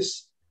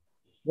Bangladesh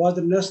was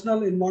the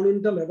National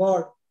Environmental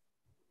Award,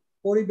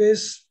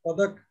 Poribesh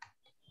Padak,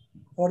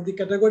 for the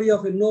category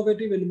of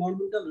innovative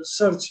environmental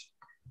research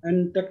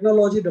and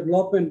technology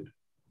development.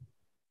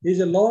 He is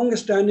a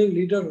long-standing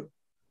leader,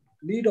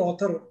 lead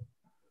author,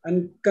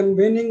 and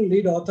convening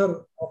lead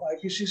author of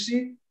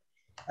IPCC.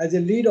 As a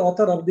lead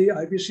author of the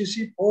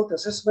IPCC fourth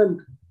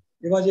assessment,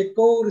 he was a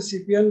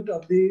co-recipient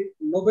of the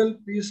Nobel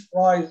Peace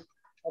Prize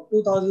of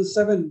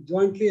 2007,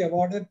 jointly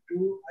awarded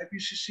to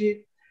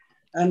IPCC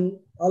and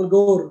Al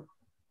Gore.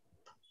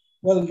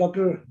 Well,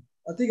 Dr.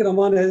 Atiq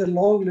Rahman has a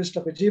long list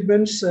of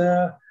achievements.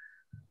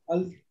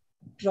 I'll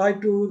try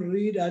to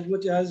read as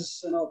much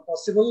as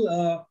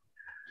possible.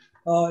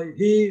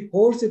 He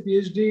holds a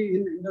PhD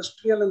in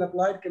Industrial and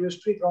Applied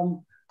Chemistry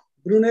from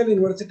Brunel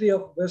University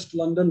of West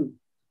London.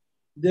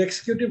 The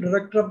Executive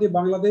Director of the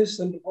Bangladesh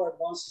Center for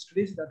Advanced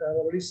Studies, that I've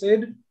already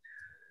said.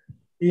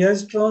 He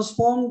has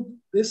transformed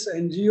this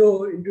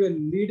NGO into a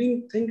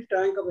leading think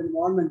tank of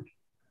environment,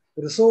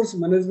 resource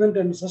management,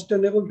 and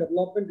sustainable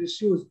development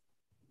issues.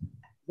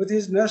 With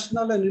his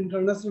national and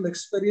international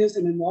experience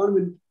in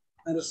environment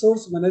and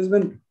resource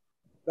management,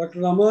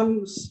 Dr.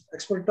 Rahman's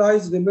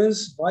expertise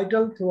remains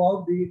vital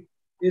throughout the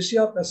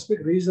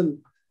Asia-Pacific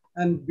region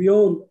and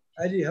beyond,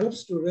 as he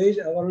helps to raise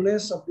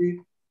awareness of the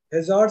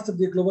hazards of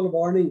the global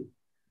warming.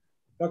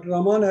 Dr.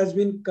 Rahman has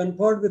been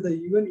conferred with the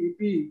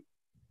UNEP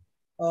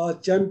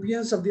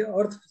Champions of the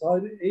Earth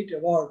 2008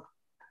 Award.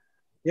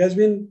 He has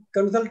been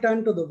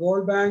consultant to the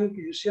World Bank,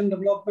 Asian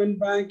Development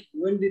Bank,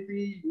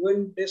 UNDP,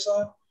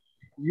 UNDESA,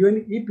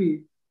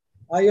 UNEP,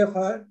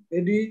 IFRAD,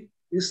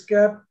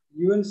 ISCAP,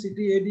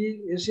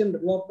 UNCTAD, Asian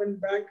Development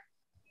Bank,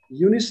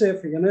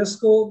 UNICEF,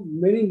 UNESCO,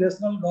 many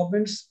national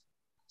governments,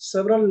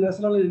 several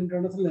national and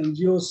international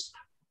NGOs.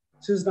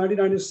 Since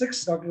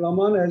 1996, Dr.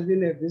 Rahman has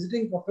been a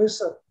visiting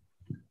professor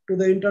to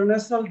the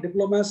International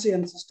Diplomacy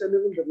and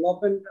Sustainable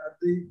Development at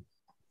the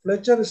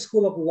Fletcher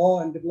School of Law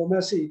and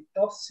Diplomacy,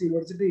 Tufts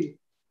University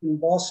in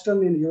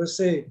Boston in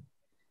USA.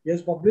 He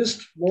has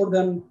published more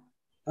than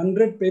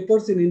 100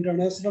 papers in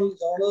international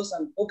journals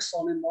and books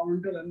on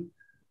environmental and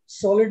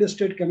solid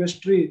state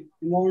chemistry,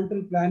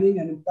 environmental planning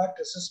and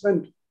impact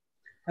assessment,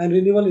 and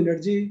renewable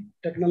energy,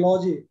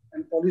 technology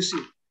and policy,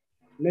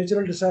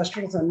 natural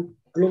disasters and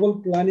global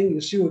planning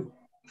issues,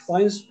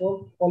 science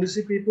for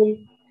policy people,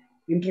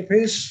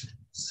 interface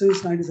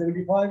since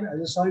 1975 as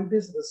a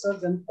scientist,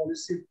 research and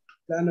policy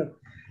planner.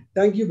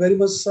 Thank you very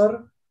much,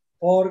 sir,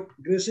 for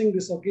gracing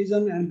this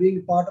occasion and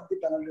being part of the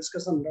panel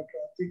discussion, Dr.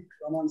 Atiq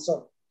Rahman,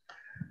 sir.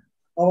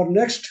 Our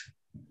next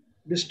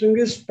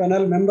distinguished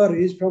panel member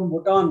is from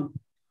Bhutan,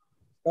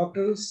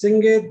 Dr.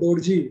 Singye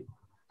Dorji.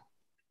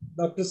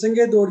 Dr.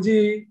 Singye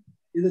Dorji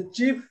is the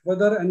Chief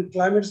Weather and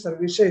Climate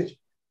Services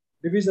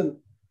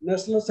Division,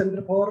 National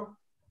Center for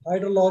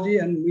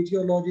Hydrology and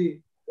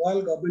Meteorology,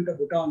 Royal Government of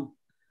Bhutan.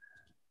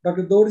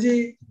 Dr.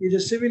 Dorji is a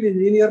civil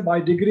engineer by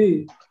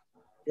degree.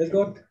 He has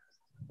got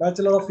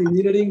Bachelor of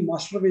Engineering,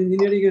 Master of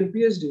Engineering, and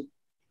PhD.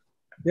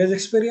 He has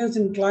experience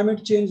in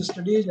climate change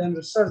studies and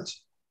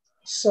research,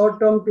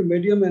 short-term to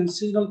medium and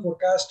seasonal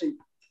forecasting,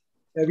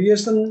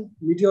 aviation,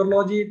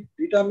 meteorology,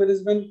 data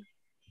management.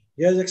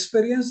 He has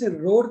experience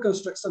in road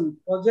construction,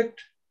 project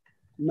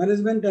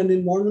management, and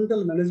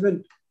environmental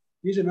management.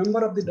 He is a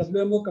member of the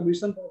WMO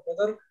Commission for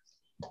Weather,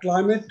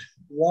 Climate,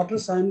 Water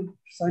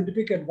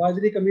Scientific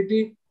Advisory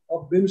Committee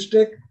of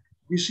BIMSTEC,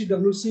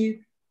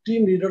 BCWC,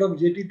 team leader of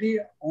JTT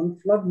on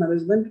flood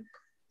management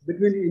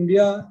between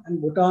India and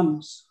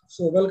Bhutan.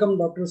 So welcome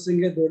Dr.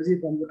 Singhe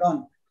Dorji from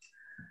Bhutan.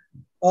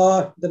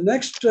 The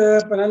next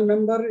panel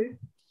member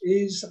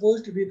is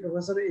supposed to be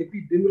Professor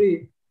A.P.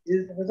 Dimri.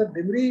 Is Professor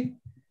Dimri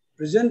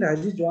present?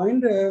 Has he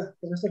joined?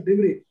 Professor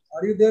Dimri,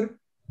 are you there?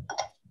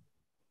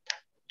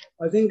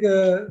 I think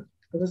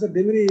Professor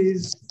Dimri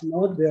is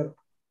not there.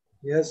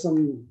 He has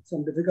some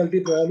difficulty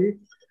probably.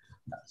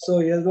 So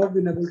he has not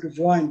been able to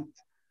join.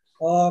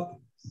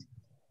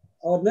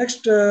 Our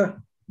next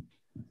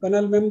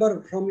panel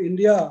member from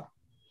India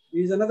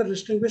is another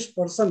distinguished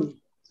person,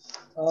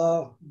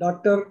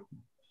 Dr.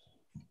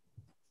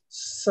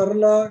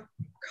 Sarla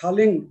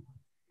Khaling.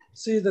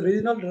 She is the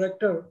Regional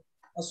Director,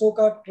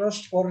 Asoka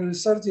Trust for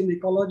Research in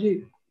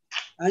Ecology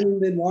and in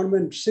the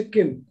Environment,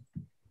 Sikkim.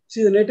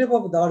 She is a native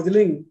of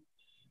Darjeeling.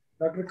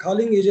 Dr.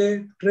 Khaling is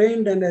a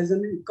trained and as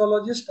an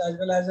ecologist as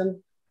well as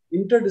an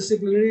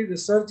interdisciplinary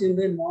research in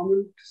the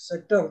environment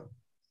sector.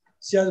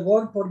 She has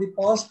worked for the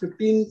past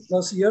 15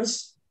 plus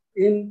years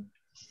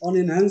on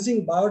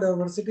enhancing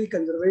biodiversity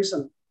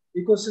conservation,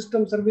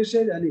 ecosystem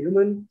services, and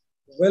human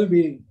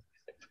well-being,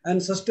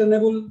 and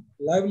sustainable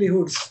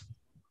livelihoods.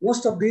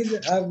 Most of these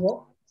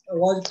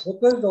was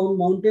focused on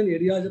mountain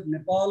areas of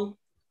Nepal,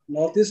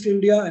 Northeast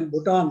India, and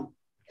Bhutan.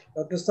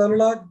 Dr.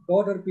 Sarla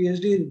got her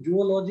PhD in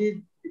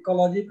zoology,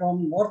 ecology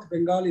from North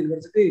Bengal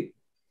University,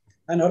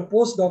 and her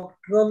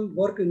postdoctoral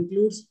work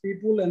includes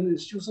people and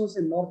institutions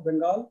in North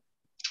Bengal.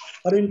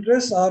 Her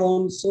interests are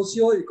on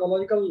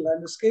socio-ecological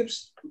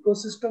landscapes,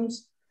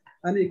 ecosystems,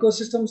 and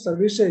ecosystem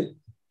services,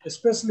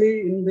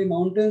 especially in the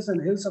mountains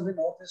and hills of the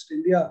Northeast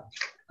India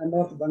and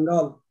North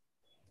Bengal.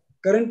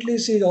 Currently,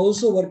 she is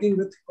also working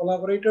with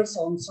collaborators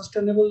on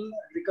sustainable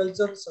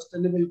agriculture,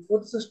 sustainable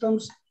food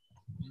systems,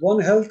 One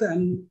Health,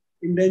 and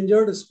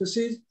endangered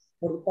species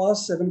for the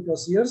past 7+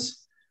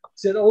 years.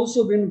 She has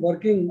also been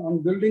working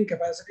on building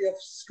capacity of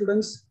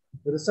students,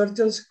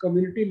 researchers,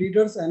 community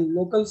leaders, and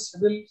local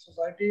civil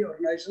society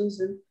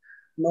organizations in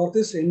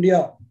Northeast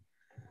India.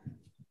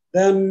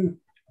 Then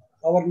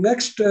our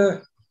next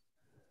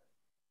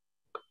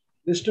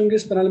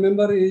distinguished panel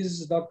member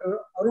is Dr.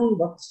 Arun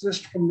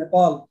Bhatt from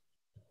Nepal.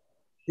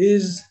 He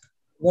is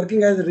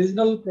working as a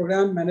regional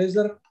program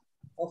manager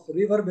of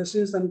river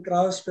basins and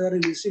cryosphere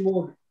in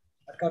ICIMOD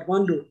at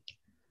Kathmandu.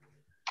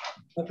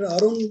 Dr.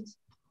 Arun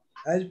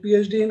has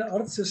PhD in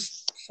Earth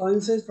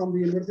Sciences from the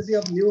University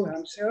of New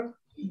Hampshire,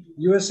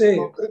 USA.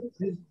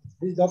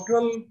 His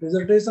doctoral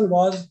dissertation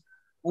was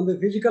on the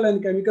physical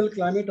and chemical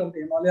climate of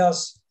the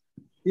Himalayas.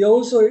 He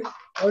also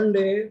earned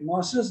a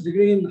master's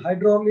degree in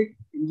hydraulic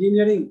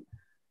engineering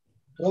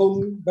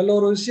from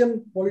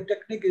Belarusian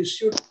Polytechnic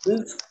Institute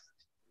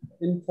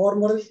in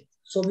former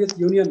Soviet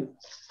Union.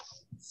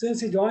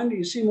 Since he joined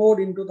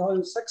ICIMOD in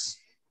 2006,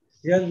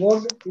 he has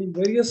worked in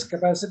various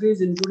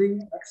capacities,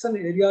 including action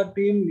area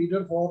team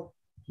leader for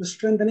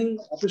strengthening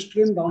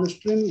upstream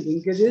downstream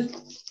linkages,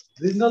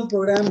 regional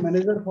program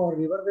manager for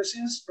river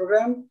basins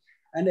program,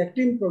 and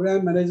acting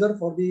program manager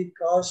for the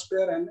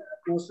cryosphere and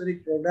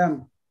atmospheric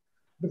program.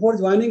 Before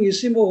joining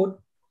ICIMOD,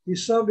 he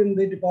served in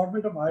the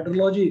Department of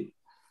Hydrology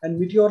and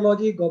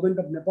Meteorology, Government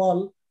of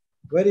Nepal,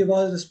 where he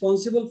was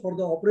responsible for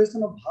the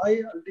operation of high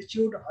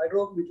altitude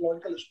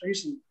hydrometeorological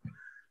station.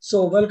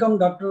 So welcome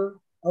Dr.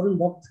 Arun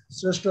Bhatt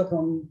Sreshta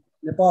from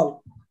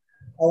Nepal.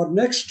 Our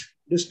next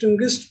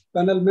distinguished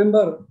panel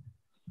member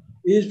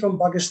is from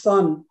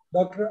Pakistan,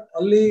 Dr.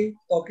 Ali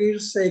Taqir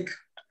Sheikh.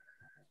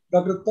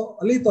 Dr.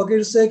 Ali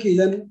Taqir Sheikh is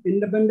an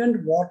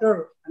independent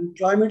water and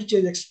climate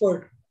change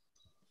expert.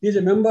 He is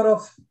a member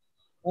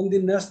on the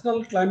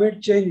National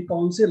Climate Change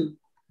Council,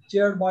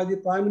 chaired by the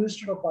Prime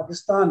Minister of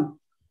Pakistan.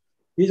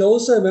 He is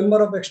also a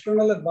member of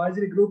External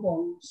Advisory Group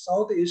on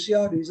South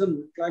Asia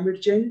Region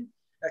Climate Change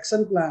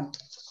Action Plan,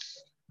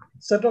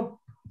 set up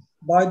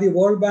by the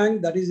World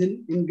Bank, that is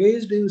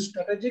engaged in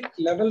strategic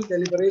level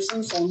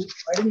deliberations on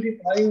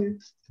identifying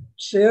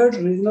shared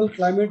regional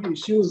climate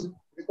issues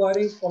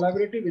requiring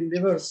collaborative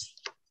endeavors.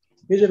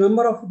 He is a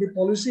member of the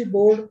Policy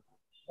Board,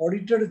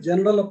 Auditor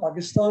General of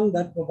Pakistan,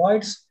 that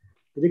provides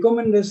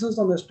recommendations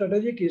on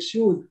strategic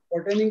issues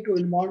pertaining to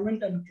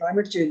environment and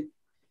climate change.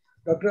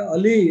 Dr.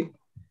 Ali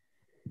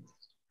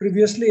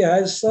previously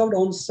has served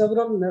on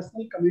several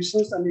national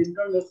commissions and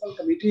international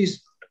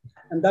committees,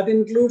 and that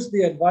includes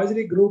the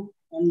Advisory Group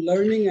on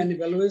Learning and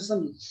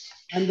Evaluation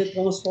and the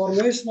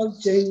Transformational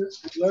Change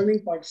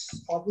Learning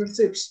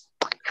Partnerships,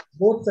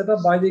 both set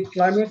up by the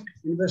Climate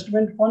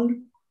Investment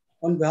Fund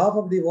on behalf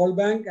of the World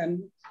Bank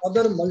and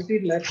other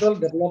multilateral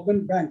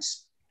development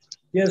banks.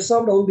 He has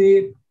served on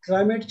the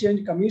Climate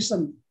Change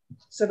Commission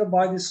set up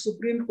by the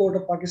Supreme Court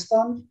of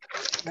Pakistan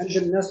and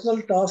the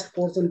National Task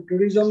Force on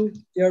Tourism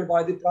chaired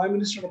by the Prime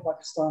Minister of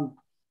Pakistan.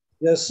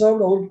 He has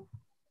served on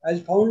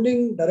as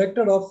founding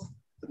director of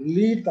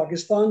Lead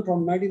Pakistan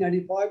from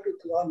 1995 to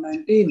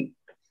 2019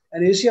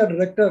 and Asia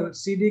Director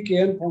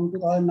CDKN from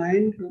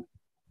 2009 to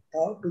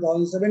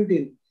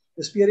 2017,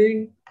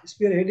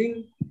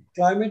 spearheading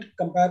climate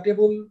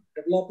compatible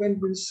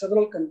development in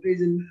several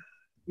countries in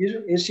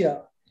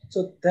Asia.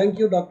 So thank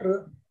you,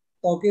 Dr.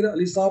 Tawqir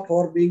Ali Saab,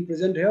 for being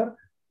present here.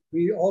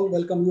 We all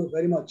welcome you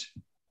very much.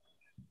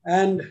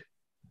 And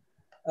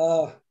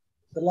the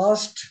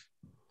last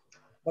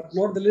but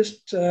not the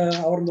least,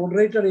 our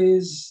moderator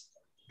is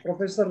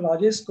Professor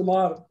Rajesh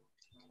Kumar,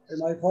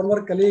 my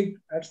former colleague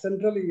at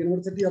Central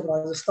University of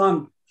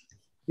Rajasthan.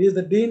 He is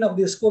the Dean of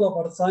the School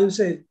of Earth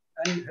Sciences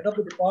and head of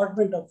the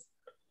Department of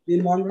the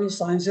Environmental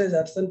Sciences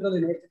at Central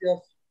University of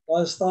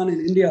Rajasthan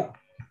in India.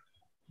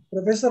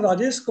 Professor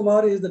Rajesh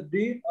Kumar is the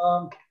Dean.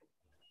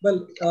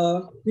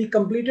 He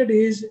completed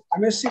his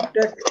MSc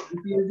Tech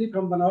and PhD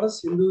from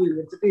Banaras Hindu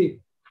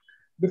University.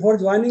 Before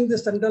joining the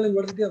Central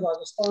University of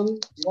Rajasthan,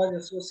 he was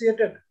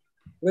associated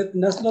with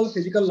National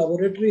Physical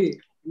Laboratory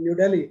in New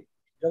Delhi,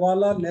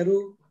 Jawaharlal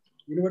Nehru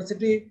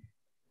University,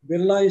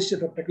 Birla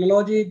Institute of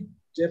Technology,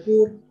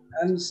 Jaipur,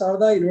 and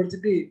Sarda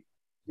University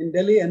in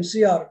Delhi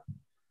NCR.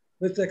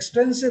 With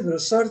extensive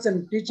research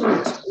and teaching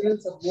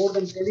experience of more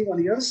than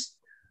 21 years,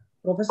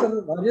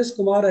 Professor Rajesh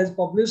Kumar has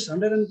published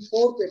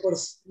 104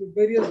 papers in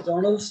various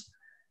journals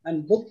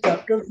and book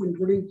chapters,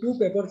 including 2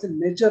 papers in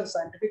Nature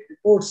Scientific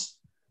Reports.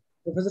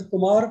 Professor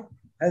Kumar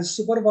has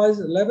supervised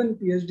 11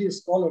 PhD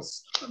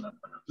scholars.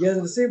 He has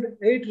received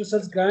 8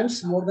 research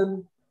grants, more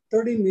than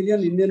 30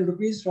 million Indian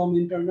rupees from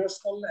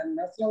international and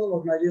national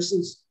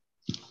organizations.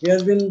 He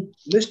has been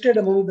listed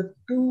among the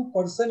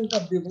 2%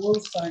 of the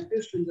world's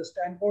scientists in the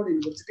Stanford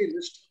University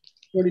list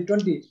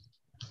 2020.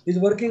 He's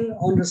working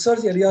on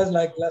research areas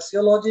like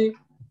glaciology,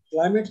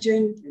 climate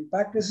change,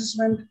 impact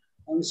assessment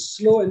on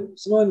snow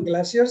and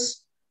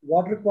glaciers,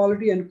 water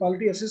quality and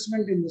quality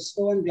assessment in the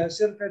snow and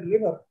glacier-fed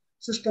river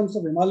systems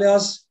of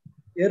Himalayas,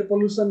 air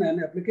pollution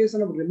and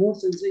application of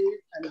remote sensing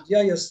and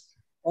GIS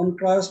on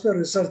cryosphere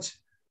research.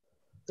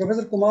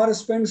 Professor Kumar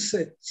spends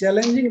a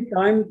challenging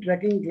time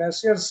tracking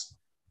glaciers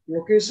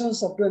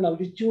locations up to an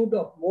altitude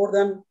of more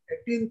than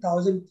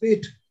 18,000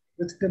 feet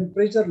with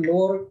temperature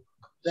lower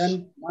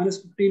than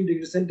 -15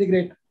 degrees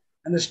centigrade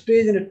and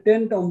stays in a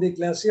tent on the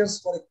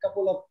glaciers for a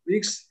couple of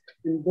weeks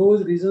in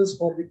those regions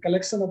for the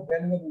collection of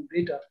valuable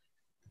data.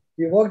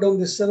 He worked on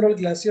the several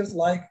glaciers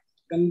like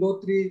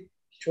Gangotri,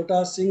 Chota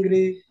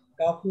Singri,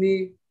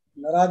 Kapni,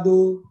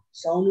 Naradu,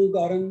 Saunu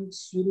Garan,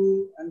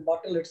 Suru, and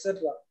Batal, etc.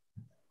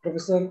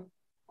 Professor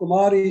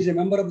Kumar is a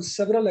member of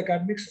several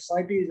academic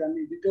societies and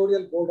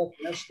editorial board of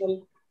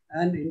national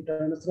and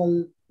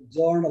international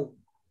journal.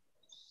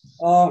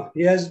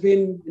 He has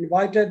been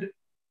invited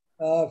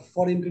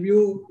for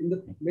interview in the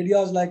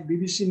medias like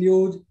BBC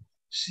News,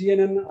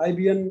 CNN,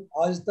 IBN,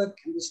 Aaj Tak,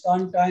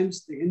 Hindustan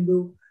Times, The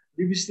Hindu,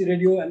 BBC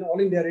Radio, and All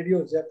India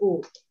Radio,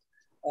 Jaipur.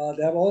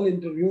 They have all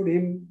interviewed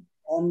him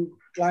on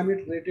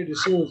climate-related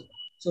issues.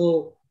 So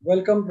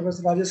welcome,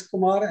 Professor Rajesh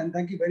Kumar, and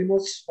thank you very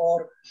much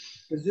for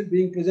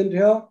being present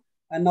here.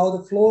 And now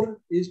the floor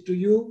is to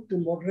you to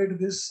moderate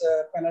this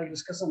panel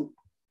discussion.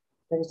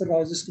 Professor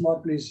Rajesh Kumar,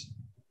 please.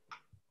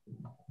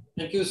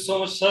 Thank you so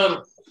much, sir,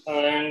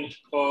 and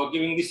for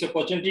giving this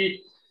opportunity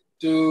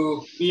to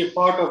be a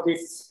part of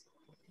this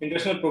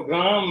international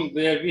program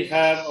where we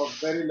have a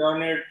very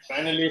learned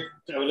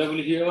panelist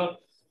available here.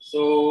 So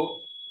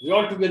we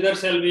all together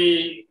shall be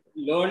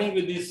learning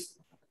with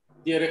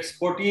their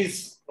expertise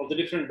of the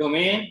different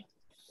domain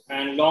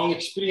and long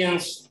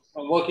experience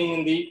of working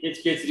in the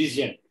HKH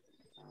region.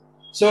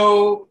 So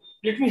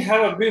let me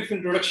have a brief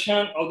introduction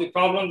of the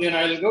problem, then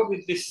I'll go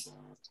with this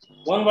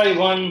one by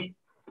one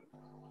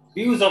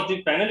views of the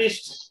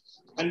panelists.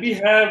 And we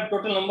have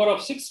total number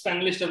of 6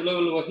 panelists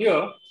available over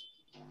here.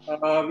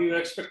 We were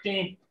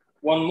expecting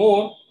one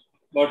more,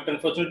 but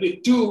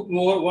unfortunately 2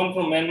 more, one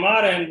from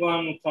Myanmar and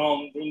one from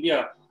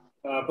India.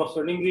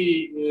 Professor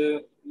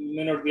Dingri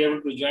may not be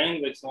able to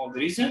join with some of the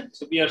reasons.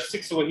 So we are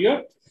 6 over here.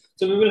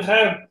 So we will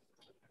have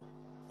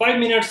 5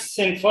 minutes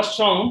in first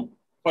round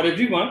for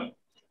everyone,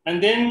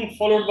 and then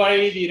followed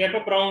by the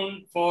wrap-up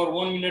round for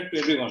 1 minute to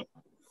everyone.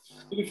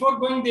 So before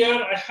going there,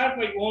 I have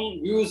my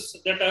own views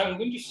that I'm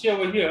going to share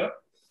over here,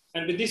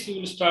 and with this we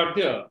will start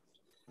there.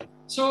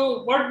 So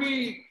what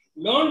we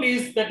learned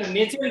is that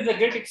nature is a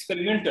great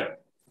experimenter,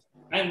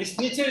 and this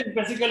nature is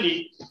basically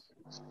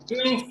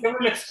doing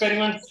several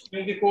experiments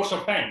in the course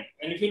of time.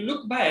 And if you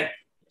look back,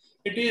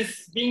 it is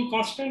being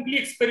constantly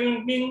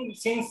experimenting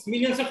since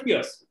millions of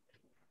years.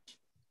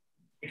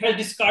 It has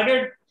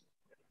discarded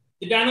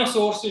the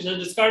dinosaurs, it has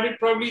discarded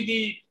probably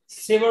the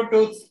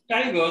saber-toothed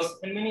tigers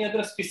and many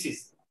other species.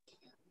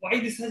 Why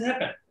this has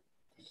happened?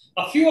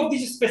 A few of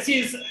these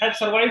species have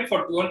survived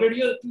for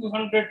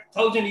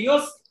 200,000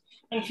 years,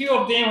 and few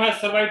of them have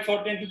survived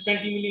for 10 to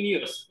 20 million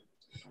years.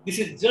 This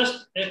is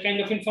just a kind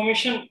of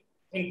information,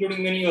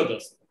 including many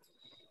others.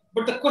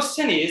 But the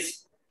question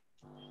is,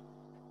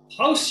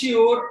 how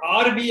sure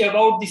are we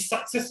about the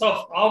success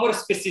of our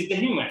species, the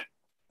human?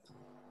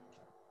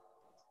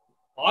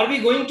 Are we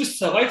going to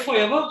survive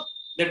forever?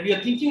 That we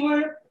are thinking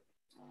about it?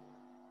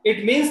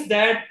 It means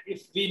that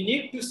if we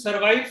need to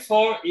survive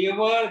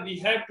forever, we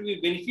have to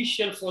be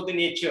beneficial for the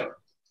nature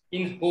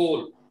in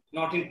whole,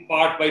 not in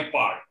part by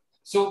part.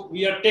 So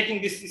we are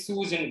taking these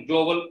issues in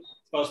global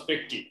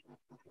perspective.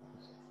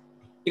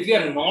 If we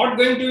are not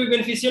going to be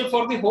beneficial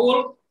for the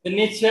whole, the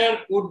nature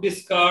would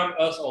discard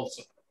us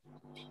also.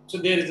 So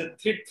there is a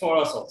threat for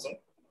us also.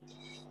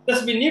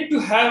 Thus, we need to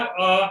have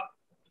a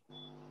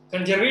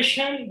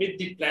conservation with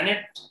the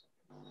planet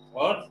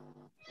Earth.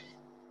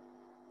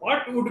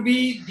 What would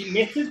be the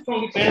message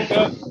from the planet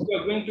Earth we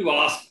are going to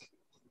ask?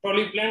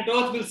 Probably planet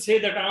Earth will say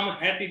that I'm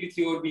happy with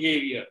your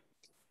behavior,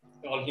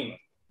 all human.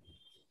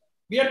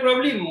 We are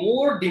probably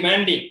more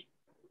demanding.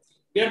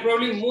 We are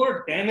probably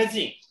more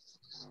damaging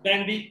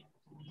than the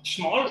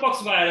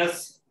smallpox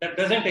virus that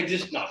doesn't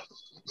exist now.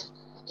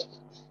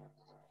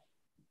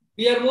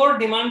 We are more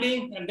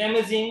demanding and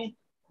damaging.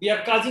 We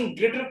are causing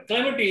greater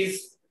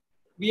calamities.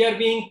 We are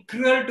being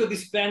cruel to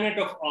this planet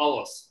of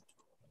ours.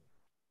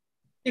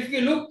 If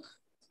we look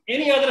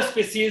any other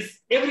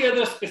species, every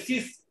other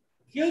species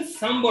kills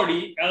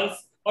somebody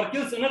else or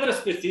kills another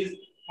species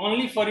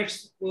only for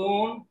its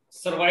own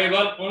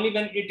survival, only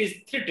when it is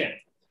threatened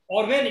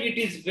or when it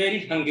is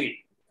very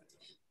hungry.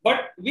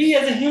 But we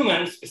as a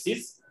human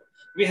species,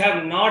 we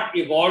have not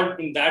evolved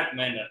in that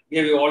manner. We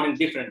have evolved in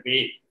different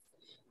way.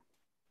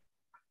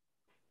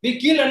 We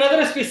kill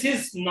another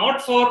species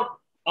not for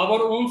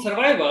our own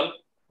survival,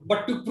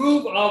 but to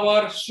prove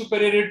our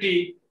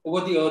superiority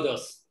over the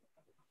others,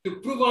 to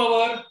prove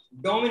our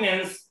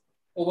dominance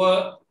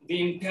over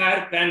the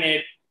entire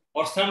planet,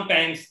 or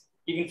sometimes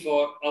even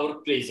for our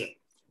pleasure.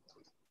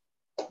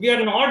 We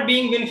are not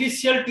being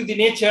beneficial to the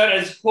nature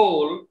as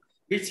whole,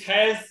 which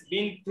has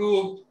been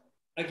proved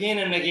again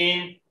and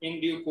again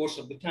in due course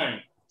of the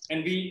time.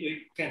 And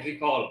we can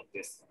recall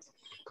this.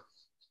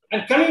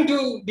 And coming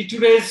to the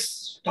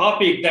today's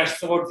topic,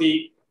 that's about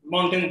the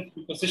mountain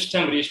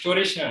ecosystem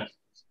restoration.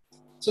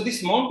 So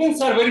these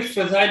mountains are very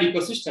fragile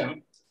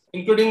ecosystem,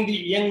 including the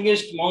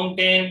youngest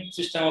mountain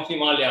system of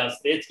Himalayas,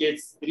 the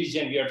HKH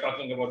region we are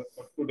talking about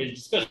for today's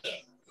discussion.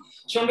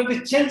 So under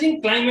the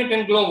changing climate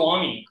and global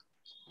warming,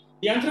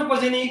 the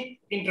anthropogenic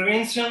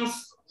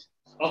interventions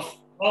of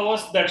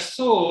ours that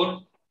saw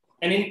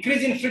an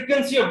increase in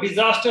frequency of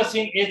disasters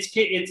in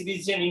HKH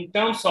region in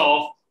terms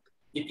of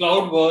the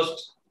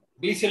cloudburst,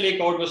 glacial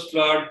lake outburst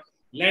flood,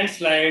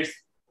 landslides,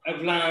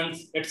 avalanche,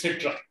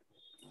 etc.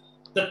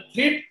 The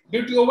threat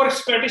due to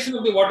overexploitation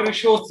of the water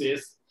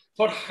resources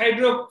for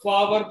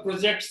hydropower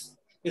projects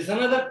is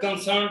another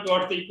concern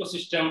towards the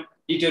ecosystem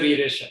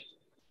deterioration.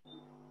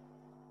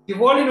 The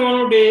World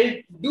Environment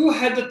Day do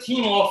have the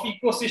theme of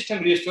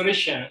ecosystem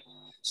restoration.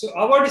 So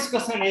our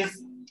discussion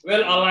is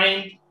well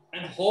aligned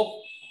and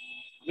hope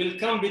will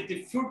come with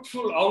the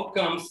fruitful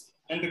outcomes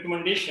and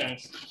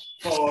recommendations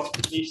for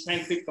the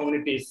scientific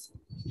communities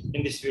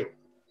in this view.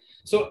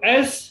 So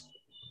as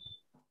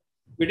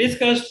we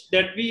discussed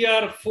that we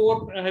are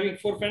having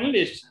four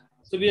panelists,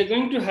 so we are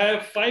going to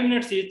have 5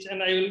 minutes each,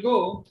 and I will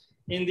go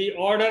in the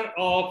order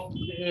of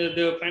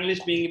the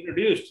panelists being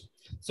introduced.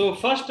 So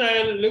first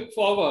I'll look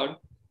forward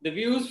the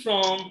views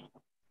from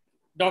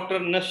Dr.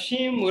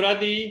 Naseem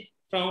Muradi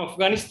from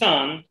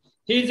Afghanistan.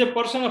 He is a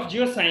person of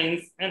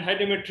geoscience and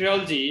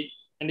hydrometeorology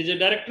and is a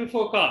director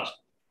forecast.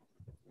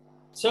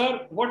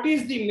 Sir, what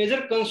is the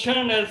major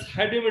concern as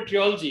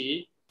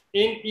hydrometeorology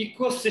in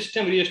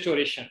ecosystem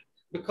restoration?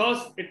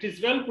 Because it is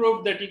well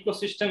proved that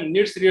ecosystem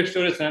needs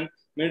restoration,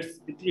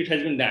 means it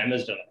has been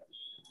damaged.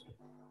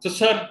 So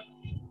sir,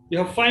 you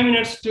have 5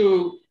 minutes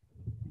to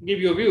give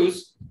your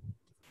views.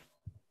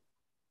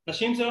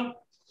 Naseem sir?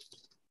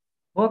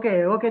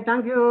 Okay,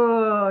 thank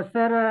you,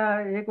 sir.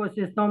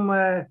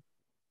 Ecosystem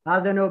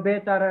has no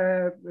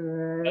better.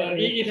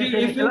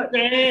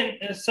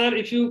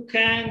 If you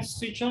can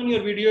switch on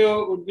your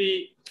video, would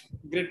be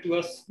great to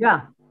us.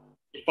 Yeah.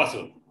 If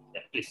possible.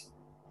 Yeah, please.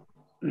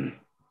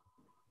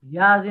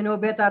 Yes,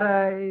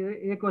 better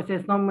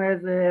ecosystem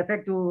is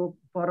effective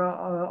for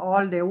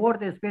all the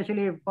world,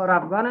 especially for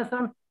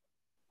Afghanistan.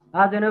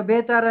 As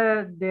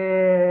better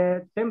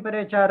the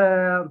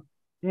temperature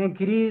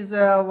increase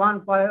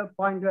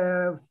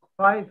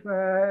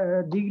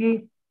 1.5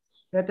 degree.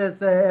 That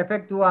is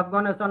effective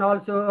Afghanistan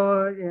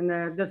also. In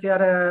this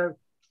year,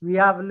 we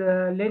have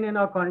La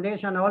Nina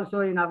condition also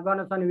in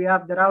Afghanistan. We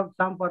have drought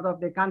some part of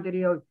the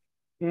country,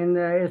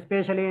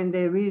 especially in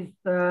the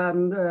west,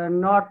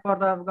 north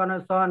part of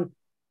Afghanistan,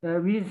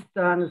 west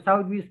and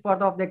southwest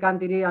part of the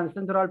country, and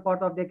central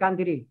part of the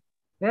country.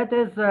 That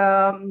is,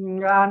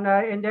 and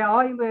in the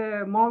high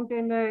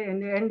mountain, in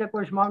the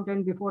Hindu-Kush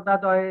mountain, before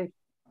that I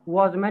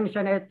was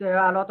mentioned it,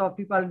 a lot of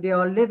people, they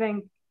are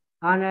living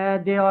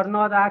and they are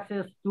not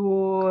access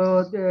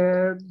to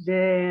the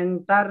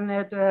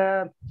internet.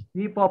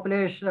 We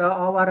publish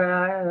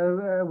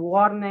our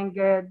warning.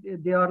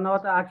 They are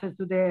not access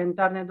to the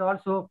internet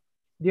also.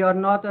 They are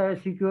not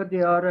secure.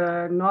 They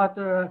are not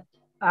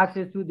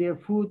access to the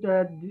food.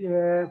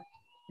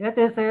 It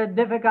is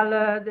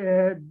difficult.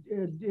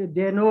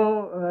 They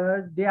know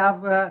they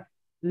have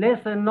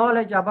less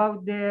knowledge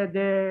about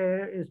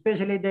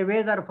especially the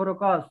weather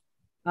forecast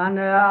and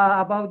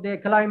about the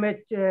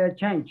climate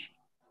change.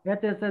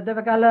 It is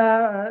difficult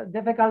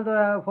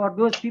for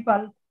those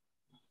people.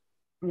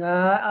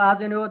 As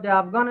you know, the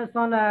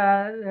Afghanistan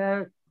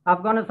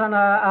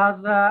has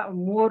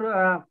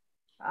more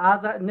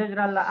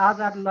natural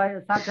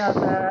hazards such as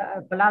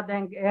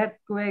flooding,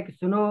 earthquake,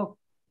 snow,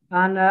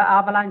 and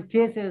avalanche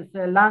cases,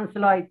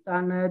 landslide,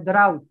 and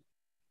drought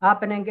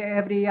happening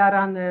every year,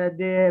 and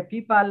the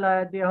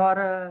people they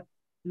are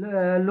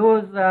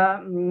lose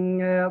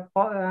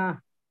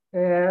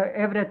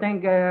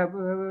everything,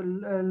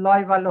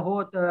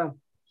 livelihood.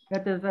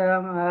 It is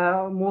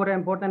more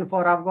important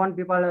for Afghan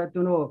people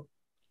to know.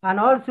 And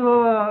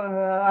also,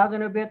 as you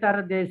know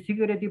better, the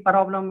security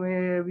problem,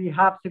 we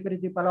have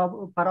security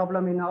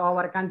problem in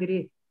our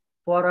country.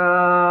 For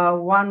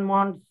 1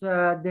 month,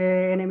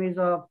 the enemies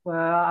of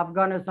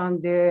Afghanistan,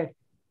 they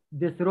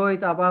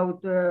destroyed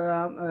about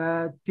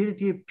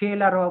 30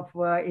 pillar of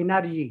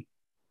energy.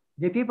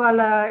 The people,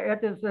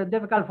 it is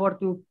difficult for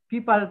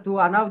people to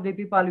announce the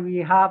people. We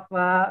have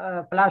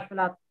flash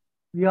flood.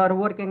 We are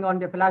working on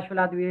the flash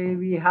flood.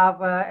 We have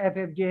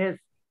FFJS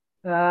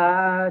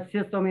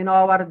system in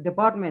our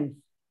departments.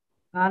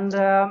 And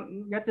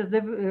it is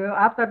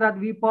after that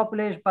we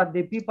publish, but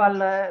the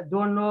people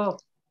don't know.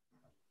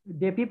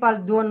 The people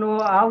don't know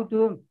how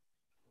to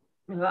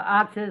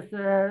access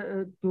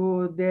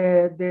to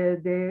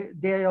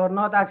they are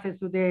not access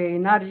to the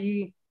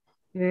energy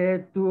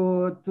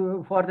for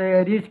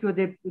the rescue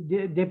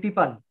the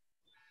people.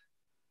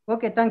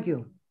 Okay, thank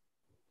you.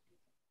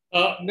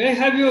 May I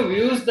have your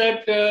views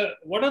that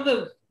what are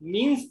the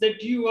means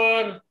that you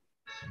are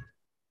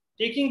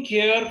taking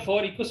care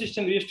for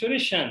ecosystem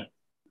restoration,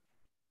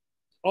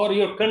 or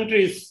your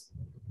country's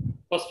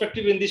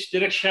perspective in this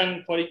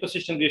direction for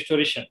ecosystem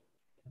restoration?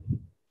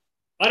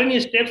 Are any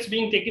steps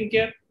being taken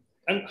care,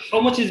 and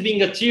how much is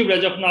being achieved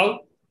as of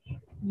now?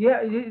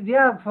 Yeah.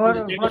 For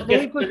the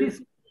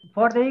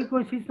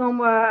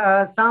ecosystem,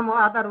 some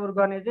other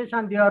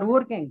organizations they are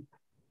working.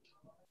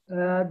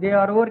 They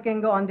are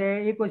working on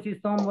the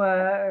ecosystem,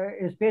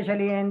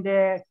 especially in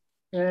the.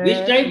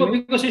 Which type of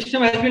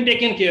ecosystem has been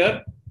taken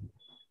care?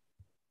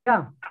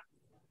 Yeah.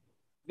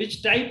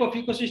 Which type of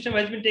ecosystem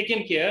has been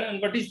taken care,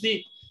 and what is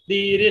the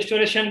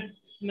restoration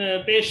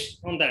pace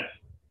on that?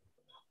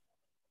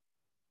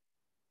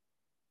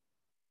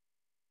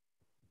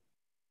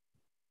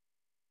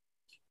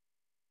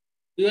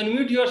 You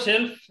unmute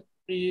yourself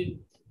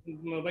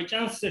by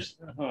chance.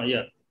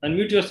 Yeah,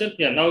 unmute yourself.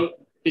 Yeah, now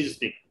please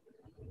speak.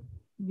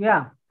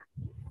 Yeah,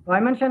 I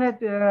mentioned it.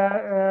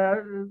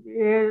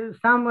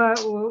 Some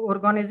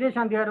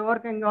organization they are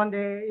working on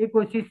the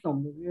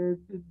ecosystem.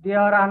 They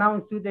are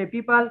announced to the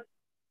people,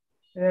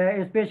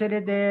 especially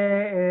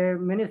the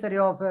Ministry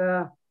of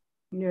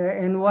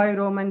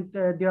Environment.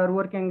 They are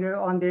working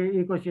on the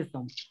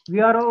ecosystem. We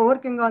are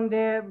working on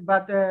the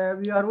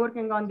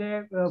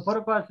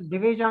forecast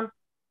division.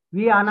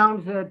 We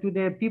announce to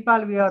the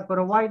people. We are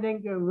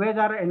providing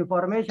weather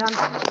information.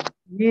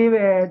 We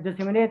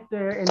disseminate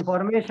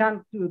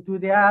information to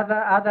the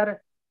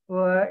other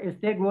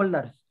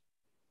stakeholders.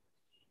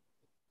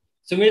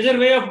 So major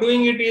way of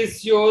doing it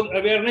is your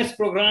awareness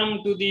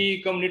program to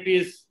the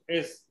communities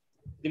is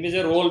the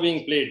major role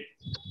being played,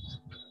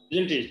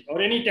 isn't it? Or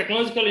any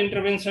technological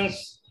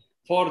interventions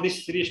for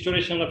this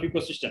restoration of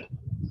ecosystem?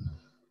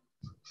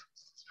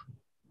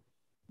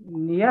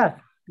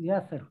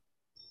 Yes, sir.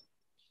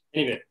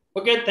 Anyway,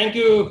 okay, thank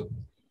you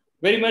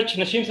very much,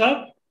 Naseem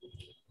Saab.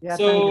 Yeah,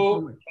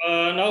 so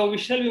now we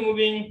shall be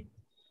moving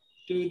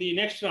to the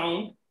next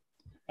round,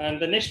 and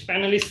the next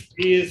panelist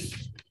is,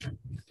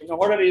 in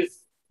order, is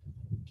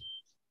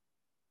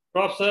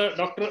Professor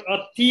Dr.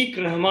 Atiq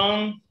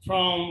Rahman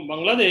from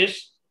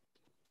Bangladesh.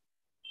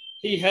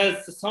 He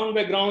has a sound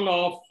background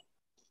of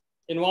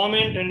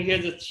environment, and he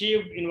has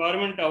achieved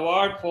Environment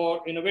Award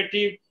for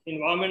Innovative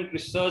Environment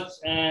Research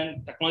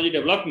and Technology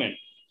Development.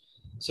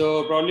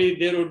 So probably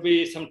there would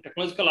be some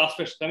technological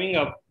aspects coming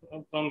up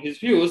from his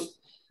views.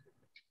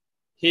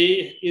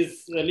 He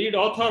is the lead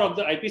author of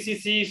the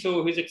IPCC,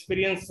 so his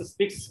experience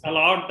speaks a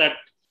lot that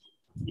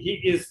he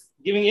is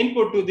giving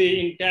input to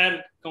the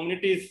entire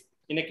communities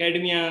in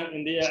academia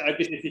in the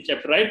IPCC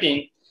chapter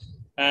writing.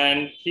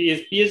 And he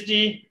is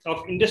PhD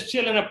of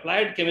Industrial and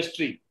Applied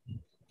Chemistry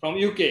from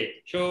UK.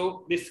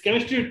 So this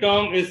chemistry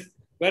term is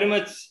very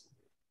much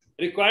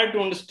required to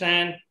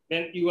understand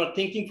when you are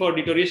thinking for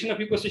deterioration of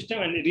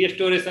ecosystem, and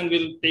restoration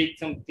will take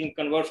something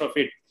converse of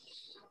it.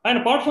 And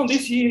apart from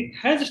this, he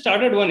has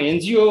started one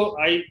NGO.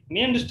 I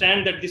may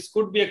understand that this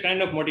could be a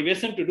kind of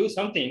motivation to do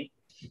something.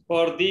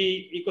 for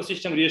the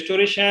ecosystem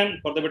restoration,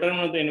 for the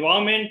betterment of the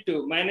environment,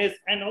 to manage,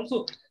 and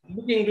also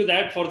looking into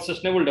that for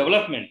sustainable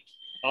development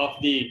of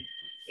the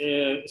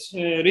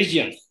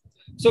region.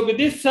 So with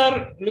this,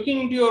 sir,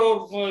 looking into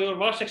your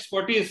vast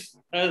expertise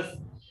as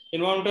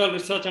environmental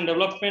research and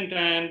development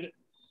and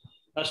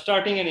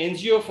starting an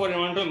NGO for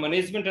environmental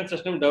management and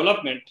sustainable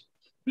development,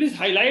 please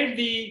highlight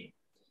the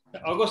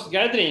August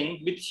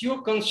gathering with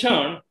your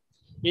concern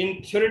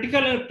in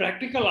theoretical and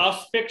practical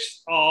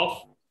aspects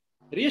of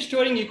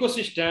restoring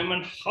ecosystem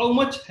and how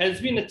much has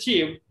been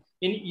achieved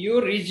in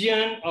your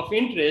region of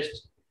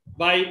interest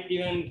by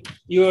even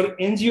your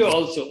NGO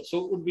also.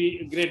 So it would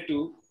be great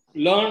to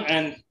learn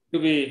and to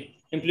be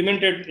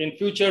implemented in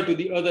future to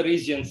the other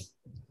regions.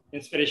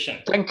 Inspiration.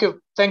 Thank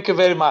you. Thank you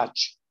very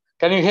much.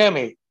 Can you hear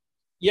me?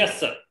 Yes,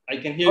 sir. I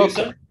can hear you,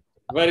 sir.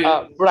 Very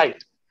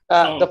right.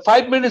 The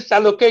 5 minutes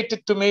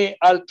allocated to me,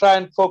 I'll try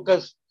and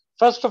focus.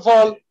 First of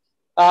all,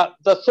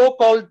 the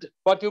so-called,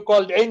 what you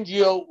called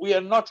NGO, we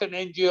are not an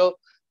NGO.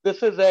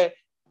 This is a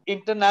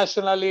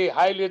internationally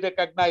highly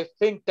recognized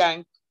think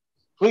tank,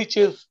 which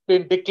has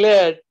been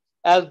declared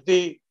as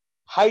the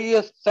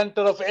highest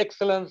center of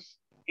excellence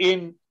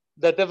in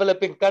the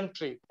developing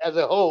country as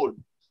a whole.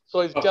 So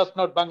it's just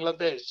not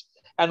Bangladesh.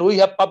 And we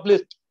have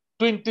published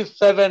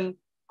 27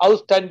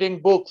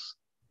 outstanding books.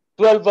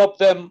 12 of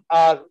them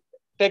are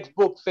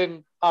textbooks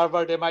in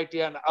Harvard,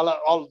 MIT, and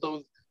all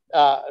those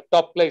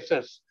top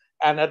places.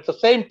 And at the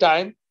same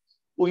time,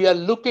 we are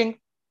looking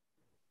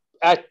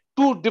at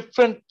two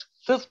different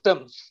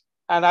systems.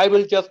 And I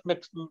will just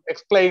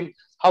explain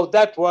how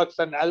that works,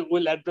 and I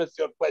will address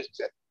your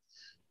question.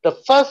 The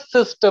first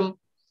system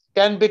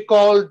can be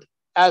called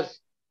as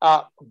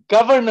a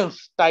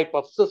governance type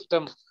of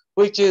system,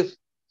 which is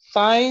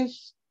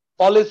science,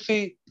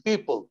 policy,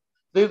 people.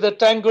 This is a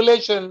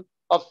triangulation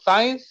of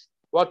science,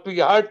 what we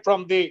heard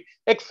from the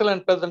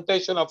excellent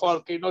presentation of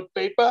our keynote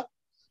paper.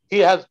 He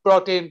has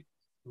brought in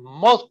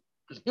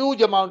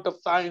huge amount of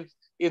science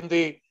in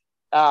the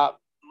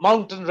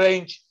mountain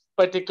range,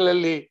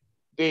 particularly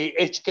the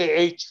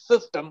HKH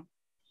system,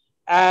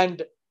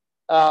 and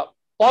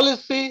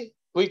policy,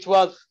 which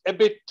was a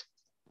bit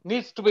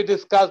needs to be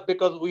discussed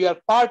because we are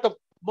part of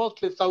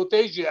mostly South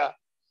Asia,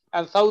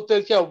 and South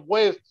Asia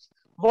wastes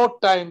more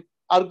time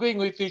arguing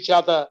with each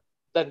other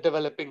than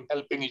developing,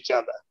 helping each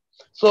other.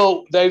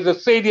 So there is a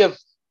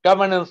serious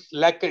governance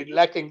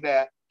lacking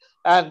there,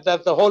 and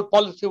that the whole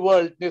policy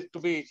world needs to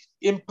be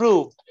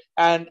improved.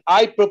 And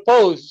I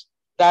propose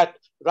that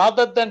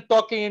rather than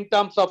talking in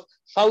terms of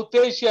South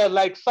Asia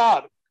like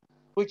SAARC,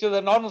 which is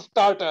a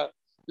non-starter,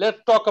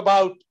 let's talk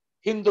about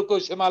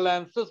Hindu-Kush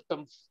Himalayan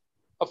systems.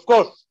 Of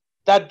course,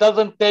 that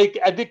doesn't take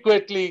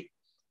adequately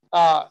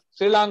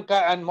Sri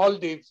Lanka and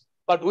Maldives,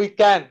 but we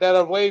can. There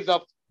are ways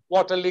of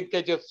water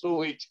linkages through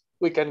which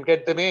we can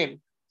get them in.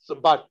 So,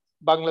 but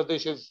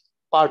Bangladesh is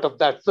part of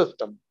that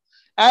system.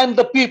 And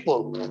the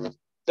people,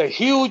 the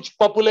huge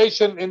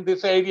population in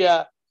this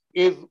area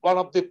is one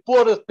of the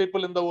poorest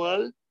people in the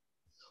world,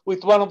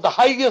 with one of the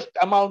highest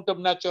amount of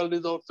natural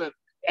resources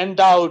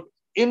endowed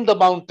in the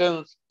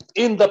mountains,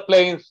 in the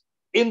plains,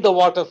 in the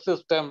water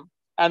system,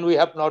 and we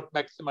have not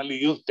maximally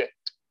used it.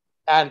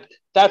 And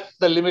that's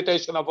the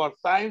limitation of our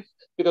science,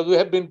 because we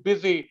have been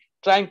busy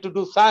trying to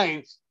do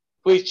science,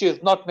 which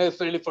is not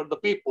necessarily for the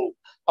people.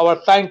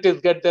 Our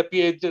scientists get their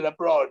PhD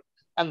abroad,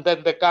 and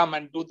then they come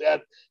and do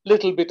their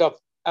little bit of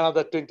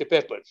another 20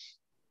 papers.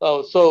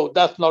 So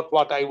that's not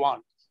what I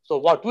want. So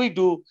what we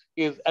do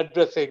is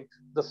addressing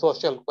the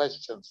social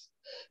questions.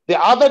 The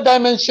other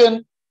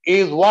dimension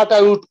is what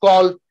I would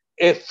call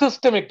a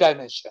systemic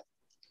dimension,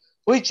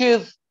 which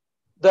is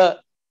the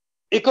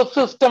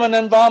ecosystem and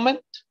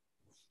environment,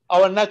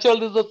 our natural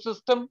resource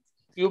system.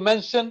 You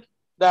mentioned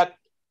that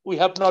we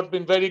have not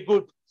been very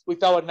good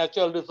with our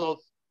natural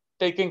resource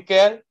taking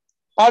care.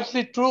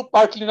 Partly true,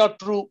 partly not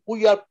true.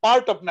 We are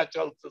part of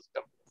natural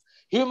system.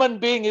 Human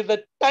being is a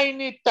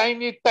tiny,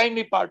 tiny,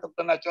 tiny part of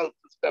the natural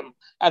system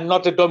and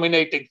not a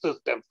dominating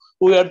system.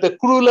 We are the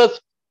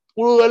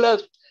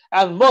cruelest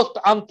and most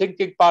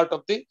unthinking part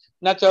of the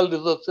natural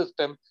resource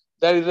system.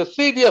 There is a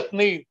serious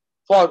need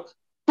for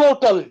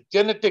total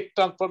genetic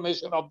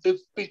transformation of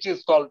this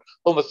species called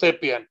Homo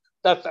sapien.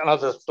 That's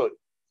another story.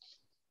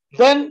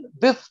 Then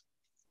this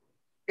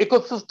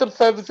ecosystem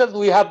services,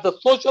 we have the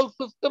social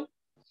system,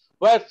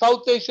 where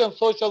South Asian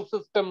social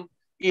system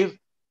is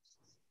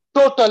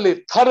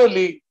totally,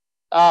 thoroughly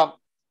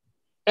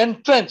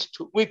entrenched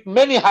with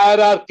many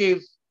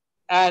hierarchies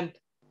and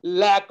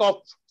lack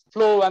of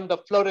flow and the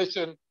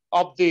flourishing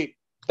of the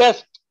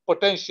best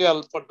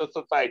potential for the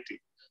society.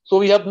 So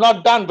we have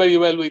not done very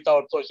well with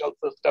our social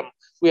system.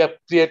 We have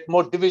created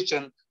more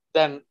division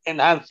than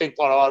enhancing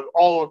for our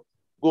own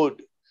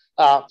good.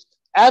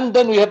 And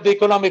then we have the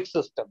economic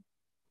system.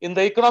 In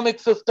the economic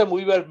system,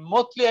 we were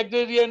mostly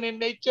agrarian in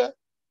nature,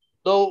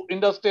 though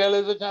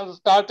industrialization has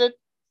started.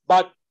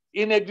 But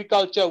in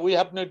agriculture, we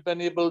have not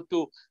been able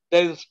to,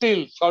 there is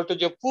still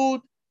shortage of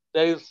food.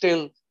 There is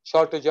still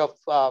shortage of,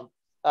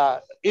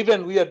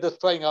 even we are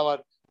destroying our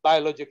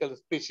biological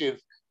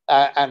species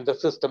and the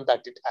system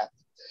that it has.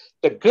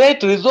 The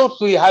great resource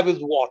we have is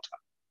water.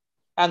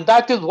 And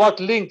that is what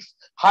links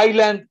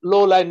highland,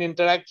 lowland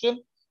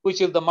interaction,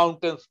 which is the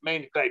mountain's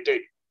main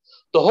criteria.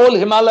 The whole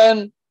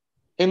Himalayan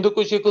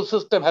Hindu-Kush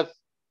ecosystem has,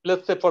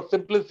 let's say for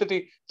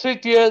simplicity, 3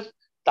 tiers.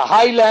 The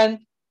highland,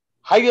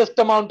 highest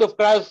amount of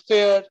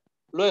cryosphere,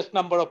 lowest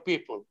number of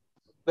people.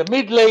 The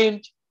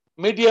mid-range,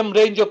 medium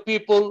range of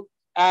people,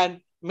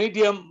 and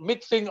medium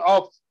mixing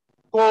of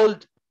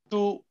cold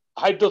to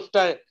hydro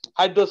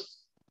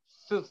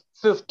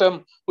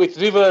system with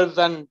rivers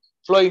and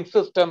flowing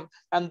system.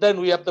 And then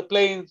we have the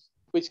plains,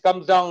 which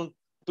comes down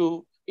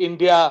to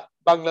India,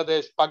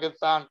 Bangladesh,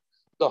 Pakistan,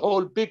 the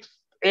whole big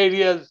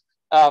areas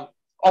all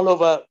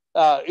over,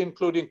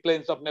 including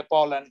plains of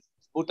Nepal and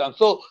Bhutan.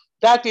 So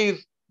that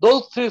is,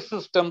 those 3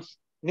 systems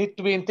need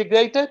to be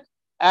integrated,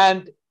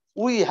 and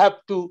we have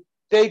to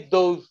take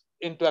those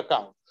into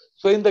account.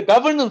 So in the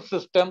governance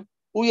system,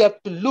 we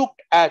have to look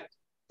at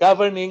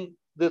governing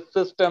this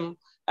system.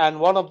 And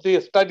one of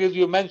the studies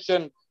you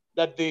mentioned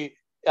that the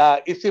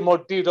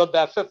ICIMOD did on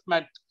the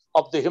assessment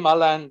of the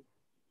Himalayan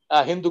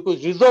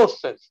Hindu-Kush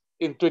resources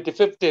in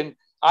 2015,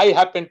 I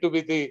happen to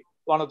be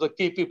one of the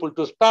key people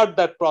to start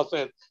that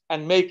process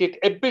and make it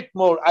a bit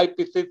more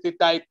IPCC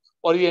type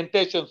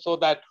orientation so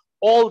that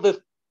all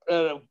the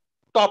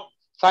top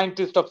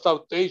scientists of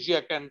South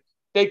Asia can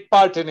take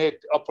part in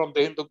it from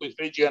the Hindu-Kush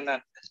region.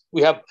 And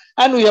we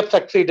have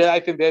succeeded. I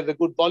think there's a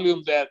good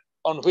volume there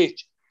on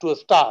which to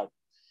start.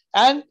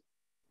 And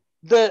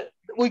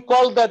we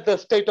call that the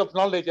state of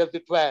knowledge, as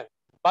it were,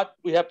 but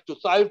we have to.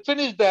 So I'll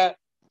finish there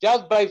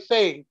just by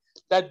saying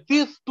that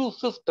these 2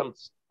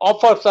 systems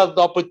offers us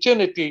the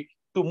opportunity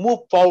to move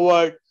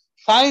forward.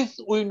 Science,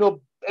 we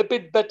know a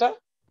bit better.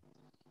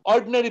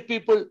 Ordinary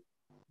people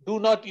do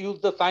not use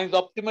the science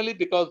optimally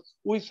because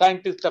we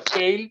scientists have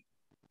failed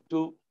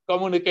to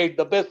communicate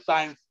the best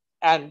science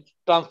and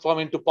transform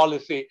into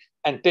policy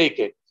and take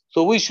it.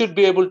 So we should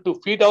be able to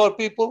feed our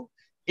people,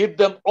 give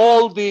them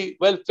all the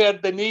welfare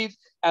they need,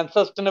 and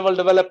sustainable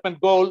development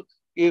goal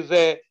is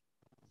I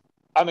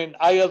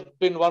have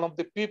been one of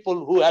the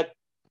people who had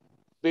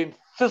been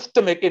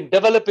systemic in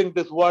developing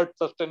this word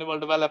sustainable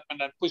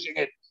development and pushing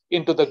it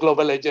into the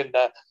global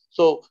agenda.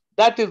 So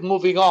that is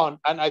moving on,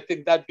 and I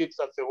think that gives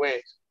us a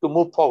way to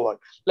move forward.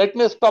 Let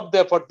me stop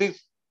there for this.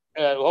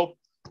 Hope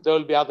there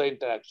will be other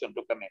interaction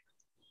to come in.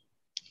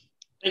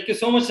 Thank you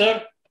so much,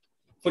 sir,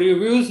 for your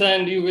views.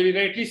 And you very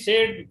rightly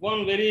said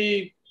one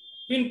very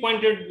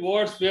pinpointed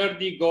words where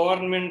the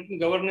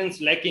governance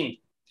lacking.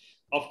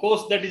 Of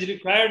course, that is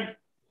required.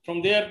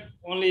 From there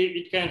only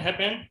it can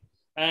happen.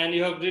 And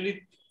you have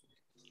really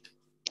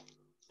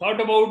thought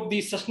about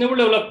the sustainable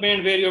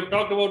development, where you have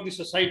talked about the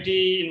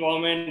society,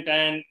 environment,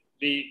 and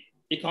the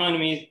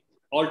economy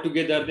all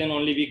together. Then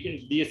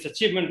only this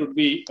achievement would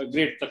be a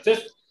great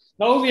success.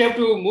 Now we have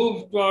to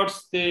move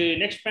towards the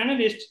next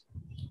panelist,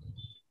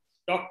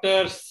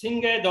 Dr.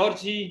 Singay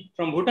Dorji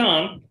from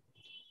Bhutan.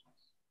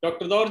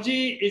 Dr.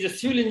 Dorji is a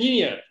civil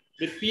engineer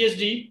with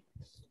PhD.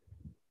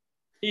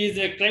 He is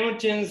a climate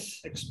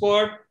change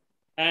expert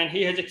and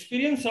he has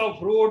experience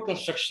of road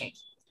construction.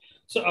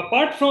 So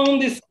apart from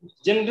this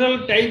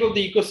general type of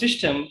the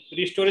ecosystem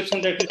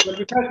restoration that is what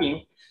we're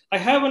talking, I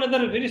have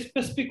another very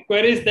specific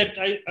queries that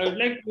I would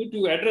like you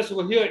to address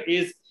over here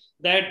is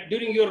that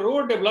during your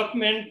road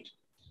development,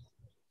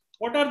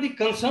 what are the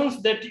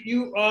concerns that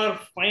you are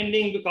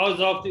finding because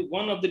of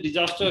one of the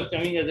disaster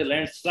coming as a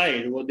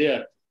landslide over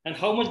there? And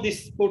how much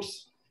this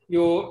puts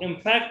your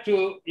impact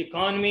to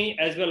economy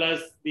as well as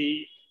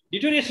the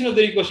deterioration of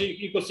the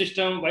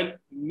ecosystem while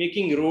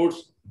making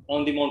roads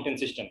on the mountain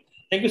system.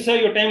 Thank you, sir.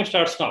 Your time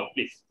starts now,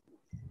 please.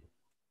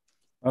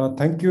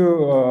 Thank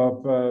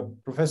you,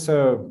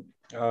 Professor.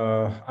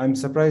 I'm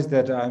surprised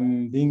that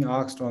I'm being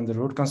asked on the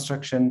road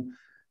construction,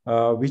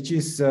 which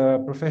is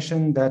a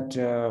profession that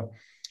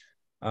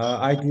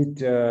I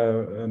did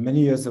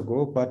many years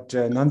ago, but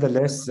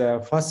nonetheless,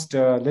 first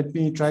let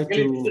me try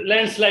to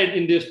landslide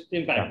in this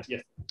impact.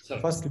 Yes.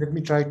 Sorry. First, let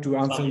me try to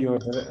answer your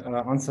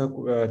answer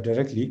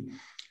directly.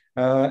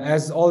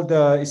 As all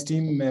the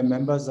esteemed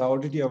members are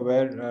already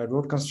aware,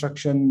 road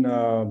construction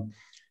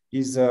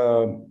is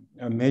a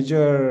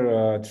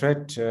major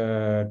threat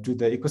to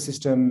the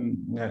ecosystem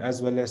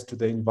as well as to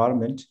the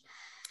environment.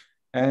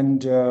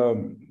 And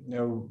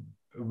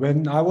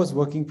when I was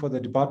working for the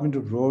Department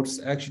of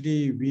Roads,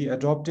 actually, we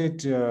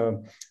adopted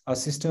a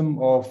system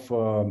of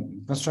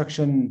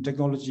construction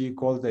technology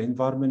called the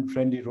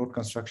environment-friendly road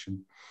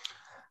construction.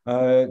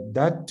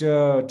 That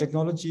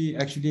technology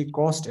actually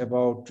cost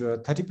about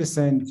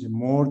 30%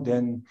 more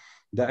than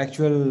the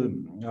actual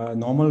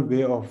normal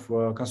way of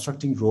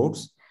constructing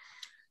roads.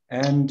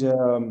 And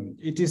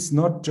it is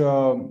not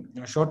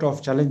short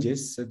of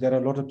challenges. There are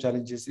a lot of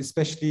challenges,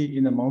 especially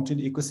in a mountain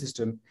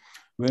ecosystem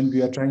when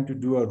we are trying to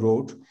do a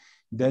road.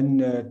 Then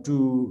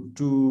to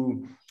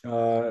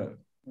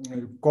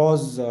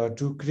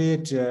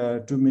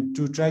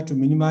try to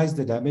minimize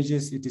the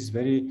damages, it is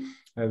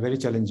very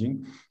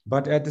challenging.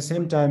 But at the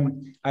same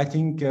time, I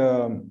think we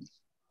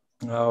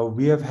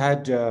have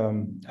had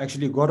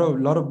actually got a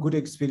lot of good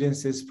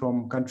experiences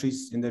from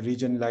countries in the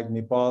region like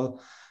Nepal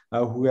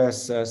who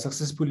has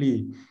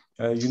successfully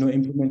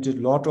implemented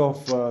a lot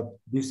of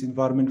this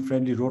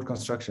environment-friendly road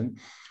construction.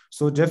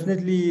 So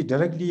definitely,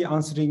 directly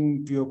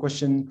answering to your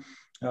question,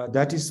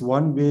 that is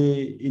one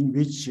way in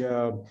which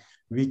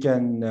we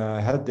can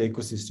help the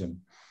ecosystem.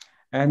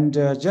 And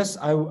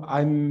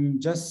I'm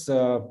just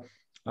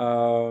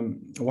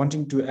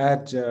wanting to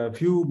add a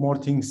few more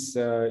things,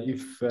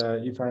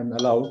 if I'm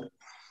allowed.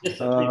 Yes,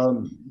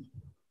 sir,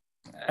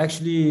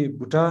 Actually,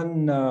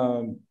 Bhutan,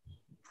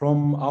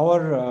 from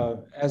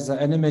our as a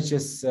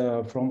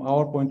NMHS, from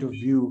our point of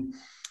view,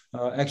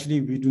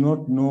 actually we do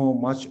not know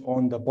much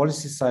on the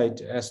policy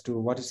side as to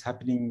what is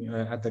happening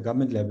at the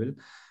government level.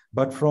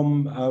 But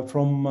from a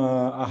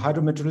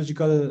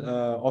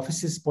hydrometeorological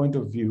office's point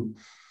of view,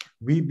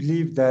 we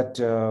believe that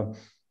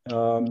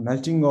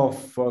melting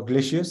of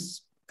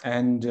glaciers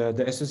and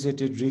the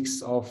associated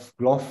risks of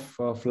Gulf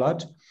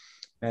flood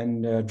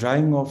and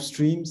drying of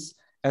streams,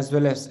 as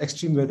well as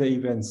extreme weather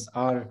events,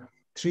 are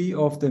three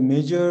of the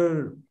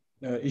major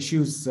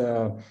issues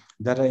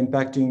that are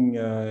impacting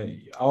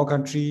our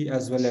country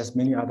as well as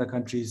many other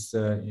countries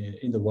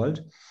in the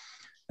world.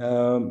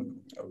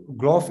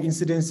 Gulf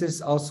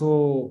incidences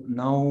also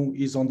now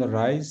is on the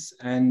rise,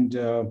 and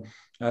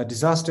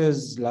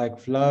disasters like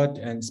flood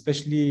and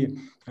especially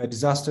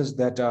disasters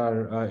that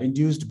are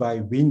induced by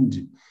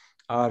wind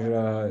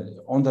are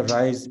on the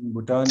rise in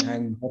Bhutan,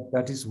 and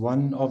that is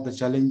one of the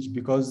challenge,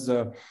 because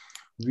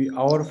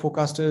our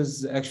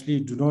forecasters actually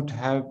do not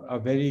have a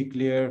very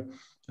clear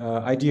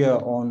idea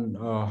on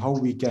how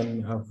we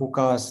can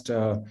forecast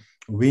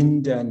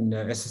wind and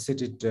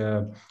associated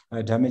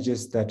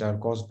damages that are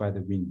caused by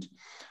the wind.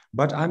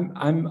 But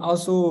I'm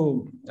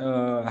also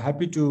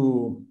happy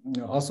to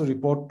also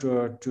report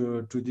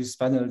to this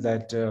panel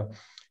that,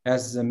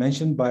 as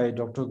mentioned by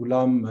Dr.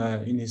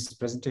 Ghulam in his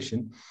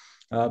presentation,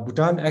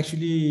 Bhutan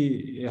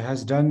actually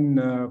has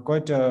done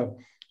quite a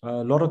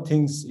lot of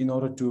things in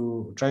order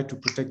to try to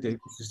protect the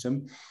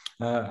ecosystem.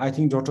 I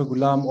think Dr.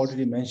 Ghulam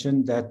already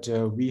mentioned that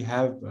we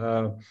have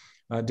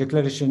a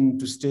declaration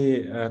to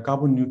stay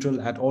carbon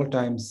neutral at all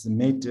times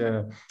made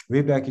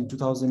way back in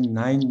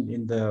 2009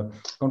 in the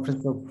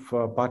Conference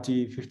of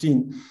Party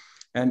 15,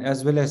 and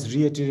as well as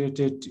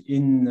reiterated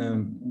in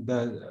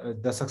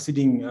the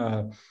succeeding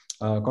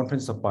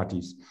Conference of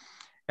Parties.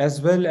 As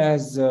well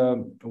as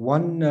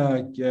one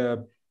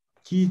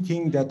key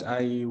thing that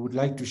I would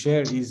like to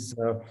share is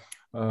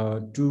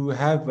to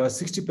have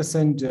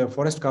 60%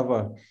 forest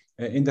cover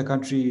in the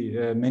country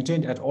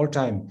maintained at all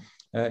time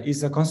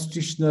is a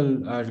constitutional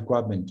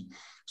requirement.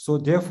 So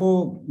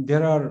therefore,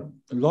 there are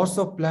lots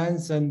of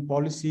plans and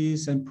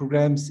policies and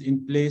programs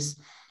in place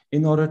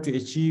in order to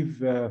achieve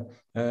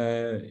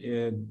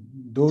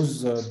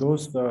those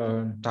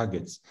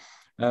targets.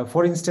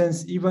 For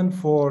instance, even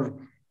for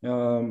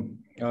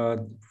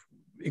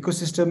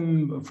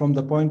ecosystem from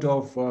the point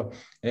of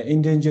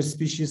endangered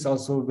species,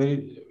 also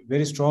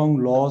very strong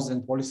laws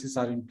and policies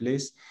are in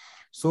place.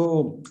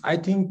 So I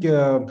think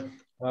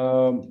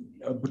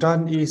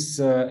Bhutan is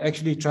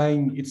actually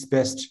trying its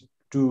best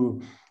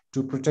to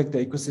protect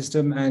the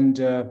ecosystem, and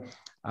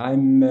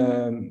I'm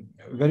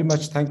very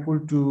much thankful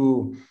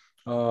to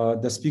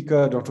the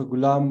speaker, Dr.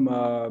 Ghulam,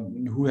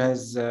 who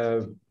has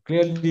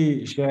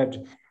clearly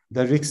shared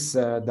the risks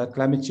that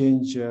climate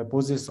change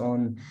poses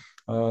on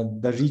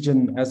the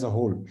region as a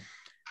whole.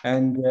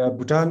 And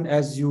Bhutan,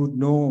 as you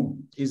know,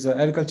 is an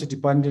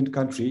agriculture-dependent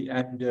country,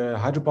 and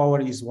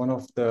hydropower is one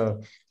of the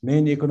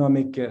main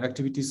economic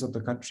activities of the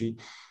country.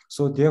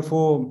 So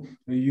therefore,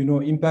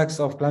 impacts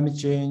of climate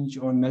change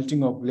on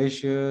melting of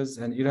glaciers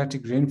and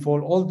erratic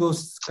rainfall, all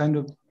those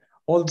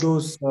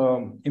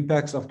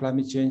impacts of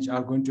climate change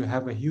are going to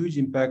have a huge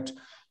impact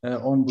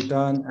on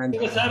Bhutan. And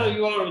sir,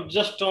 you are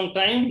just on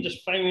time,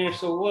 just 5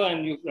 minutes over,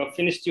 and you have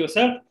finished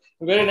yourself.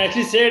 Very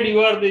nicely said.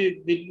 You are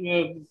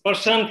the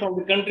person from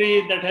the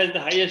country that has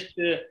the highest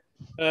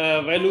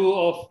value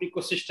of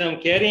ecosystem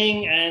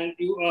caring, and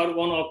you are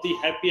one of the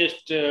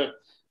happiest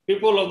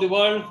people of the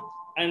world,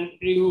 and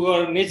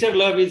your nature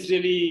love is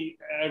really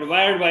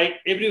admired by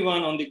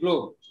everyone on the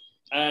globe.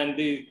 And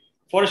the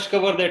forest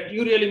cover that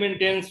you really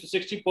maintain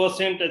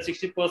 60% and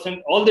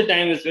 60% all the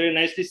time is very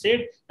nicely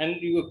said. And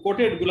you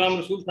quoted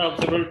Ghulam Rasool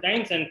several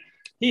times, and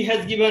he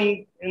has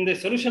given in the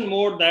solution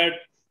mode that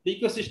the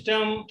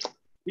ecosystem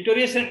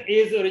deterioration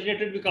is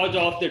originated because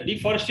of the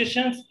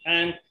deforestation,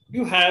 and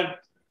you have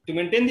to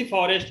maintain the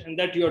forest, and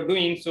that you are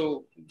doing.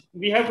 So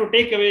we have to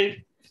take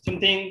away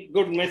something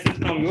good message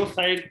from your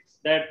side,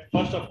 that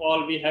first of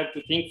all, we have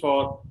to think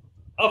for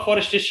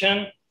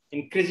afforestation,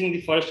 increasing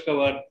the forest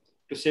cover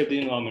to save the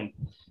environment.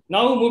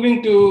 Now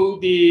moving to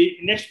the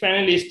next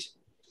panelist,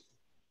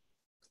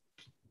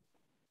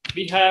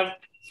 we have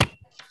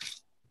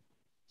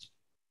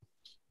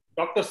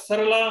Dr.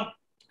 Sarala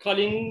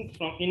calling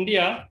from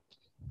India,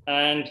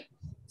 and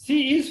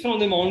she is from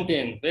the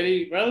mountain.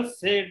 Very well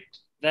said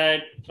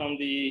that from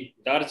the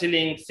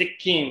Darjeeling,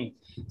 Sikkim.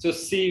 So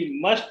she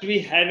must be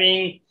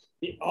having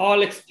the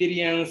all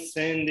experience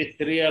in this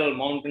real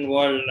mountain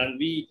world, and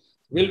we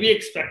will be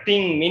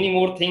expecting many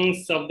more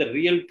things of the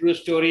real true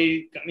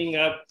story coming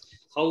up.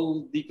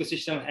 how the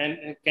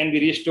ecosystem can be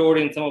restored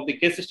in some of the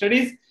case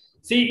studies.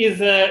 She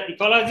is an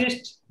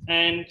ecologist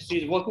and she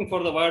is working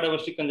for the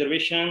biodiversity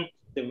conservation,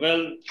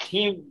 the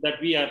theme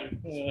that we are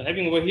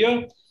having over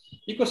here.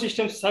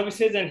 Ecosystem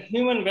services and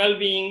human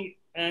well-being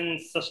and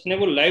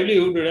sustainable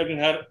livelihood have been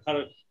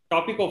her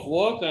topic of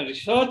work and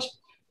research.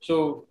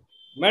 So,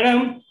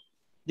 Madam,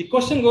 the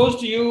question goes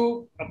to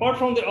you, apart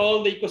from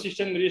all the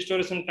ecosystem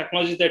restoration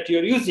technologies that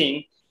you're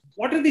using,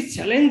 what are the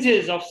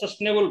challenges of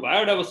sustainable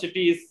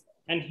biodiversity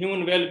and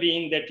human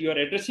well-being that you are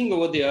addressing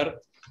over there?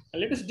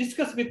 And let us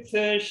discuss with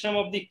some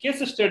of the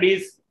case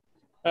studies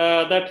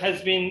that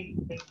has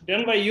been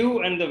done by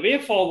you and the way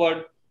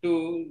forward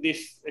to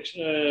this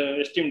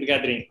esteemed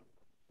gathering.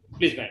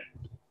 Please, ma'am.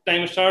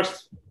 Time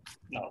starts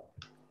now.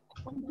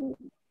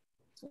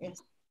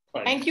 Yes.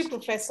 Thank you,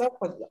 Professor,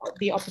 for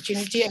the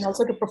opportunity, and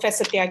also to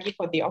Professor Tyagi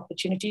for the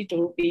opportunity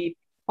to be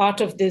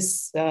part of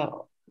this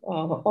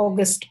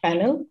August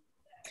panel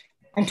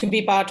and to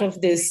be part of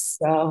this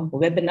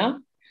webinar.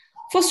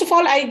 First of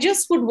all, I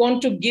just would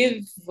want to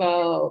give,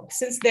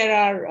 since there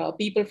are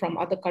people from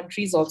other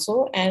countries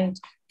also and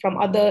from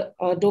other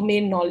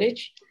domain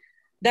knowledge,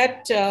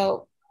 that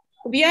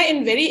we are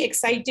in very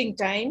exciting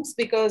times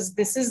because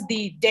this is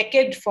the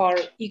decade for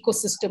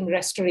ecosystem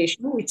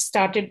restoration, which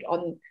started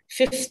on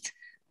 5th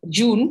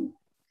June,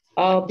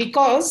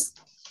 because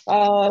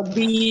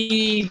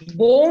the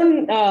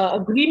Bonn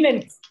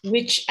agreement,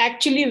 which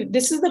actually,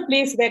 this is the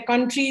place where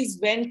countries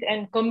went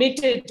and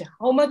committed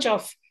how much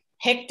of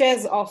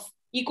hectares of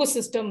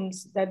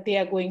ecosystems that they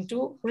are going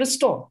to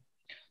restore.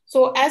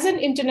 So as an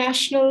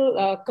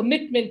international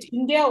commitment,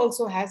 India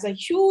also has a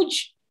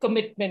huge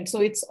commitment.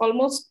 So it's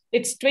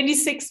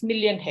 26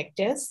 million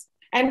hectares.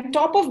 And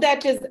top of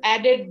that is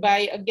added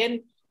by,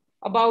 again,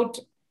 about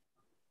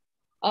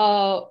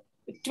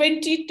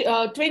 20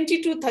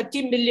 to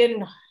 30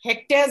 million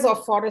hectares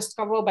of forest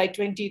cover by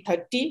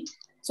 2030.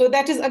 So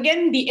that is,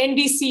 again, the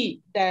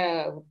NDC,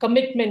 the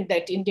commitment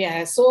that India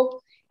has.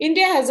 So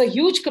India has a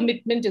huge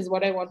commitment is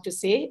what I want to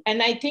say.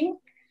 And I think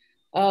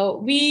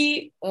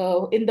we,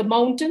 in the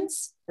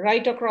mountains,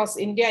 right across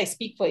India, I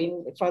speak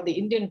for the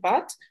Indian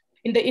part,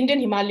 in the Indian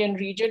Himalayan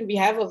region, we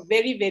have a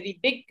very, very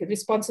big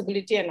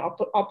responsibility and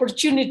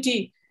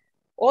opportunity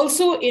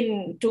also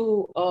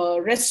to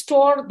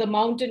restore the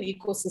mountain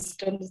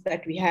ecosystems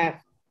that we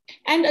have.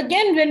 And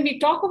again, when we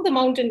talk of the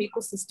mountain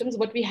ecosystems,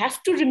 what we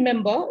have to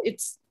remember,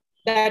 it's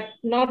that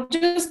not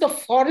just the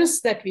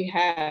forests that we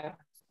have,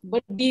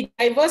 but the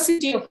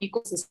diversity of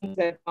ecosystems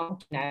that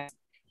mountain has.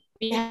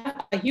 We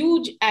have a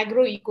huge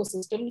agro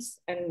ecosystems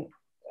and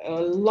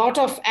a lot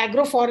of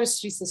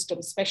agroforestry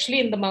systems, especially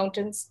in the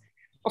mountains.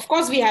 Of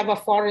course, we have our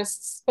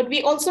forests, but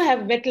we also have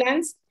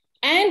wetlands,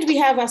 and we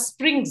have our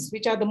springs,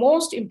 which are the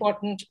most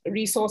important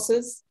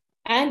resources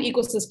and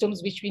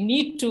ecosystems which we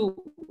need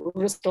to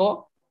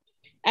restore,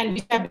 and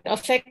which have been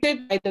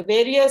affected by the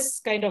various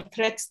kind of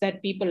threats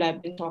that people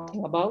have been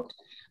talking about.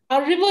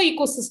 Our river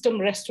ecosystem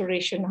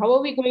restoration, how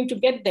are we going to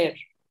get there?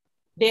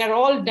 They are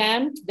all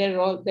dammed,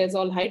 there's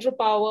all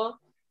hydropower.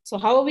 So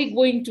how are we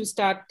going to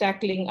start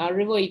tackling our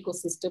river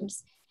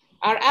ecosystems?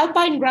 Our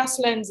alpine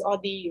grasslands or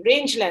the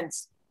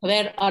rangelands,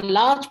 where a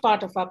large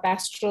part of our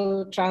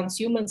pastoral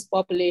transhumans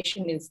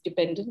population is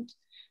dependent.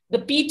 The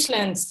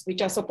peatlands,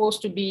 which are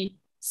supposed to be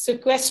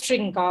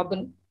sequestering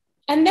carbon.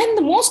 And then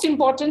the most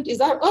important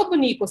is our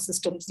urban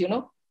ecosystems, you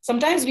know.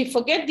 Sometimes we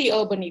forget the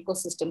urban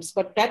ecosystems,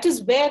 but that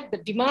is where the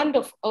demand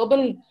of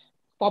urban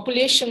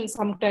population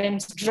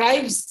sometimes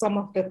drives some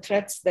of the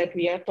threats that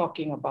we are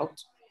talking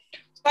about.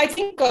 So I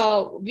think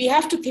we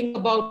have to think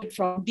about it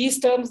from these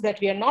terms, that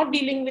we are not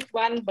dealing with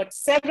one, but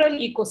several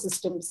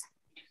ecosystems.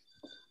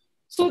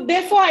 So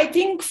therefore, I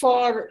think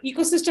for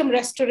ecosystem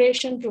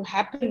restoration to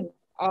happen,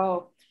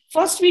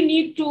 first we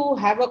need to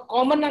have a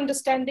common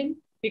understanding,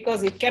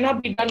 because it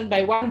cannot be done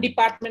by one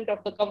department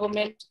of the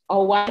government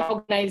or one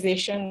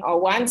organization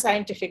or one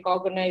scientific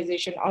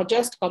organization or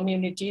just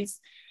communities.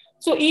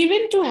 So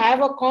even to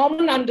have a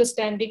common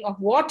understanding of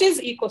what is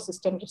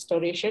ecosystem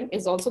restoration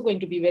is also going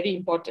to be very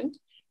important.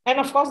 And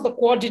of course, the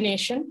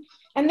coordination.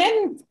 And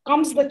then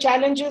comes the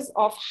challenges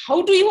of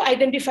how do you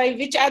identify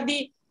which are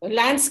the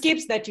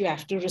landscapes that you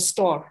have to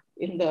restore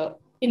in the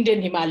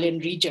Indian Himalayan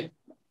region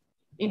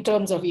in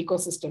terms of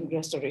ecosystem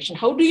restoration.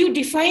 How do you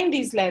define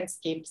these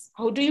landscapes?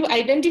 How do you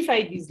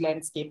identify these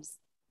landscapes?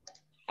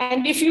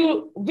 And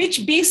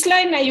which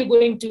baseline are you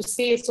going to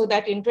say so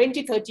that in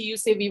 2030 you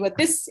say we were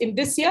this in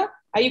this year?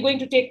 Are you going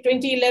to take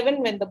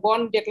 2011 when the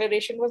Bonn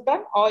Declaration was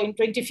done, or in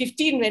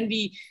 2015 when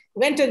we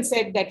went and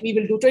said that we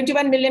will do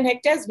 21 million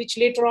hectares, which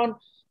later on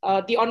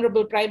the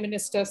Honorable Prime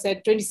Minister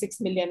said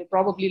 26 million,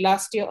 probably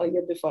last year or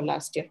year before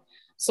last year.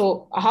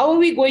 So how are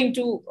we going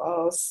to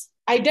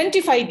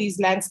identify these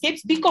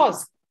landscapes?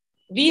 Because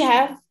we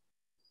have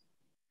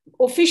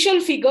official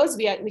figures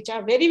which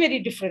are very, very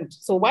different.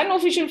 So one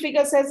official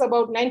figure says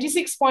about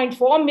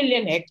 96.4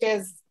 million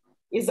hectares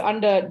is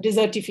under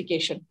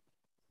desertification,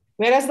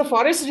 whereas the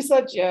Forest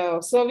Research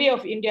Survey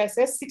of India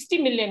says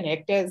 60 million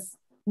hectares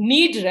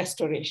need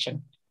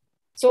restoration.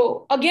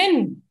 So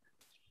again,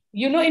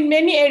 in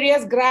many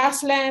areas,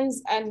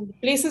 grasslands and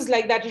places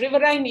like that,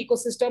 riverine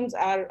ecosystems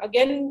are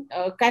again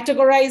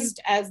categorized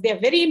as, they're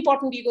very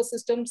important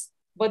ecosystems,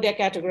 but they're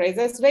categorized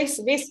as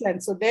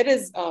wastelands. So there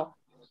is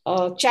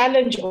a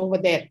challenge over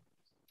there.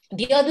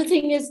 The other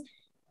thing is,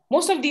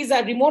 most of these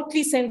are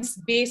remotely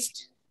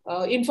sense-based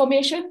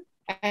information,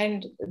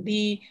 and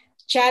the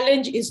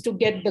challenge is to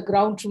get the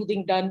ground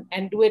truthing done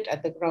and do it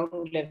at the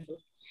ground level.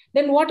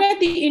 Then what are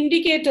the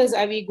indicators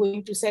are we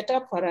going to set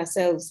up for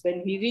ourselves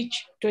when we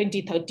reach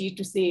 2030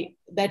 to say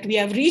that we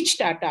have reached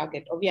our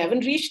target, or we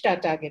haven't reached our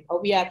target, or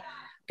we are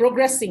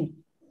progressing?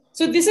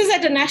 So this is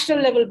at a national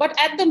level, but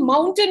at the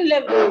mountain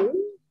level,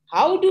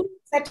 how do we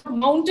set up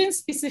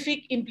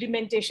mountain-specific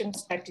implementation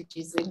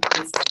strategies in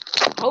place?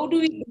 How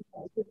do we?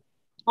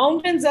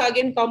 Mountains are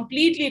again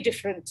completely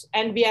different,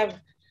 and we have,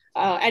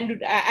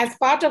 and as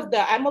part of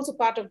the, I'm also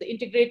part of the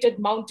Integrated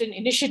Mountain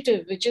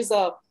Initiative, which is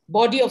a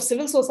body of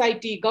civil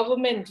society,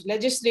 government,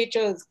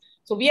 legislatures.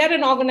 So we are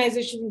an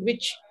organization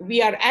which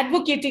we are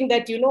advocating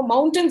that,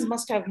 mountains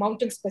must have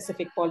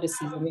mountain-specific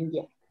policies in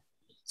India.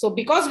 So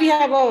because we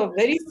have a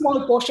very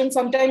small portion,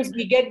 sometimes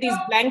we get these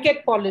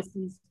blanket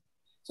policies.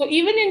 So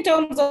even in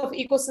terms of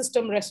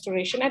ecosystem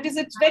restoration,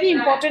 it's very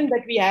important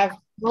that we have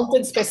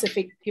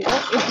mountain-specific,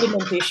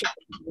 implementation.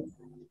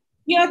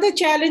 The other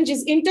challenge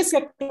is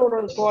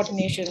intersectoral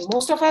coordination.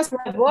 Most of us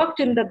have worked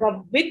with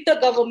the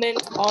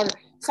government, or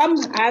some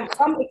have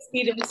some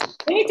experience.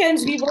 Many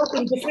times we work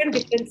in different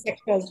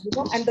sectors,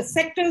 and the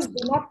sectors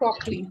do not talk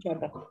to each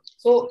other.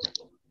 So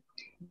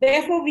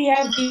therefore, we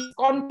have these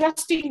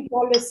contrasting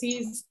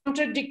policies,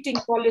 contradicting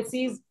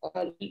policies,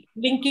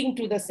 linking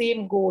to the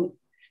same goal.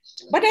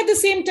 But at the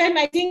same time,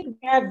 I think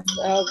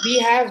we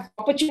have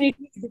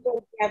opportunities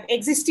because we have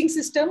existing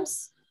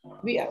systems,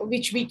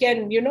 which we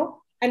can,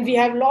 and we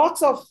have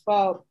lots of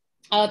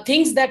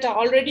things that are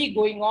already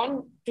going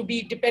on to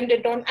be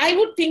dependent on. I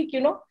would think,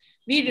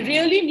 we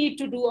really need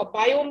to do a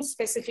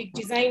biome-specific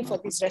design for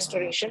this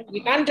restoration.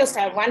 We can't just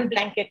have one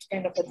blanket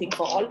kind of a thing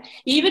for all.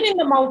 Even in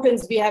the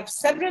mountains, we have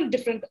several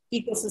different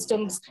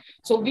ecosystems.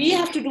 So we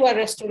have to do a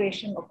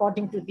restoration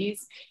according to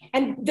these.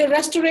 And the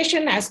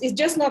restoration is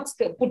just not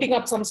putting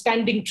up some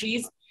standing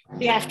trees.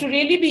 They have to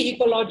really be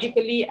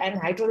ecologically and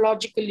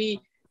hydrologically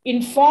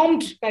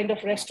informed kind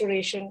of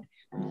restoration,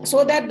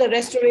 so that the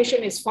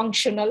restoration is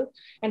functional.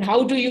 And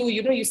how do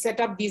you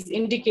set up these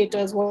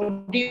indicators?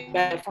 What do you mean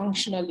by a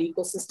functional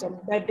ecosystem?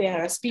 That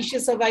there are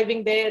species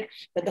surviving there,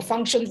 that the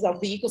functions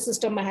of the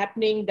ecosystem are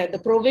happening, that the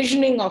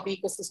provisioning of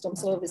ecosystem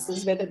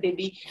services, whether they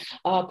be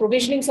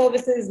provisioning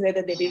services,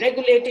 whether they be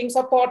regulating,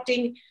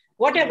 supporting,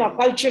 whatever,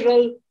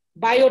 cultural,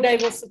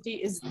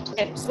 biodiversity is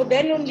there. So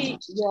then only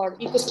your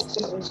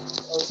ecosystem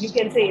is, you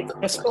can say it's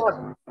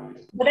restored.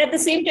 But at the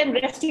same time,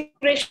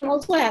 restoration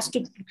also has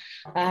to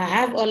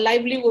have a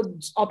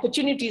livelihood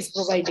opportunities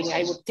providing,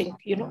 I would think.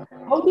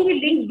 How do we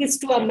link this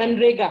to our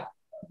MENREGA,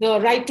 the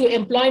right to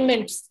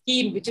employment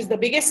scheme, which is the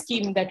biggest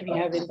scheme that we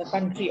have in the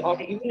country, or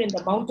even in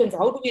the mountains?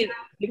 How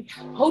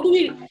do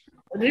we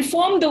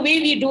reform the way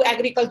we do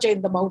agriculture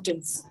in the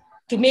mountains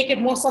to make it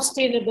more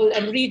sustainable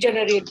and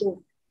regenerative,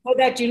 so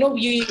that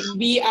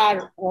we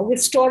are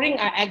restoring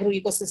our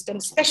agro-ecosystem,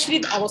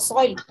 especially our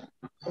soil,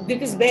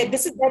 because that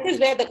is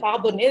where the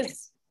carbon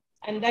is,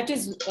 and that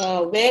is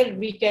where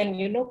we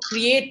can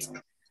create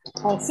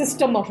a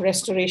system of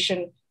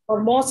restoration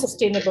or more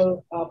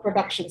sustainable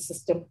production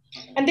system.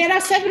 And there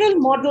are several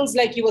models,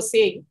 like you were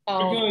saying.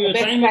 Your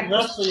time is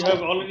up, so you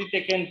have already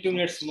taken 2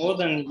 minutes more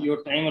than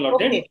your time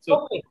allotted. Okay,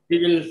 so we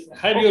will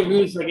have your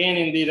views again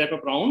in the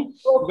wrap-up round.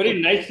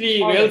 Very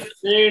nicely, well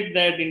said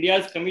that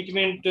India's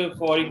commitment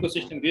for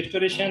ecosystem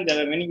restoration,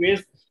 there are many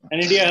ways, and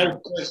India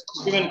has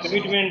given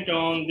commitment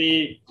on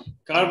the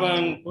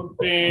carbon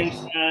footprints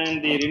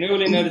and the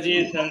renewable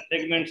energies and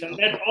segments, and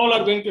that all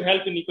are going to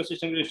help in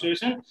ecosystem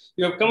restoration.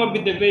 You have come up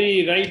with the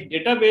very right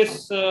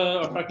database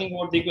of talking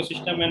about the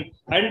ecosystem and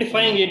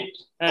identifying it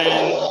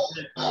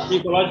and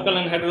ecological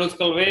and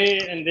hydrological way,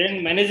 and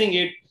then managing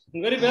it.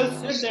 And very well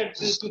said that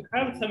to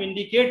have some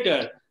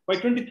indicator by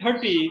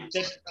 2030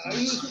 that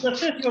you should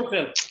assess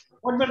yourself.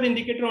 What were the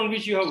indicator on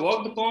which you have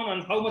worked upon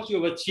and how much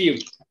you have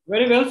achieved?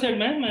 Very well said,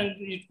 ma'am. And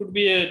it could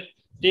be a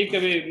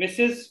takeaway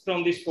message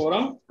from this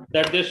forum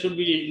that there should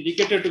be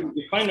indicator to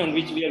be defined on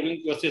which we are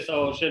going to assess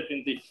ourselves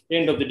in the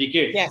end of the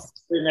decade. Yes.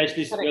 Very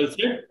nicely well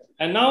said.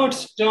 And now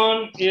its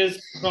turn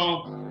is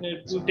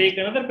to take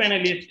another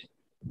panelist,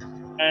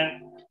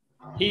 and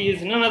he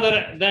is none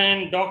other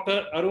than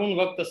Dr. Arun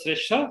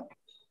Vaktasresha.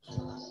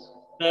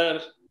 Sir,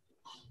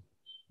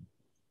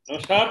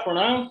 namaskar,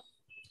 pranam.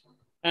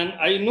 And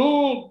I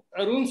know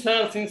Arun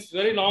sir since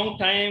very long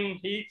time.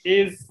 He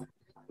is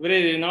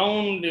very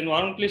renowned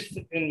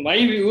environmentalist in my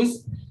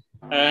views,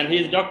 and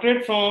he is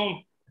doctorate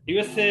from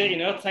USA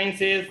in earth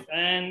sciences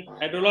and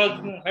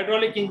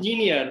hydraulic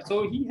engineer.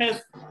 So he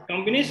has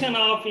combination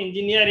of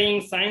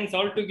engineering, science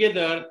all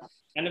together,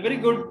 and a very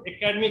good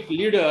academic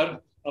leader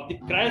of the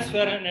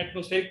cryosphere and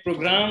atmospheric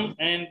program.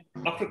 And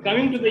after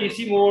coming to the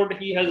ICIMOD,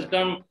 he has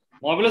done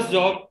marvelous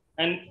job.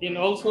 And in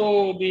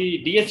also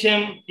the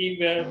DHM, he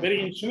was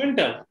very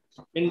instrumental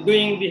in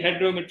doing the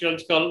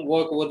hydrometeorological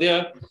work over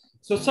there.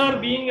 So, sir,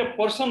 being a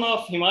person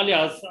of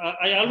Himalayas,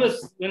 I always,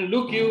 when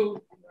look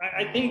you,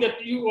 I think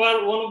that you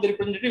are one of the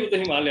representatives of the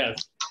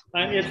Himalayas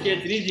and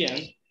HKH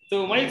region.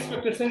 So my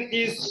expectation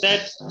is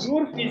that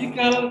your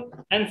physical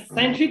and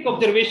scientific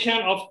observation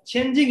of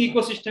changing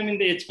ecosystem in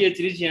the HKH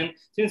region,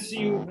 since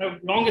you have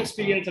long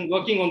experience in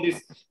working on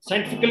this,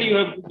 scientifically you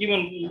have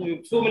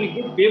given so many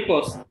good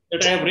papers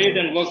that I have read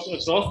and worked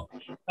across.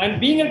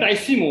 And being at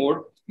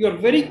ICIMOD, you are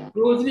very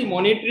closely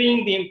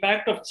monitoring the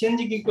impact of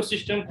changing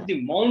ecosystem to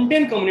the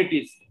mountain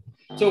communities.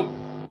 So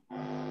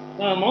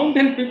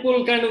mountain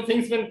people kind of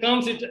things when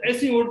comes,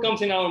 ICIMOD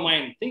comes in our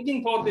mind,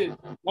 thinking for the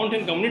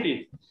mountain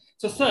communities.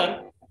 So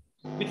sir,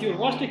 with your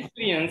vast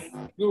experience,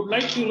 we would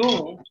like to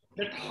know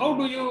that how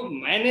do you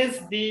manage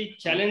the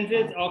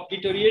challenges of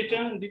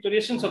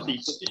deteriorations of the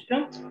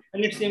ecosystem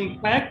and its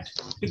impact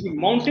to the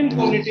mountain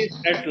communities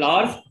at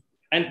large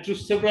and through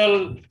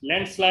several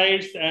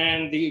landslides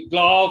and the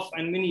Gulf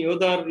and many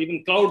other,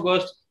 even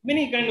cloudburst,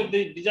 many kind of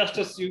the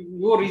disasters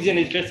your region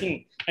is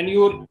facing and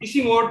your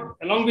ICIMOD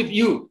along with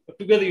you,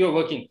 together you are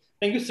working.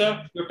 Thank you,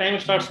 sir. Your time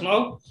starts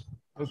now.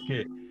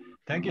 Okay.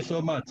 Thank you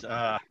so much,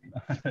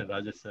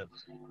 Rajesh sir.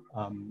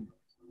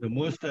 The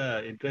most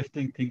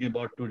interesting thing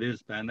about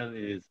today's panel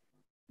is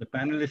the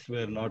panelists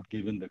were not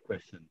given the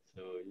question.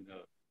 So,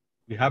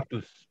 we have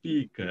to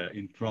speak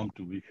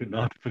impromptu. We could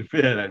not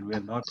prepare and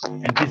we're not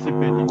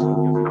anticipating.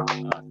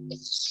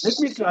 Let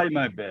me try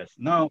my best.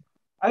 Now,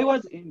 I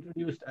was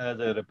introduced as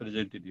a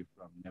representative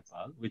from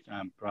Nepal, which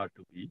I'm proud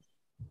to be.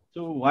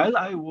 So while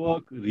I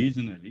work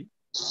regionally,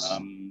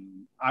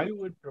 I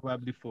would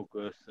probably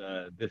focus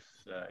this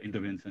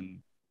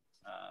intervention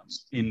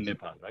in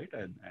Nepal, right?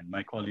 And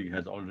my colleague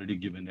has already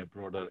given a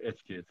broader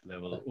HKS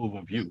level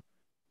overview.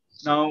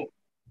 Now,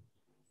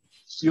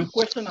 your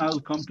question, I'll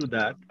come to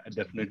that.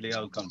 Definitely,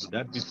 I'll come to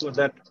that. Before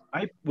that,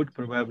 I would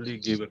probably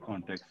give a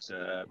context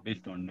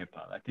based on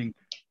Nepal. I think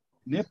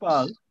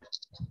Nepal,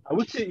 I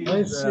would say,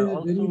 is also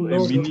a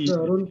mini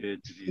Arun,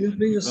 can you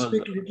please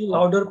speak a little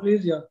louder,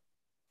 please? Yeah.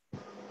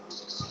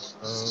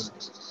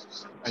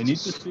 I need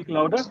to speak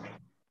louder?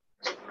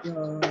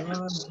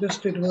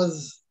 Just it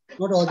was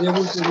not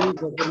audible to me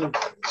properly.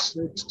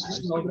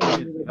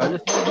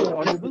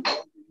 Audible?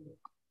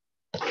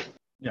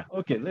 Yeah,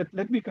 okay,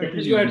 let me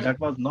continue. Yeah, that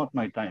was not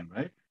my time,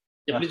 right?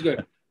 Yeah, please go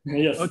ahead.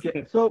 Yes.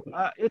 Okay, so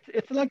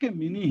it's like a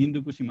mini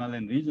Hindu-Kush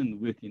Himalayan region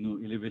with,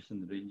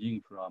 elevation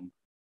ranging from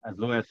as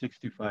low as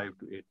 65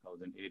 to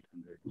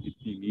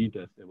 8,850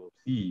 meters above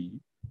sea.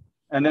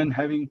 And then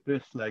having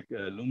places like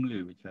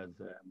Lumli, which has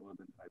more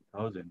than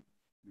 5,000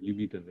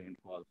 millimeter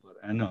rainfall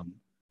per annum,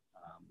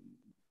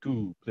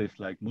 to places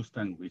like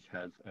Mustang, which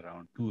has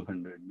around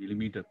 200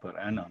 millimeter per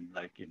annum,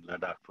 like in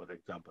Ladakh, for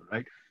example,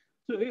 right?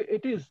 So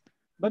it is,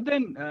 but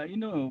then,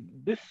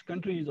 this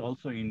country is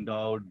also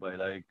endowed by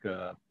like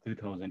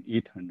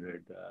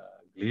 3,800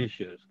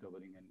 glaciers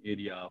covering an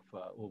area of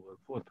over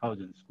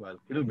 4,000 square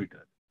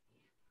kilometers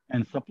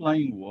and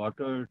supplying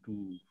water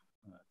to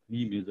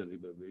three major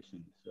river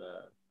basins,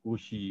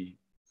 Koshi,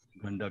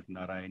 Gandak,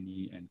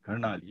 Narayani, and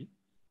Karnali.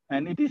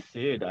 And it is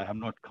said, I have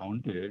not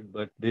counted,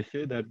 but they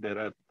say that there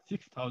are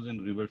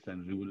 6,000 rivers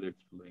and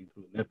rivulets flowing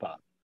through Nepal.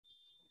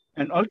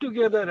 And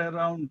altogether,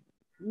 around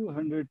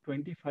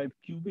 225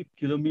 cubic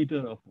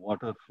kilometer of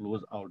water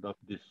flows out of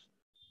this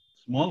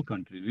small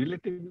country,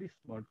 relatively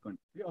small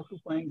country,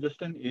 occupying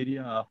just an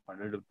area of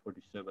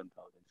 147,000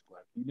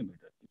 square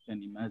kilometers. You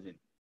can imagine.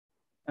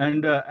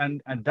 And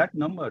that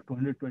number,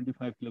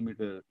 225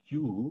 kilometer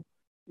cube,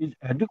 is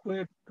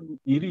adequate to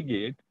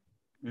irrigate,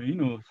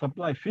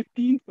 supply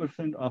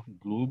 15% of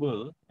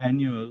global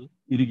annual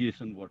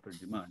irrigation water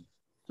demand.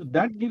 So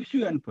that gives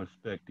you an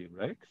perspective,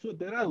 right? So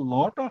there are a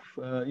lot of,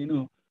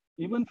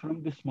 even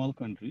from this small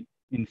country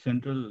in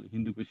central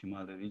Hindu-Kush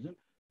Himalaya region,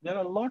 there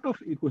are a lot of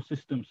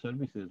ecosystem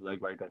services,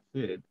 like what I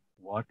said,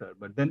 water,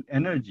 but then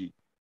energy.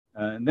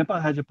 Nepal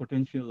has a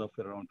potential of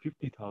around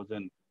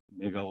 50,000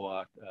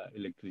 megawatt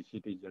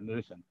electricity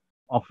generation,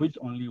 of which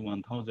only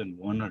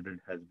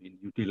 1,100 has been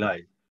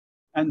utilized.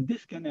 And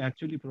this can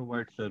actually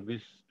provide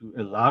service to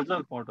a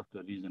larger part of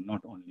the region,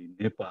 not only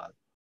Nepal.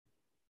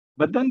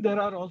 But then there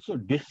are also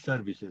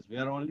disservices. We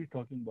are only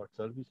talking about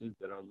services.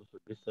 There are also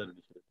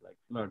disservices like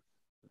floods,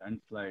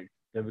 landslides,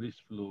 debris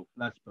flow,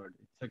 flash flood,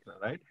 etc.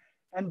 Right?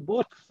 And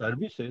both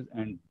services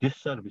and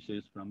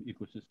disservices from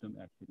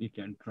ecosystem actually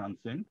can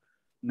transcend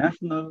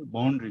national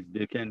boundaries.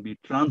 They can be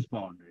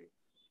transboundary.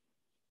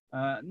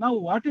 Now,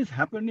 what is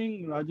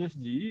happening, Rajesh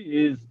ji,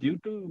 is due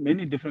to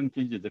many different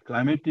changes. The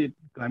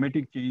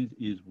climatic change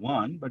is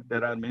one, but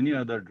there are many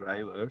other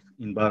drivers,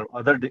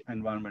 other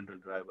environmental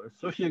drivers,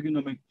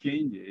 socioeconomic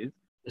changes,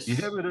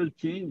 behavioral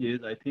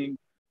changes. I think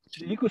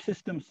the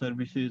ecosystem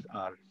services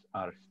are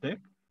stuck.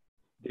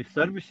 The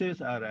services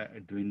are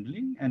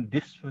dwindling, and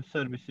these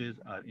services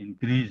are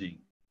increasing.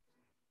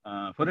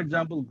 For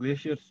example,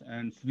 glaciers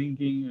are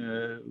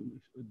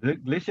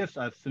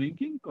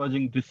shrinking,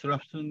 causing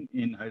disruption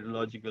in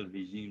hydrological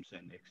regimes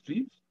and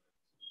extremes.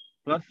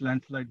 plus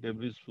landslide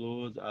debris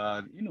flows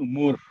are,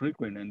 more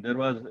frequent. And there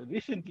was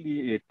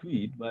recently a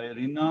tweet by a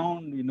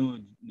renowned,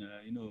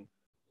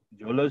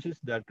 geologist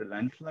that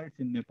landslides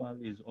in Nepal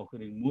is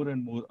occurring more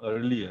and more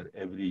earlier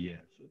every year.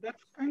 So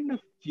that's kind of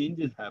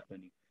changes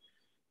happening.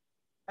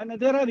 And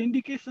there are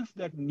indications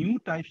that new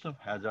types of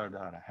hazards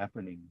are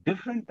happening.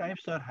 Different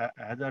types of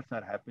hazards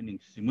are happening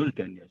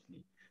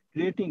simultaneously,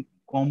 creating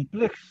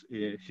complex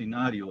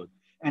scenarios,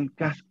 and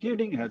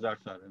cascading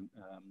hazards are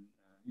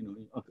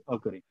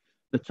occurring.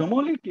 The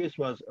Chamoli case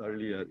was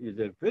earlier is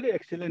a very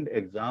excellent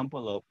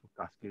example of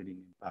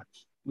cascading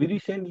impact. We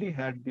recently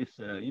had this,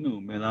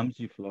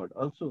 Melamsi flood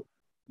also,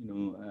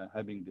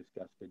 having this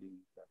cascading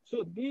impact.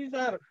 So these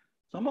are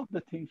some of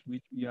the things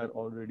which we are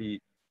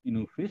already,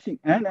 facing.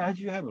 And as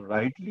you have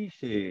rightly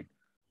said,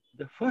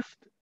 the first,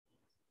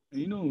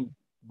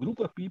 group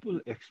of people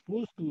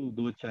exposed to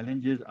those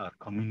challenges are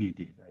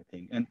communities, I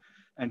think.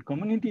 And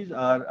communities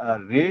are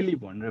really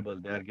vulnerable.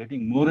 They are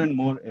getting more and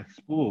more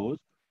exposed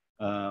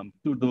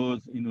to those,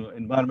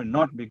 environment,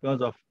 not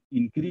because of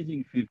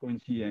increasing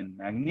frequency and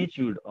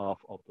magnitude of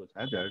those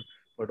hazards,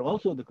 but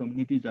also the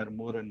communities are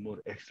more and more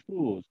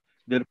exposed.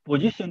 Their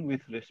position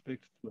with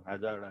respect to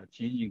hazard are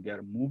changing. They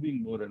are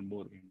moving more and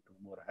more into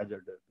more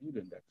hazardous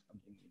region. That's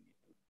something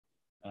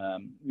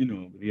we need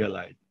to,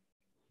 realize.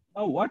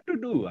 Now, what to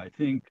do? I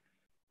think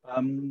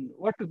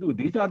what to do.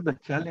 These are the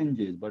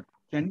challenges, but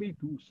can we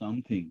do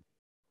something?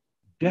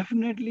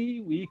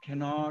 Definitely, we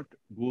cannot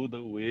go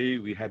the way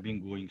we have been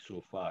going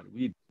so far.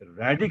 We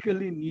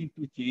radically need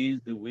to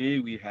change the way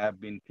we have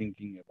been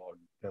thinking about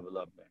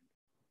development.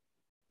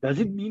 Does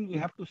it mean we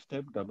have to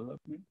stop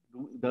development?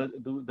 Does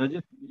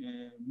it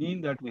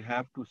mean that we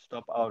have to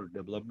stop our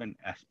development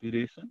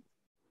aspiration?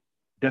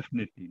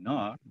 Definitely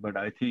not. But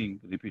I think,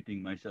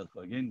 repeating myself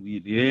again, we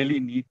really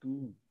need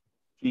to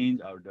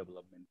change our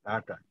development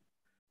pattern.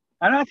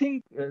 And I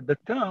think the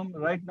term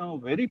right now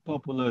very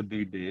popular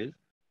these days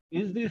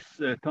is this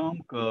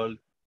term called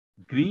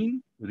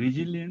green,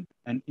 resilient,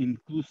 and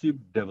inclusive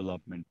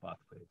development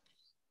pathways.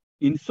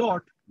 In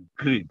short,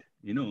 GRID,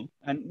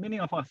 and many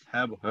of us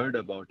have heard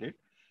about it.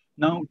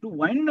 Now, to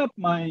wind up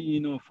my,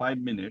 5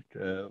 minute,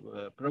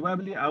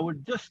 probably I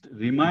would just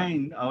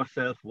remind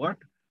ourselves what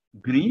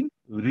green,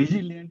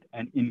 resilient,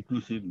 and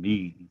inclusive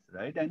means,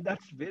 right? And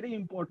that's very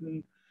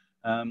important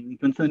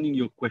concerning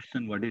your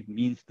question, what it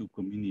means to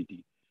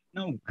community.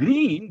 Now,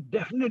 green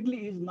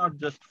definitely is not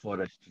just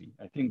forestry.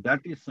 I think that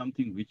is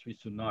something which we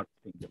should not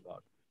think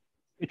about.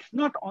 It's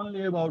not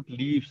only about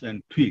leaves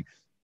and twigs,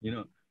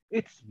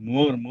 it's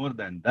more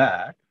than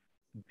that.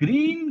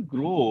 Green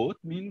growth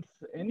means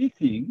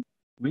anything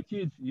which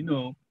is,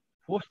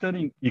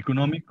 fostering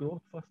economic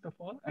growth, first of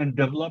all, and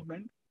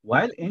development,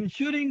 while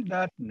ensuring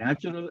that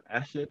natural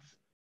assets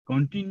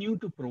continue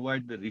to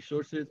provide the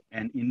resources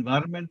and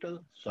environmental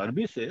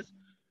services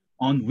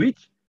on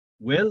which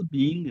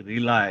well-being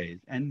relies.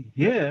 And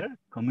here,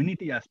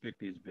 community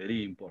aspect is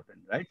very important,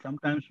 right?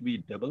 Sometimes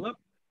we develop,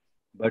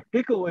 but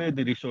take away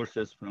the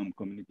resources from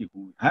community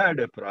who had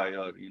a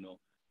prior,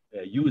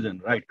 use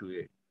and right to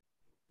it.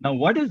 Now,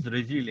 what is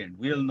resilient?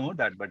 We all know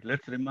that, but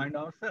let's remind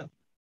ourselves.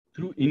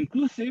 Through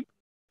inclusive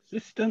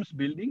systems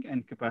building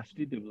and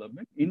capacity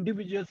development,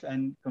 individuals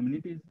and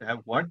communities have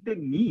what they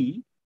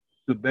need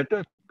to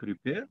better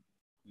prepare,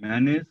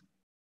 manage,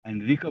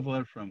 and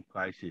recover from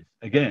crisis.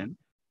 Again,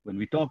 when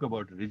we talk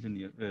about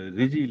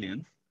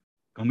resilience,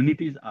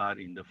 communities are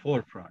in the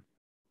forefront.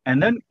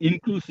 And then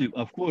inclusive,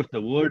 of course,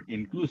 the word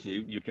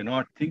inclusive, you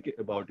cannot think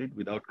about it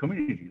without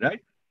community, right?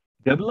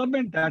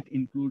 Development that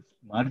includes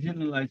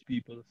marginalized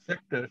people,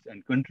 sectors,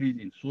 and countries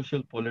in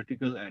social,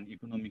 political, and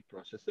economic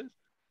processes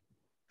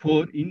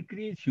for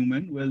increased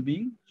human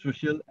well-being,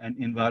 social and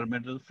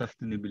environmental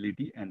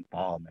sustainability and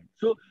empowerment.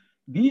 So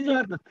these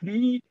are the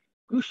three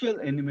crucial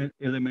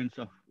elements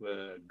of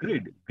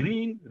GRID: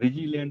 green,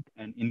 resilient,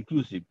 and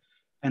inclusive.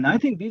 And I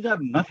think these are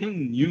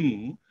nothing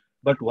new,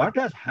 but what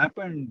has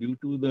happened due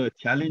to the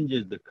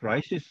challenges, the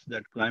crisis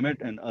that climate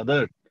and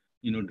other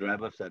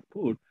drivers have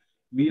put,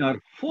 we are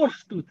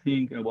forced to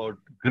think about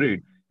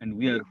GRID, and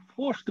we are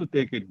forced to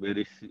take it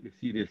very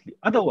seriously.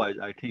 Otherwise,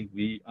 I think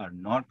we are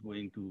not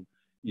going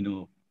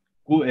to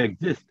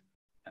coexist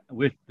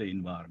with the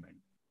environment.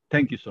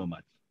 Thank you so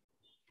much.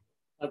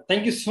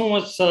 Thank you so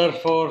much, sir,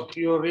 for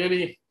your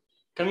really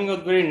coming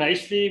out very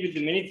nicely with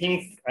the many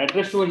things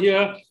addressed over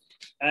here.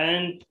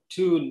 And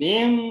to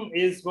name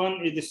is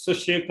one is the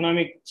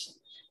socioeconomic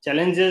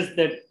challenges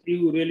that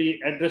you really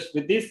addressed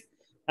with this,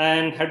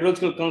 and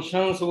hydrological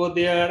concerns over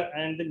there,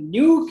 and the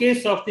new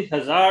case of the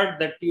hazard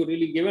that you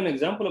really gave an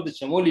example of the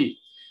Chamoli,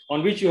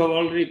 on which you have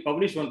already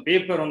published one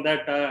paper on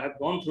that. I have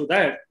gone through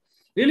that.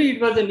 Really,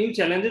 it was a new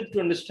challenge to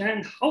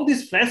understand how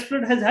this flash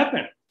flood has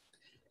happened.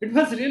 It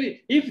was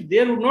really, if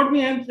there would not be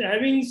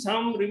having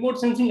some remote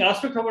sensing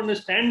aspect of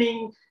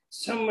understanding,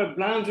 some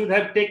plans would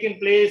have taken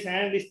place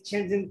and it's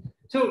changing.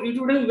 So it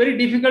would have been very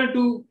difficult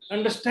to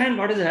understand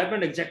what has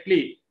happened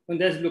exactly when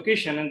there's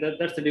location, and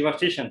that's the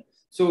devastation.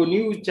 So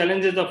new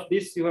challenges of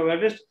this you have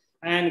addressed.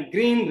 and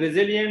green,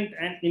 resilient,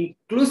 and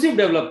inclusive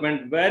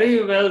development.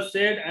 Very well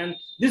said. And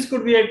this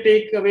could be a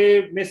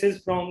takeaway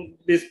message from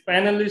this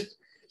panelist.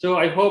 So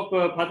I hope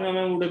Fatima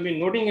ma'am would have been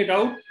noting it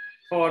out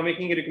for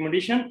making a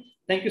recommendation.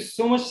 Thank you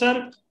so much,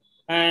 sir.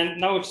 And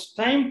now it's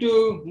time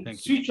to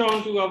switch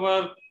on to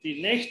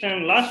the next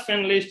and last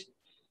panelist,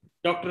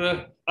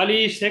 Dr.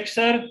 Ali Sheikh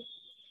sir.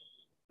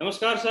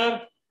 Namaskar,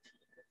 sir.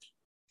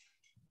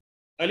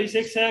 Ali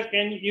Sheikh sir,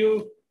 can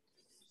you?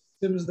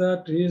 Seems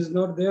that he is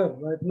not there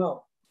right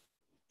now.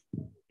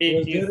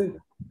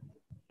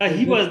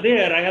 He was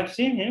there. I have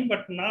seen him,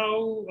 but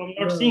now I'm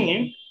not seeing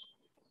him.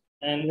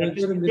 And that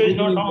is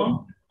not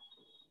on.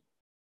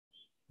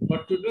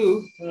 What to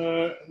do?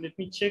 Let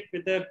me check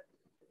whether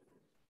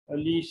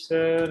Ali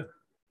sir.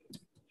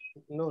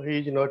 No, he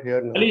is not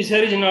here now. Ali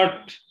sir is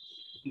not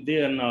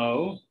there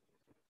now.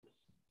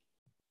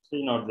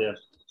 He's not there.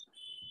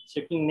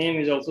 Checking name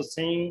is also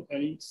saying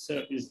Ali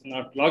sir is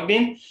not logged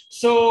in.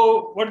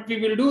 So what we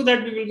will do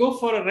that we will go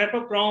for a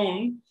wrap-up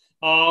round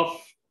of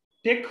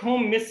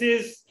take-home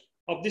messages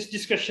of this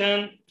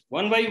discussion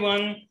one by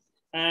one,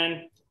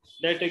 and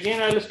that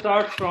again I will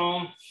start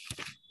from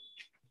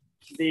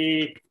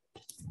the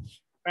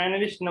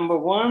panelist number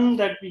one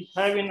that we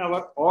have in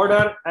our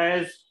order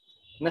as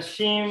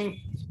Naseem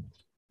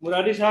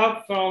Muradi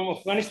Sahab from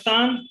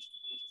Afghanistan.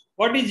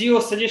 What is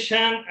your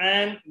suggestion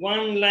and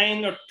one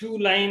line or two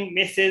line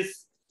message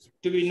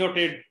to be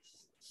noted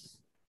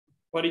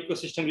for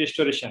ecosystem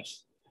restoration?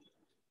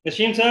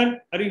 Naseem sir,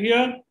 are you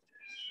here?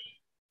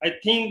 I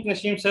think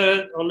Naseem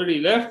sir already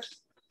left.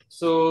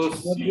 So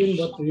but he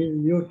is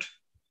mute.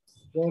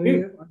 Or he,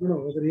 I don't know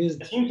whether he is.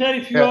 Naseem sir,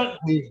 if you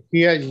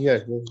are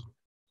here.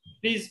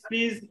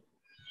 Please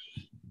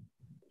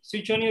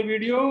switch on your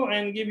video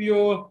and give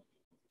your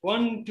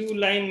 1-2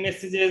 line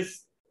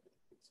messages.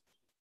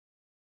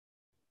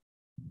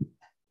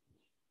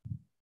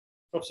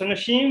 Professor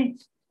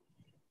Naseem,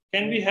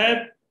 can we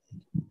have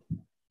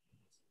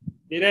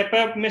the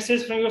wrap-up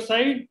message from your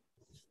side?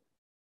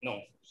 No.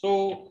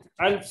 So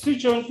I'll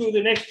switch on to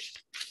the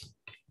next.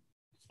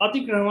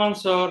 Atiq Rahman,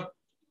 sir.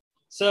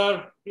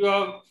 Sir, you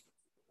have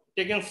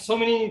taken so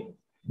many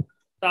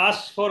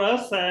tasks for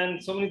us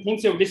and so many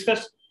things you have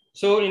discussed.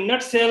 So in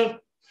nutshell,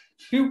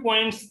 few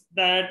points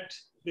that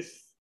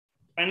this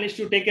panelist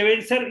should take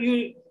away. Sir,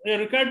 you are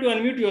required to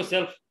unmute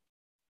yourself.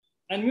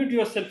 Unmute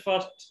yourself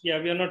first.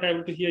 Yeah, we are not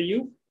able to hear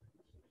you.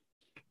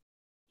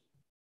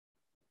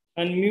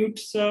 Unmute,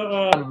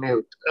 sir.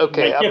 Unmute.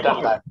 Okay, I've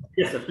done that.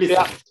 Yes, sir. Please.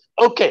 Yeah.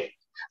 Okay.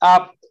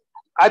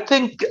 I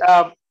think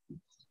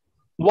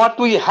what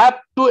we have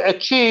to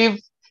achieve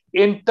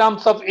in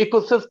terms of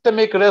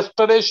ecosystemic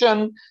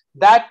restoration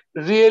that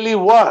really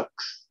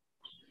works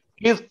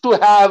is to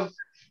have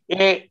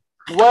a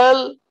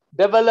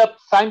well-developed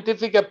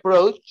scientific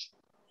approach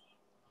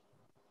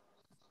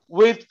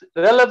with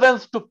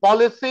relevance to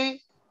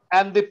policy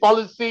and the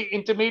policy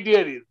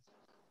intermediaries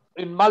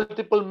in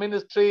multiple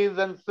ministries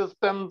and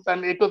systems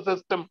and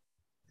ecosystem,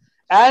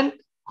 and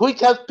which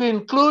has to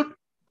include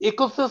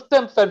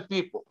ecosystems and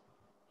people.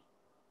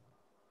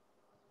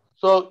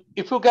 So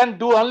if you want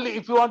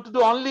to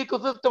do only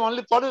ecosystem,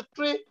 only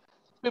forestry,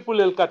 people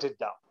will cut it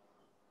down.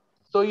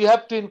 So you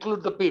have to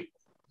include the people.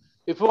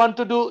 If you want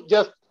to do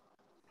just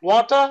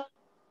water,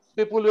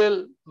 people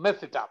will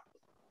mess it up.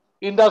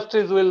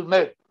 Industries will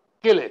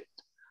kill it.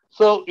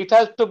 So it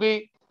has to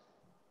be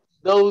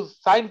those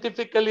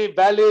scientifically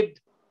valid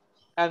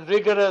and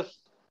rigorous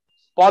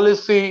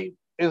policy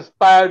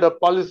inspired or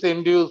policy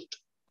induced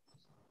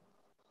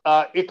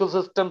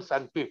ecosystems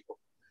and people.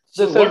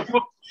 So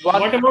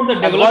what about the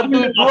development? What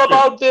do we do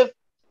about this?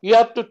 You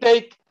have to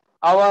take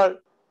our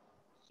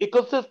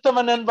ecosystem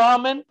and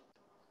environment,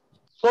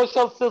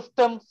 social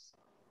systems,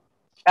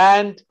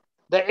 and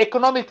the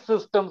economic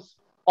systems,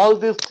 all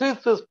these three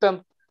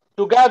systems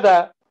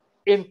together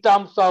in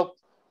terms of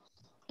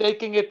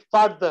taking it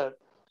further.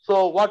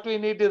 So what we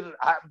need is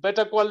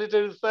better quality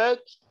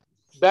research,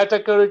 better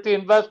quality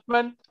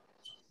investment,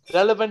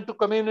 relevant to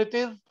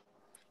communities,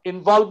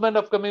 involvement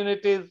of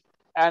communities,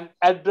 and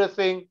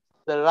addressing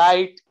the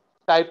right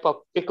type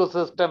of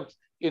ecosystems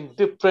in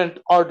different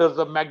orders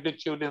of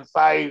magnitude in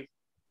size,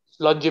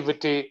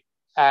 longevity,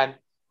 and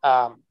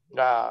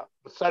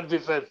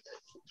services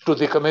to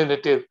the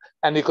communities,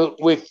 and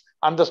with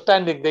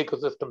understanding the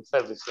ecosystem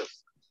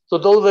services. So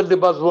those are the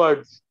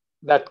buzzwords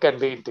that can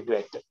be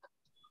integrated.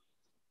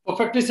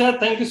 Perfectly, sir.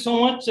 Thank you so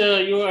much.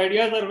 Your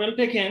ideas are well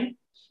taken,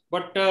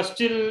 but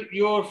still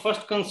your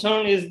first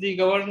concern is the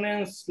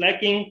governance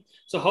lacking.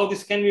 So how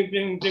this can be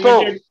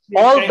implemented? So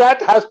all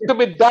that has to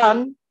be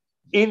done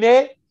in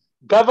a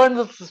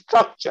governance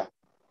structure.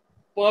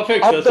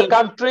 Perfect, of sir. The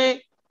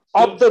country,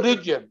 of the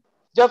region.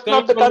 Just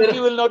not the country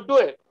will not do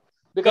it.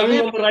 Because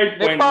if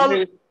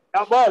Nepal,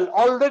 well,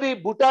 already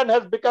Bhutan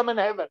has become an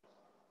heaven.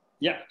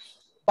 Yeah.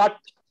 But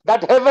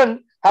that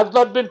heaven has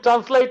not been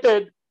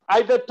translated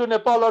either to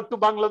Nepal or to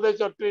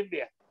Bangladesh or to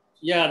India.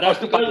 Yeah, that's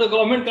because of the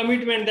government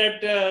commitment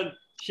that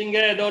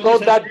Shingai. So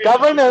that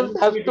governance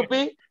has to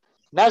be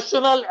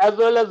national as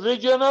well as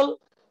regional,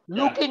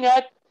 looking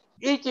at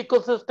each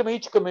ecosystem,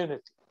 each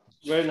community.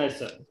 Very nice,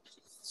 sir.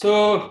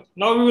 So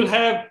now we will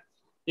have,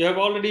 you have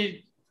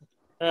already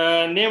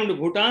named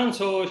Bhutan.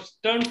 So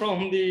turn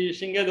from the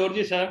Singha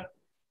Dorji, sir,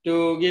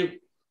 to give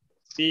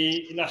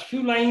the last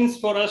few lines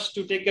for us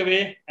to take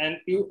away. And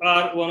you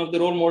are one of the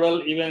role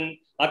model. Even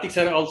Atik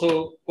sir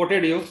also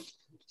quoted you.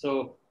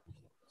 So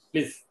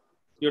please,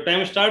 your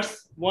time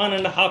starts.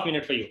 1.5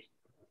 minutes for you.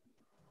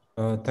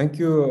 Thank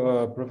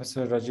you,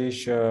 Professor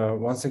Rajesh,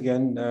 once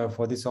again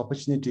for this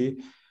opportunity.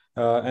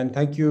 And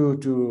thank you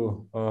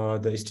to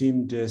the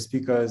esteemed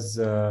speakers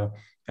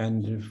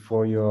and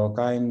for your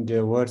kind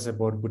words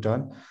about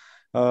Bhutan.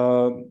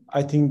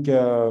 I think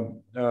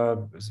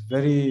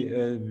very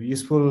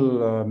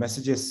useful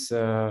messages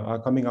are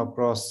coming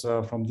across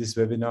from this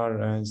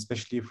webinar, and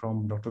especially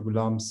from Dr.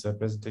 Ghulam's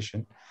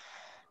presentation.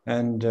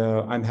 And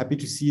I'm happy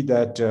to see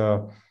that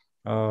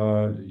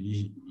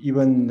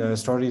even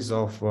stories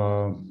of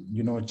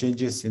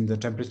changes in the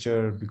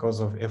temperature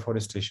because of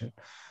afforestation.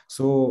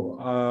 So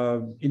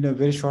in a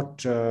very short,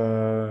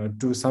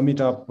 to sum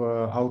it up,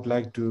 I would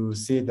like to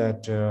say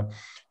that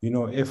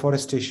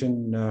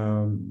afforestation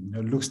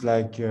looks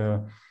like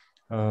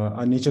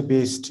a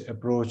nature-based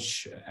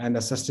approach and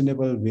a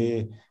sustainable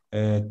way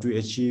to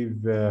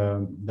achieve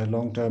the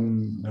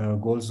long-term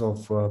goals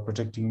of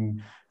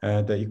protecting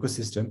the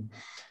ecosystem.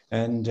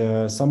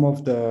 And some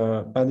of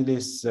the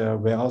panelists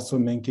were also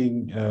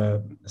making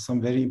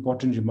some very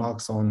important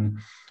remarks on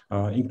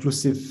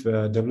inclusive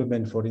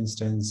development, for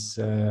instance,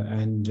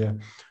 and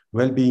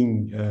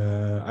well-being,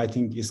 I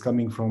think, is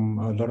coming from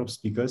a lot of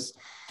speakers.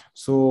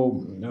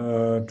 So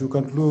to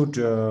conclude,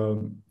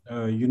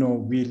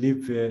 we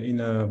live in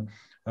a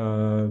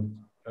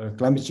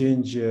climate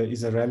change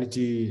is a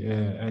reality,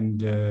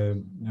 and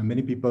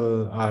many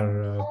people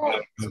are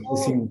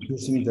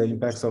facing the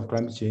impacts of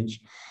climate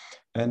change.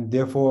 And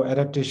therefore,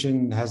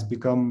 adaptation has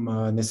become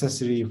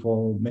necessary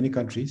for many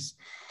countries.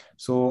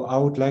 So I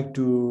would like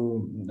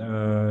to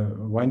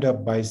wind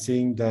up by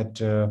saying that,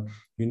 a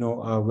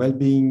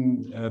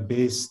well-being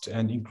based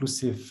and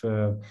inclusive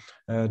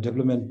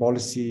development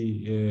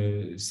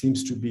policy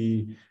seems to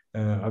be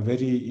a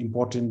very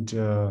important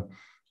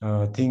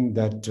thing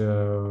that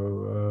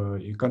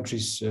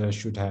countries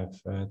should have.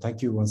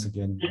 Thank you once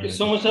again. Thank you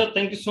so much, sir.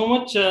 Thank you so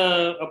much.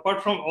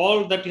 Apart from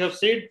all that you have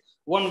said,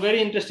 one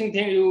very interesting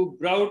thing you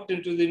brought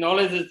into the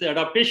knowledge is the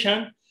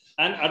adaptation.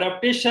 And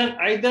adaptation,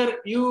 either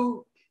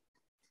you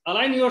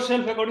align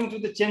yourself according to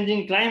the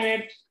changing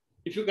climate.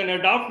 If you can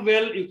adapt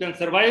well, you can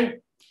survive.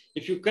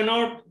 If you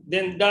cannot,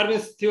 then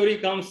Darwin's theory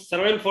comes,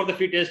 survival for the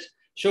fittest.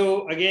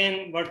 So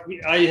again, what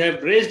I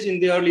have raised in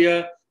the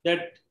earlier,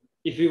 that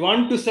if we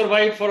want to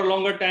survive for a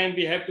longer time,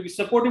 we have to be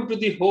supportive to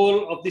the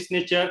whole of this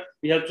nature.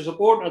 We have to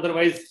support,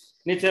 otherwise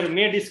nature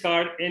may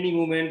discard any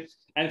movement.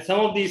 And some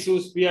of the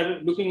issues we are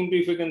looking into,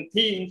 if you can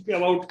think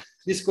about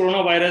this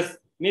coronavirus,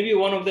 maybe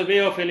one of the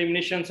way of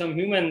elimination some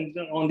humans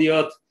on the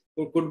earth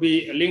could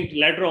be linked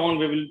later on.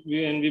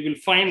 We will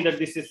find that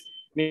this is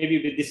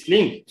maybe with this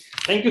link.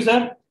 Thank you,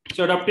 sir.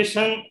 So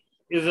adaptation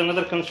is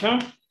another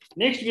concern.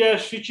 Next, we are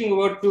switching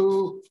over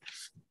to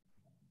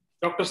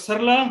Dr.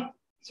 Sarla.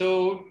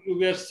 So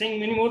we are saying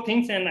many more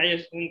things, and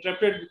I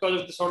interrupted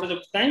because of the shortage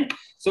of time.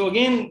 So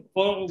again,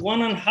 for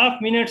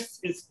 1.5 minutes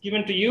is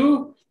given to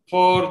you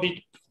for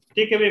the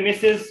takeaway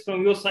message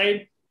from your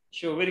side.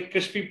 Show very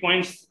crispy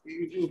points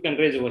you can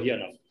raise over here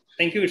now.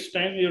 Thank you. It's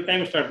time. Your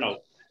time starts now.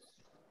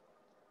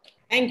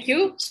 Thank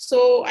you.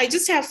 So I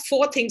just have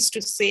 4 things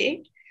to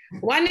say.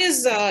 One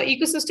is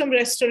ecosystem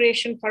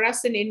restoration for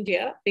us in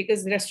India,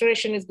 because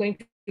restoration is going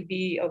to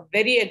be a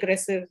very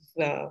aggressive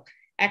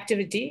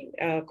activity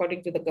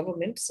according to the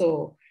government.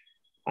 So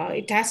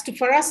it has to,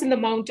 for us in the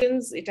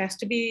mountains, it has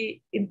to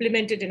be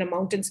implemented in a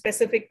mountain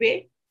specific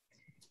way.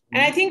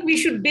 And I think we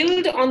should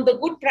build on the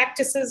good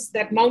practices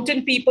that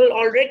mountain people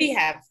already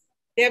have.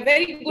 There are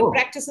very good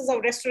practices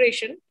of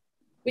restoration,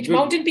 which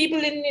mountain people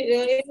in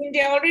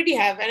India already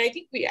have. And I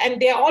think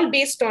they are all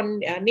based on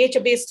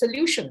nature-based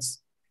solutions.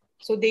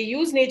 So they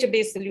use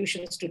nature-based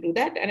solutions to do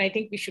that. And I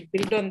think we should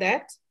build on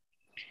that.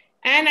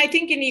 And I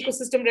think in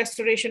ecosystem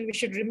restoration, we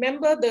should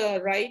remember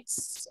the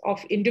rights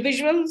of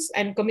individuals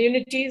and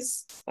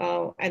communities,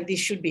 and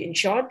these should be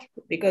ensured,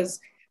 because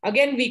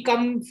again, we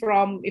come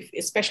from,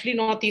 especially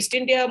Northeast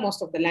India,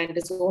 most of the land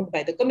is owned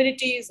by the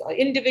communities or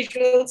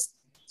individuals.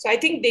 So I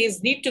think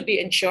these need to be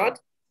ensured.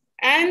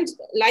 And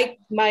like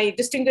my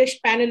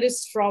distinguished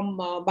panelists from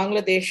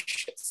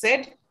Bangladesh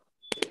said,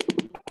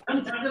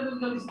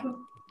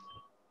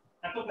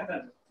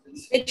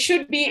 it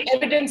should be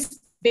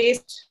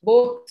evidence-based,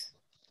 both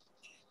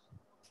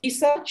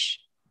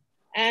research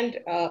and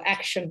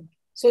action.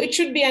 So it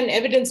should be an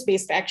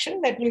evidence-based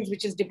action. That means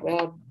which is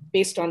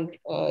based on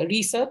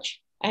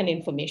research and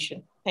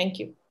information. Thank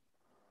you.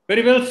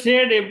 Very well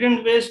said.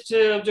 Evidence-based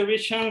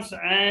observations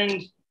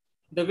and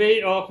the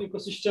way of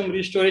ecosystem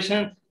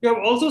restoration. You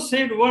have also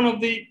said one of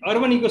the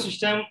urban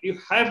ecosystem. You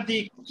have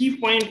the key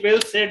point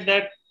well said,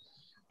 that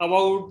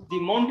about the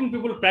mountain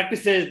people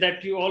practices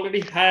that you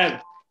already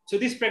have. So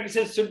these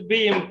practices should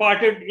be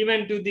imparted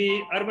even to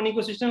the urban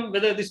ecosystem,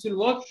 whether this will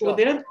work over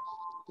there.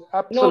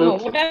 Absolutely. No.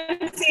 What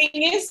I'm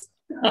saying is,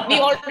 we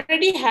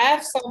already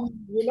have some,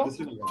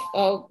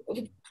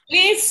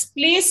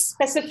 place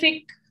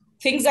specific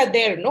things are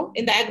there, no,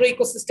 in the agro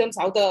ecosystems,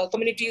 how the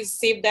communities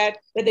save that,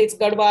 whether it's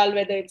Garhwal,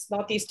 whether it's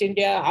Northeast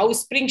India, how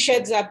spring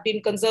sheds have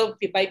been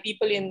conserved by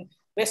people in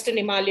Western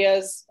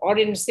Himalayas or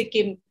in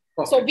Sikkim.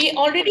 Okay. So we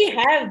already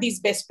have these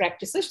best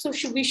practices, so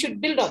we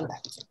should build on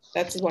that.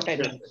 That's what I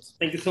mean.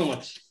 Thank you so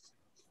much.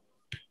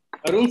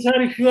 Arun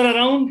sir, if you are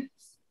around.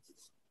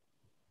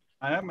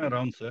 I am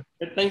around, sir.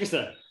 Thank you,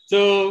 sir.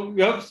 So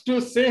you have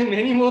to say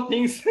many more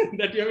things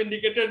that you have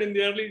indicated in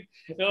the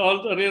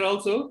earlier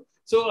also.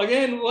 So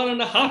again,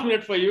 1.5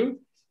 minutes for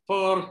you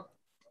for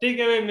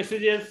takeaway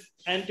messages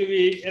and to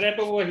be wrap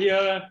over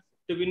here,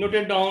 to be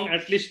noted down,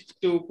 at least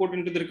to put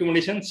into the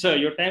recommendations. Sir,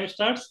 your time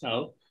starts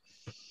now.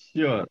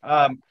 Sure.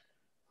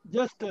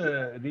 Just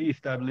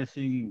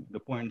re-establishing the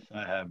points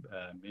I have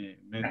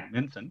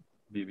mentioned,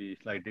 maybe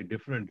slightly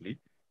differently.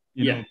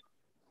 You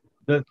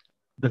know,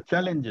 the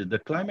challenges, the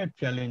climate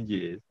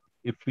challenges,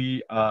 if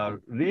we are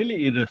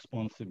really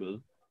irresponsible,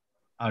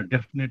 are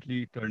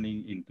definitely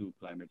turning into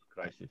climate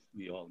crisis.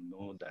 We all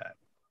know that.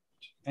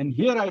 And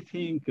here I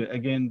think,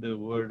 again, the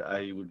word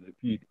I would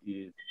repeat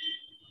is,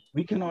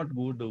 we cannot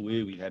go the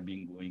way we have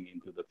been going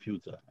into the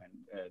future. And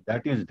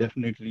that is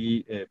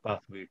definitely a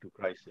pathway to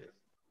crisis.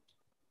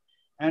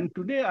 And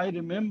today I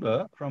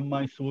remember from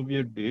my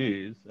Soviet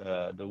days,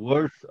 the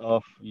words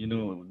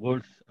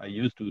I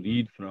used to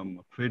read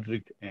from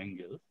Friedrich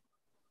Engels,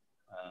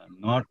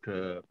 not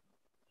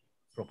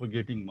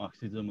propagating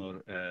Marxism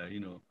or,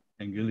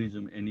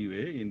 Engelism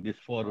anyway in this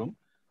forum.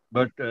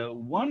 But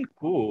one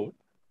quote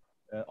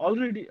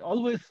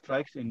always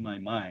strikes in my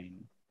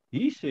mind.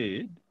 He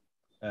said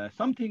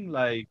something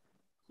like,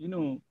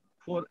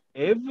 for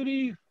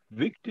every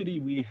victory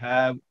we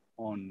have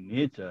on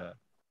nature,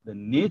 the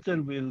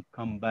nature will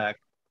come back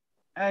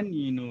and,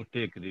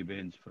 take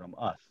revenge from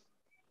us.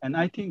 And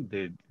I think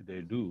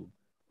they do.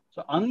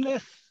 So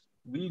unless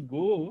we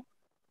go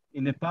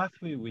in a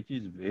pathway which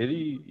is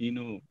very,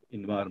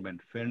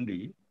 environment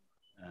friendly,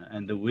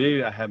 and the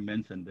way I have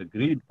mentioned, the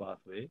greed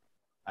pathway,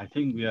 I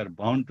think we are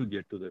bound to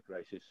get to the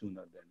crisis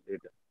sooner than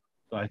later.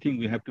 So I think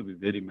we have to be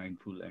very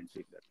mindful and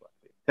take that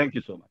pathway. Thank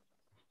you so much.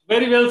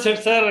 Very well said,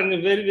 sir, and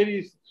very,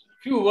 very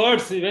few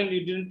words, even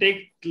you didn't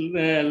take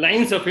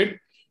lines of it,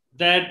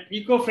 that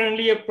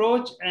eco-friendly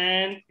approach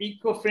and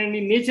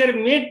eco-friendly nature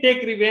may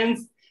take revenge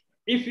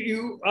if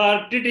you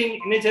are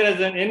treating nature as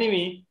an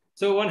enemy.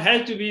 So one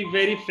has to be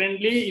very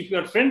friendly. If you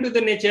are friend to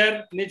the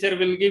nature, nature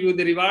will give you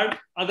the reward.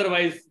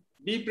 Otherwise,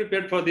 be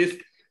prepared for this.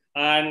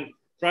 And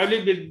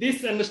probably with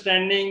this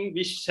understanding,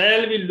 we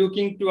shall be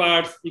looking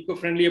towards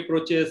eco-friendly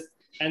approaches,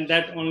 and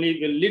that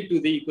only will lead to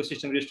the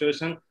ecosystem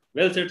restoration.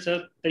 Well said,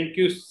 sir. Thank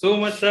you so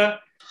much, sir.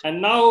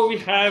 And now we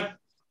have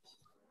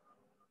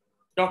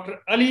Dr.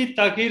 Ali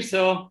Takir,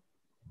 sir,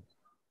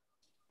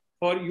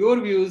 for your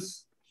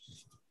views.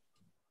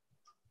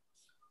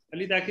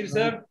 Ali Takir,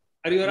 sir,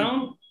 are you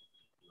around?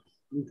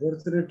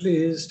 Unfortunately,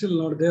 he is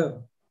still not there.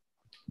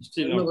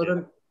 Still not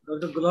there.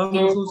 Dr. Ghulam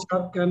Rasool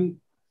sir can.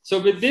 So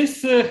with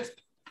this,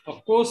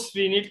 of course,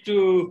 we need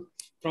to,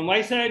 from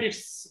my side,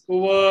 it's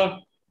over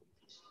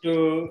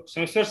to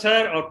Samswar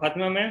sir or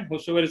Fatima ma'am,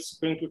 whosoever is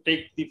going to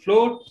take the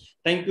floor.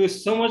 Thank you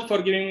so much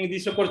for giving me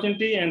this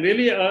opportunity. And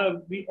really,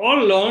 we all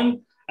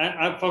learned,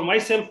 and for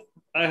myself,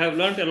 I have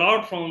learned a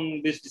lot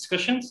from these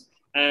discussions,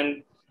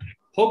 and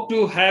hope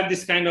to have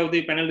this kind of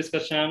the panel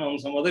discussion on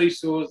some other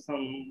issues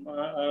some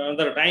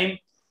another time.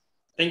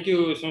 Thank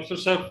you, Samswar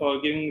sir, for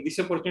giving this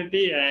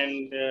opportunity,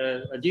 and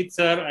Ajit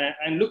sir,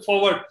 and look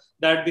forward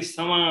that this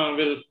Sama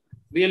will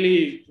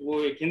really, वो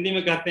हिंदी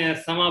में कहते हैं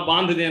समा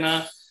बांध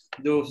देना,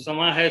 जो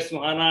समा है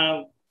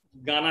सुहाना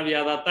गाना भी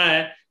याद आता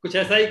है, कुछ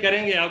ऐसा ही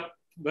करेंगे आप,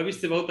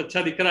 भविष्य बहुत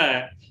अच्छा दिख रहा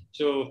है.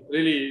 So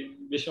really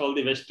wish all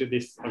the best to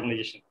this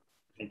organization.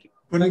 Thank you.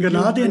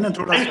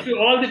 Thanks to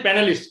all the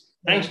panelists.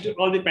 Thanks to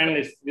all the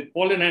panelists. With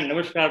Paul and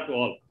namaskar to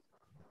all.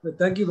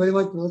 Thank you very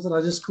much, Professor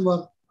Rajesh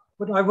Kumar.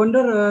 But I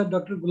wonder,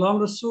 Dr.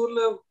 Ghulam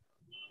Rasool,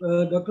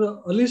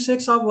 Dr. Ali Sheikh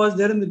Saab was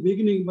there in the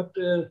beginning, but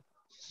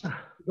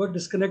got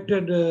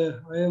disconnected.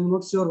 I am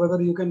not sure whether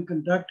you can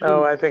contact him.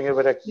 No, I think it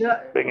would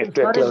bring it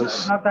to a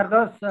close. Dr.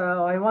 Das,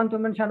 I want to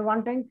mention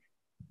one thing.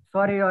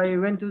 Sorry, I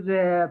went to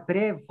the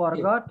pray,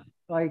 forgot.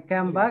 I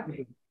came back.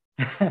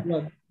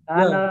 And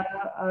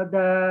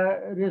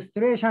the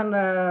restoration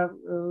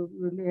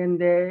in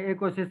the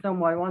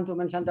ecosystem, I want to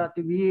mention that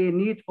we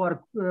need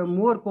for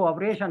more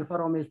cooperation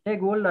from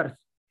stakeholders.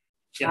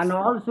 Yes. And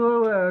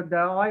also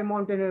the high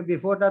mountain,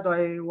 before that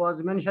I was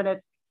mentioned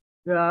it,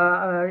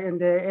 in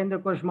the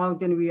Hindu-Kush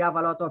mountain, we have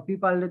a lot of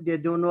people, they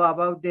don't know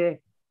about the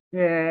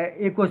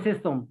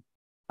ecosystem,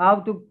 how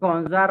to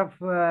conserve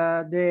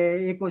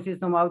the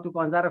ecosystem, how to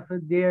conserve,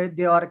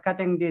 they are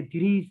cutting the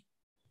trees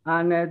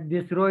and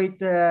destroyed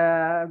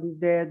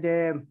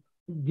the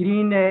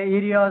green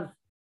areas.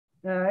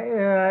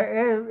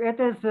 It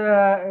is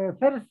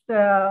first,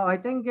 I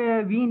think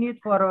we need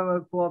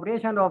for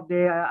cooperation of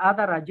the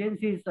other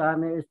agencies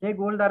and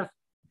stakeholders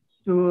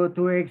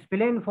to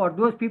explain for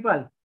those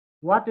people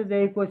what is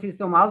the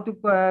ecosystem, how to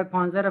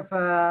conserve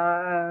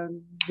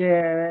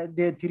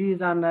the trees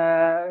and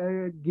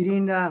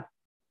green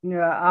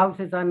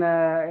houses and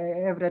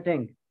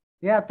everything.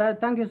 Yeah,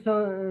 thank you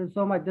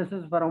so much. This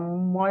is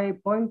from my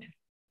point.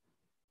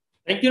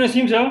 Thank you,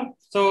 Naseem sir.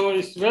 So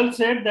it's well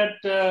said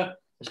that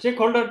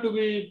stakeholder to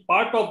be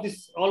part of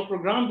this all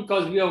program,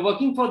 because we are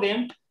working for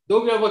them,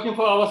 though we are working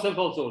for ourselves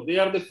also. They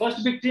are the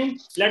first victim.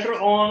 Later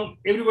on,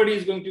 everybody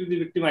is going to be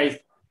victimized.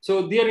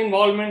 So their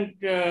involvement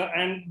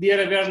and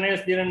their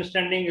awareness, their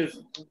understanding is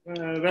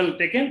well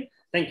taken.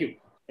 Thank you.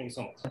 Thank you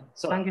so much.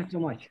 So, thank you so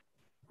much.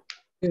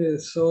 Okay,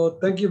 so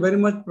thank you very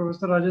much,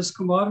 Professor Rajesh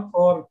Kumar,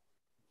 for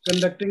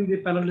conducting the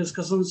panel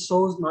discussion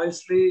so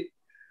nicely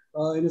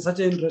in such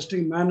an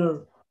interesting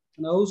manner.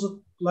 And I also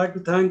like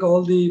to thank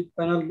all the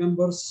panel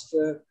members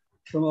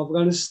from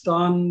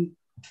Afghanistan,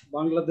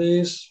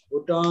 Bangladesh,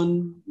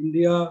 Bhutan,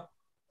 India,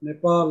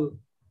 Nepal.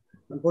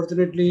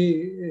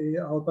 Unfortunately,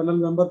 our panel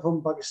member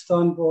from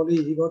Pakistan,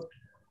 probably he got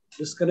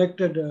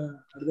disconnected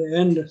at the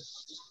end.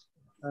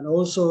 And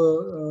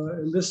also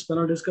in this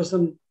panel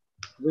discussion,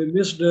 we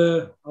missed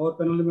our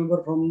panel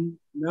member from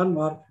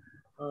Myanmar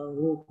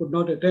who could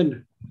not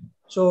attend.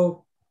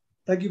 So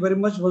thank you very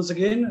much once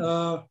again.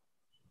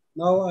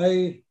 Now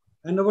I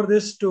hand over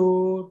this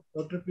to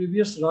Dr.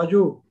 P.V.S.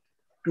 Raju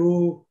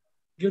to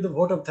give the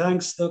vote of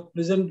thanks. The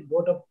pleasant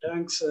vote of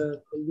thanks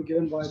will be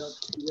given by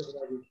Dr. P.V.S.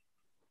 Raju.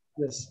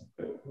 Yes.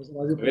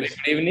 Raju, very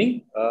good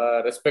evening,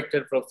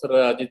 respected Professor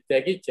Ajit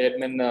Tyagi,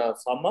 Chairman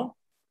SAMA,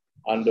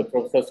 and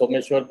Professor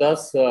Someshwar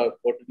Das,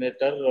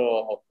 coordinator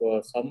of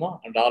SAMA,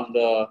 and all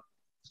the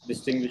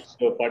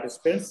distinguished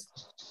participants.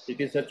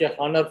 It is such an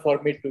honor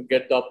for me to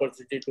get the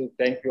opportunity to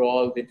thank you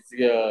all the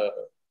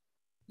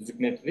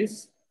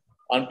dignitaries.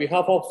 On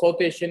behalf of South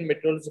Asian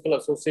Meteorological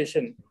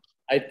Association,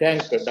 I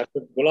thank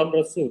Dr. Ghulam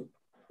Rasool,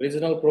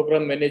 Regional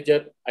Program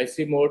Manager,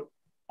 ICIMOD,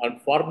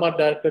 and former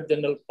Director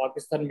General,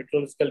 Pakistan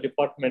Meteorological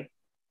Department,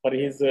 for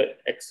his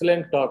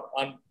excellent talk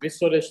on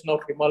restoration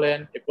of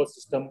Himalayan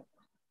ecosystem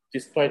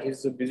despite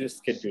his busy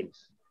schedule.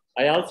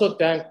 I also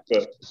thank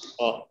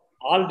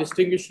all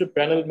distinguished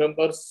panel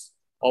members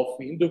of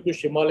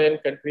Hindu-Kush Himalayan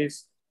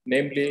countries,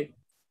 namely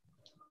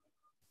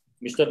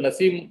Mr.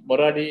 Naseem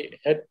Moradi,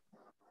 Head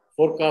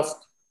Forecast,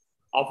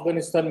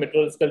 Afghanistan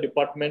Meteorological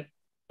Department,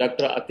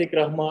 Dr. Atiq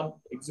Rahman,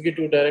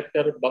 Executive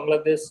Director,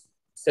 Bangladesh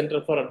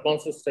Center for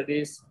Advanced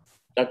Studies,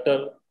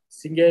 Dr.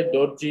 Singhe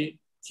Dorji,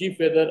 Chief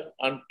Weather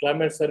and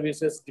Climate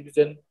Services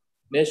Division,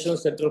 National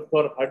Center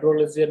for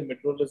Hydrology and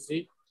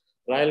Meteorology,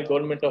 Royal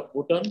Government of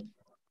Bhutan,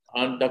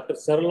 and Dr.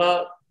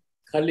 Sarla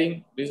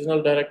Khaling,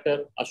 Regional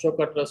Director,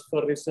 Ashoka Trust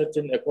for Research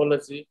in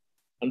Ecology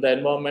and the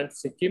Environment,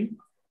 Sikkim,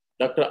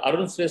 Dr.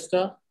 Arun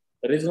Shrestha,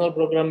 Regional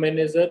Program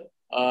Manager,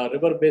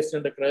 River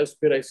Basin and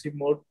Cryosphere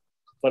ICIMOD,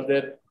 for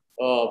their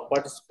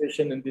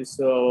participation in this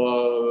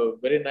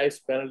very nice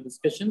panel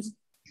discussions.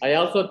 I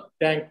also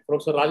thank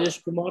Professor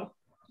Rajesh Kumar,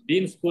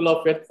 Dean School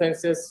of Earth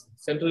Sciences,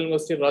 Central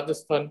University of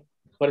Rajasthan,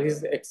 for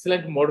his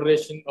excellent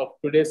moderation of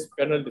today's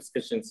panel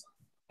discussions.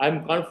 I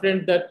am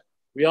confident that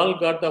we all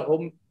got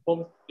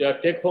the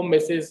take-home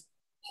message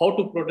how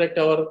to protect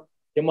our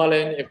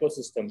Himalayan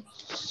ecosystem.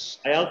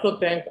 I also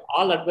thank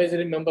all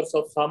advisory members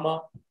of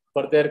SAMA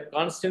for their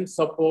constant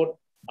support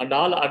and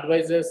all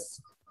advisors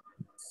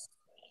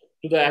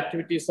to the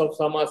activities of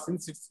SAMA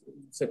since its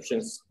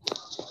inception.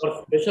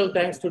 For special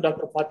thanks to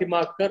Dr.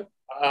 Fatima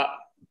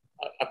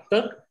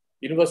Akhtar,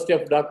 University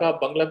of Dhaka,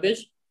 Bangladesh,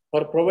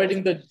 for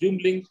providing the Zoom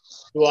link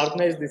to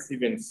organize these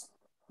events.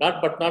 Last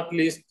but not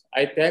least,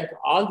 I thank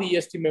all the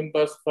EST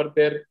members for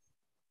their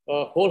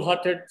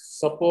wholehearted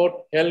support,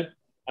 help,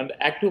 and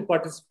active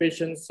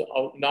participations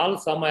in all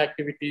SAMA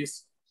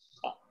activities.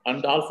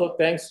 And also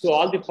thanks to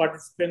all the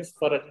participants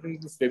for attending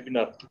this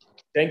webinar.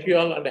 Thank you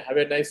all and have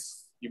a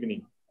nice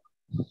evening.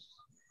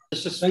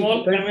 Just a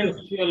small comment,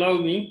 if you allow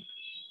me.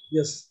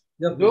 Yes.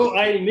 Yeah, though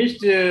I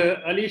missed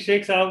Ali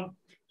Sheikh Saab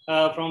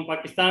from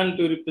Pakistan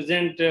to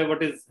represent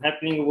what is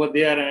happening over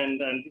there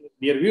and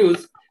their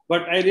views,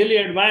 but I really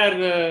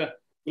admire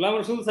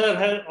Ghulam Rasool sir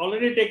has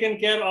already taken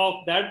care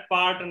of that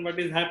part and what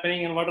is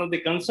happening and what are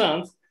the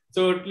concerns.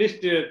 So at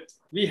least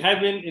we have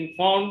been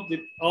informed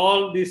with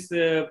all these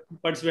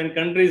participant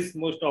countries.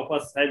 Most of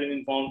us have been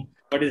informed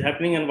what is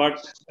happening and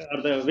what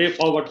are the way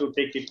forward to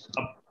take it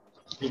up.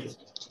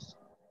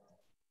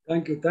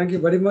 Thank you. Thank you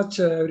very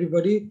much,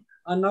 everybody.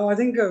 And now I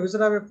think we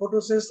should have a photo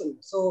session.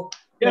 So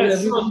yes,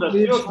 everyone sure,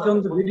 please sure, switch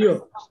on the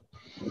video.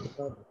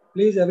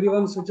 Please,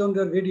 everyone switch on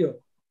their video.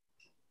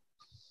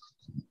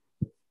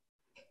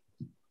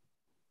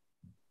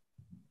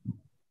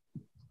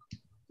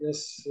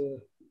 Yes.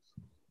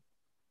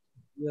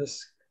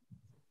 Yes.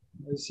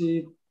 I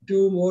see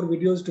 2 more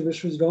videos to be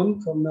switched on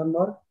from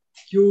Myanmar.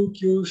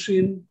 Q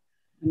Shin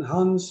and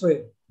Han Sui.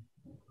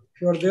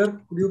 If you are there,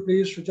 could you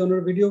please switch on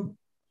your video?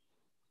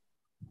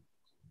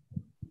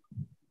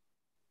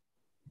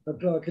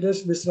 Dr.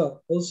 Akhilesh Misra,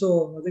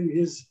 also, I think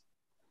his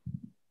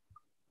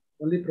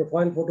only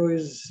profile photo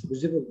is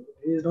visible.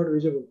 He is not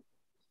visible.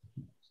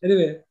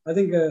 Anyway, I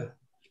think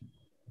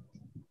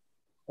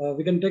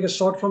we can take a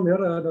shot from here.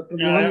 Dr.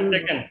 Yeah, I have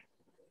taken.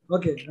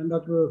 Okay, and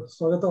Dr.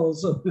 Swagata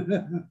also.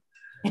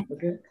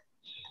 Okay.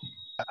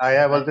 I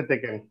have also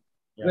taken.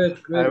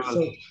 Great, great.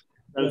 So,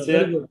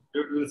 very good.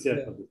 Yeah.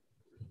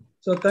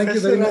 So thank you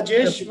very much.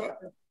 Rajesh,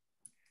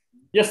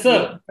 yes,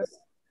 sir.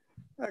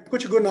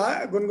 कुछ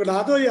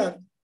गुनगुना दो यार.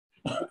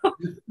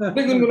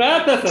 मैं गुनगुनाया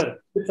था sir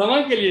समा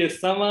के लिए.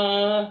 समा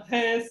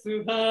है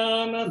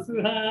सुहाना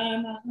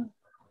सुहाना.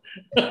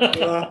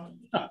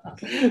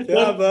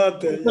 क्या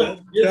बात है यार.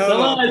 ये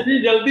समा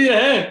ऐसी जल्दी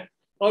है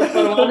और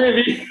परवाने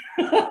भी.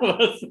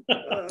 बस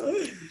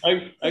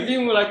अगली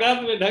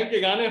मुलाकात में ढंग के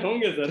गाने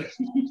होंगे सर.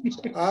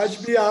 आज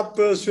भी आप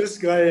स्विस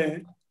गाए हैं.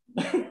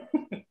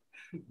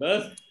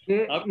 बस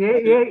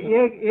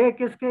ये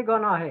किसके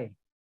गाना है?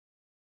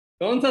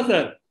 कौन सा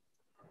सर?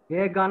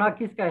 ये गाना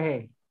किसका है?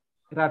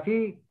 रफी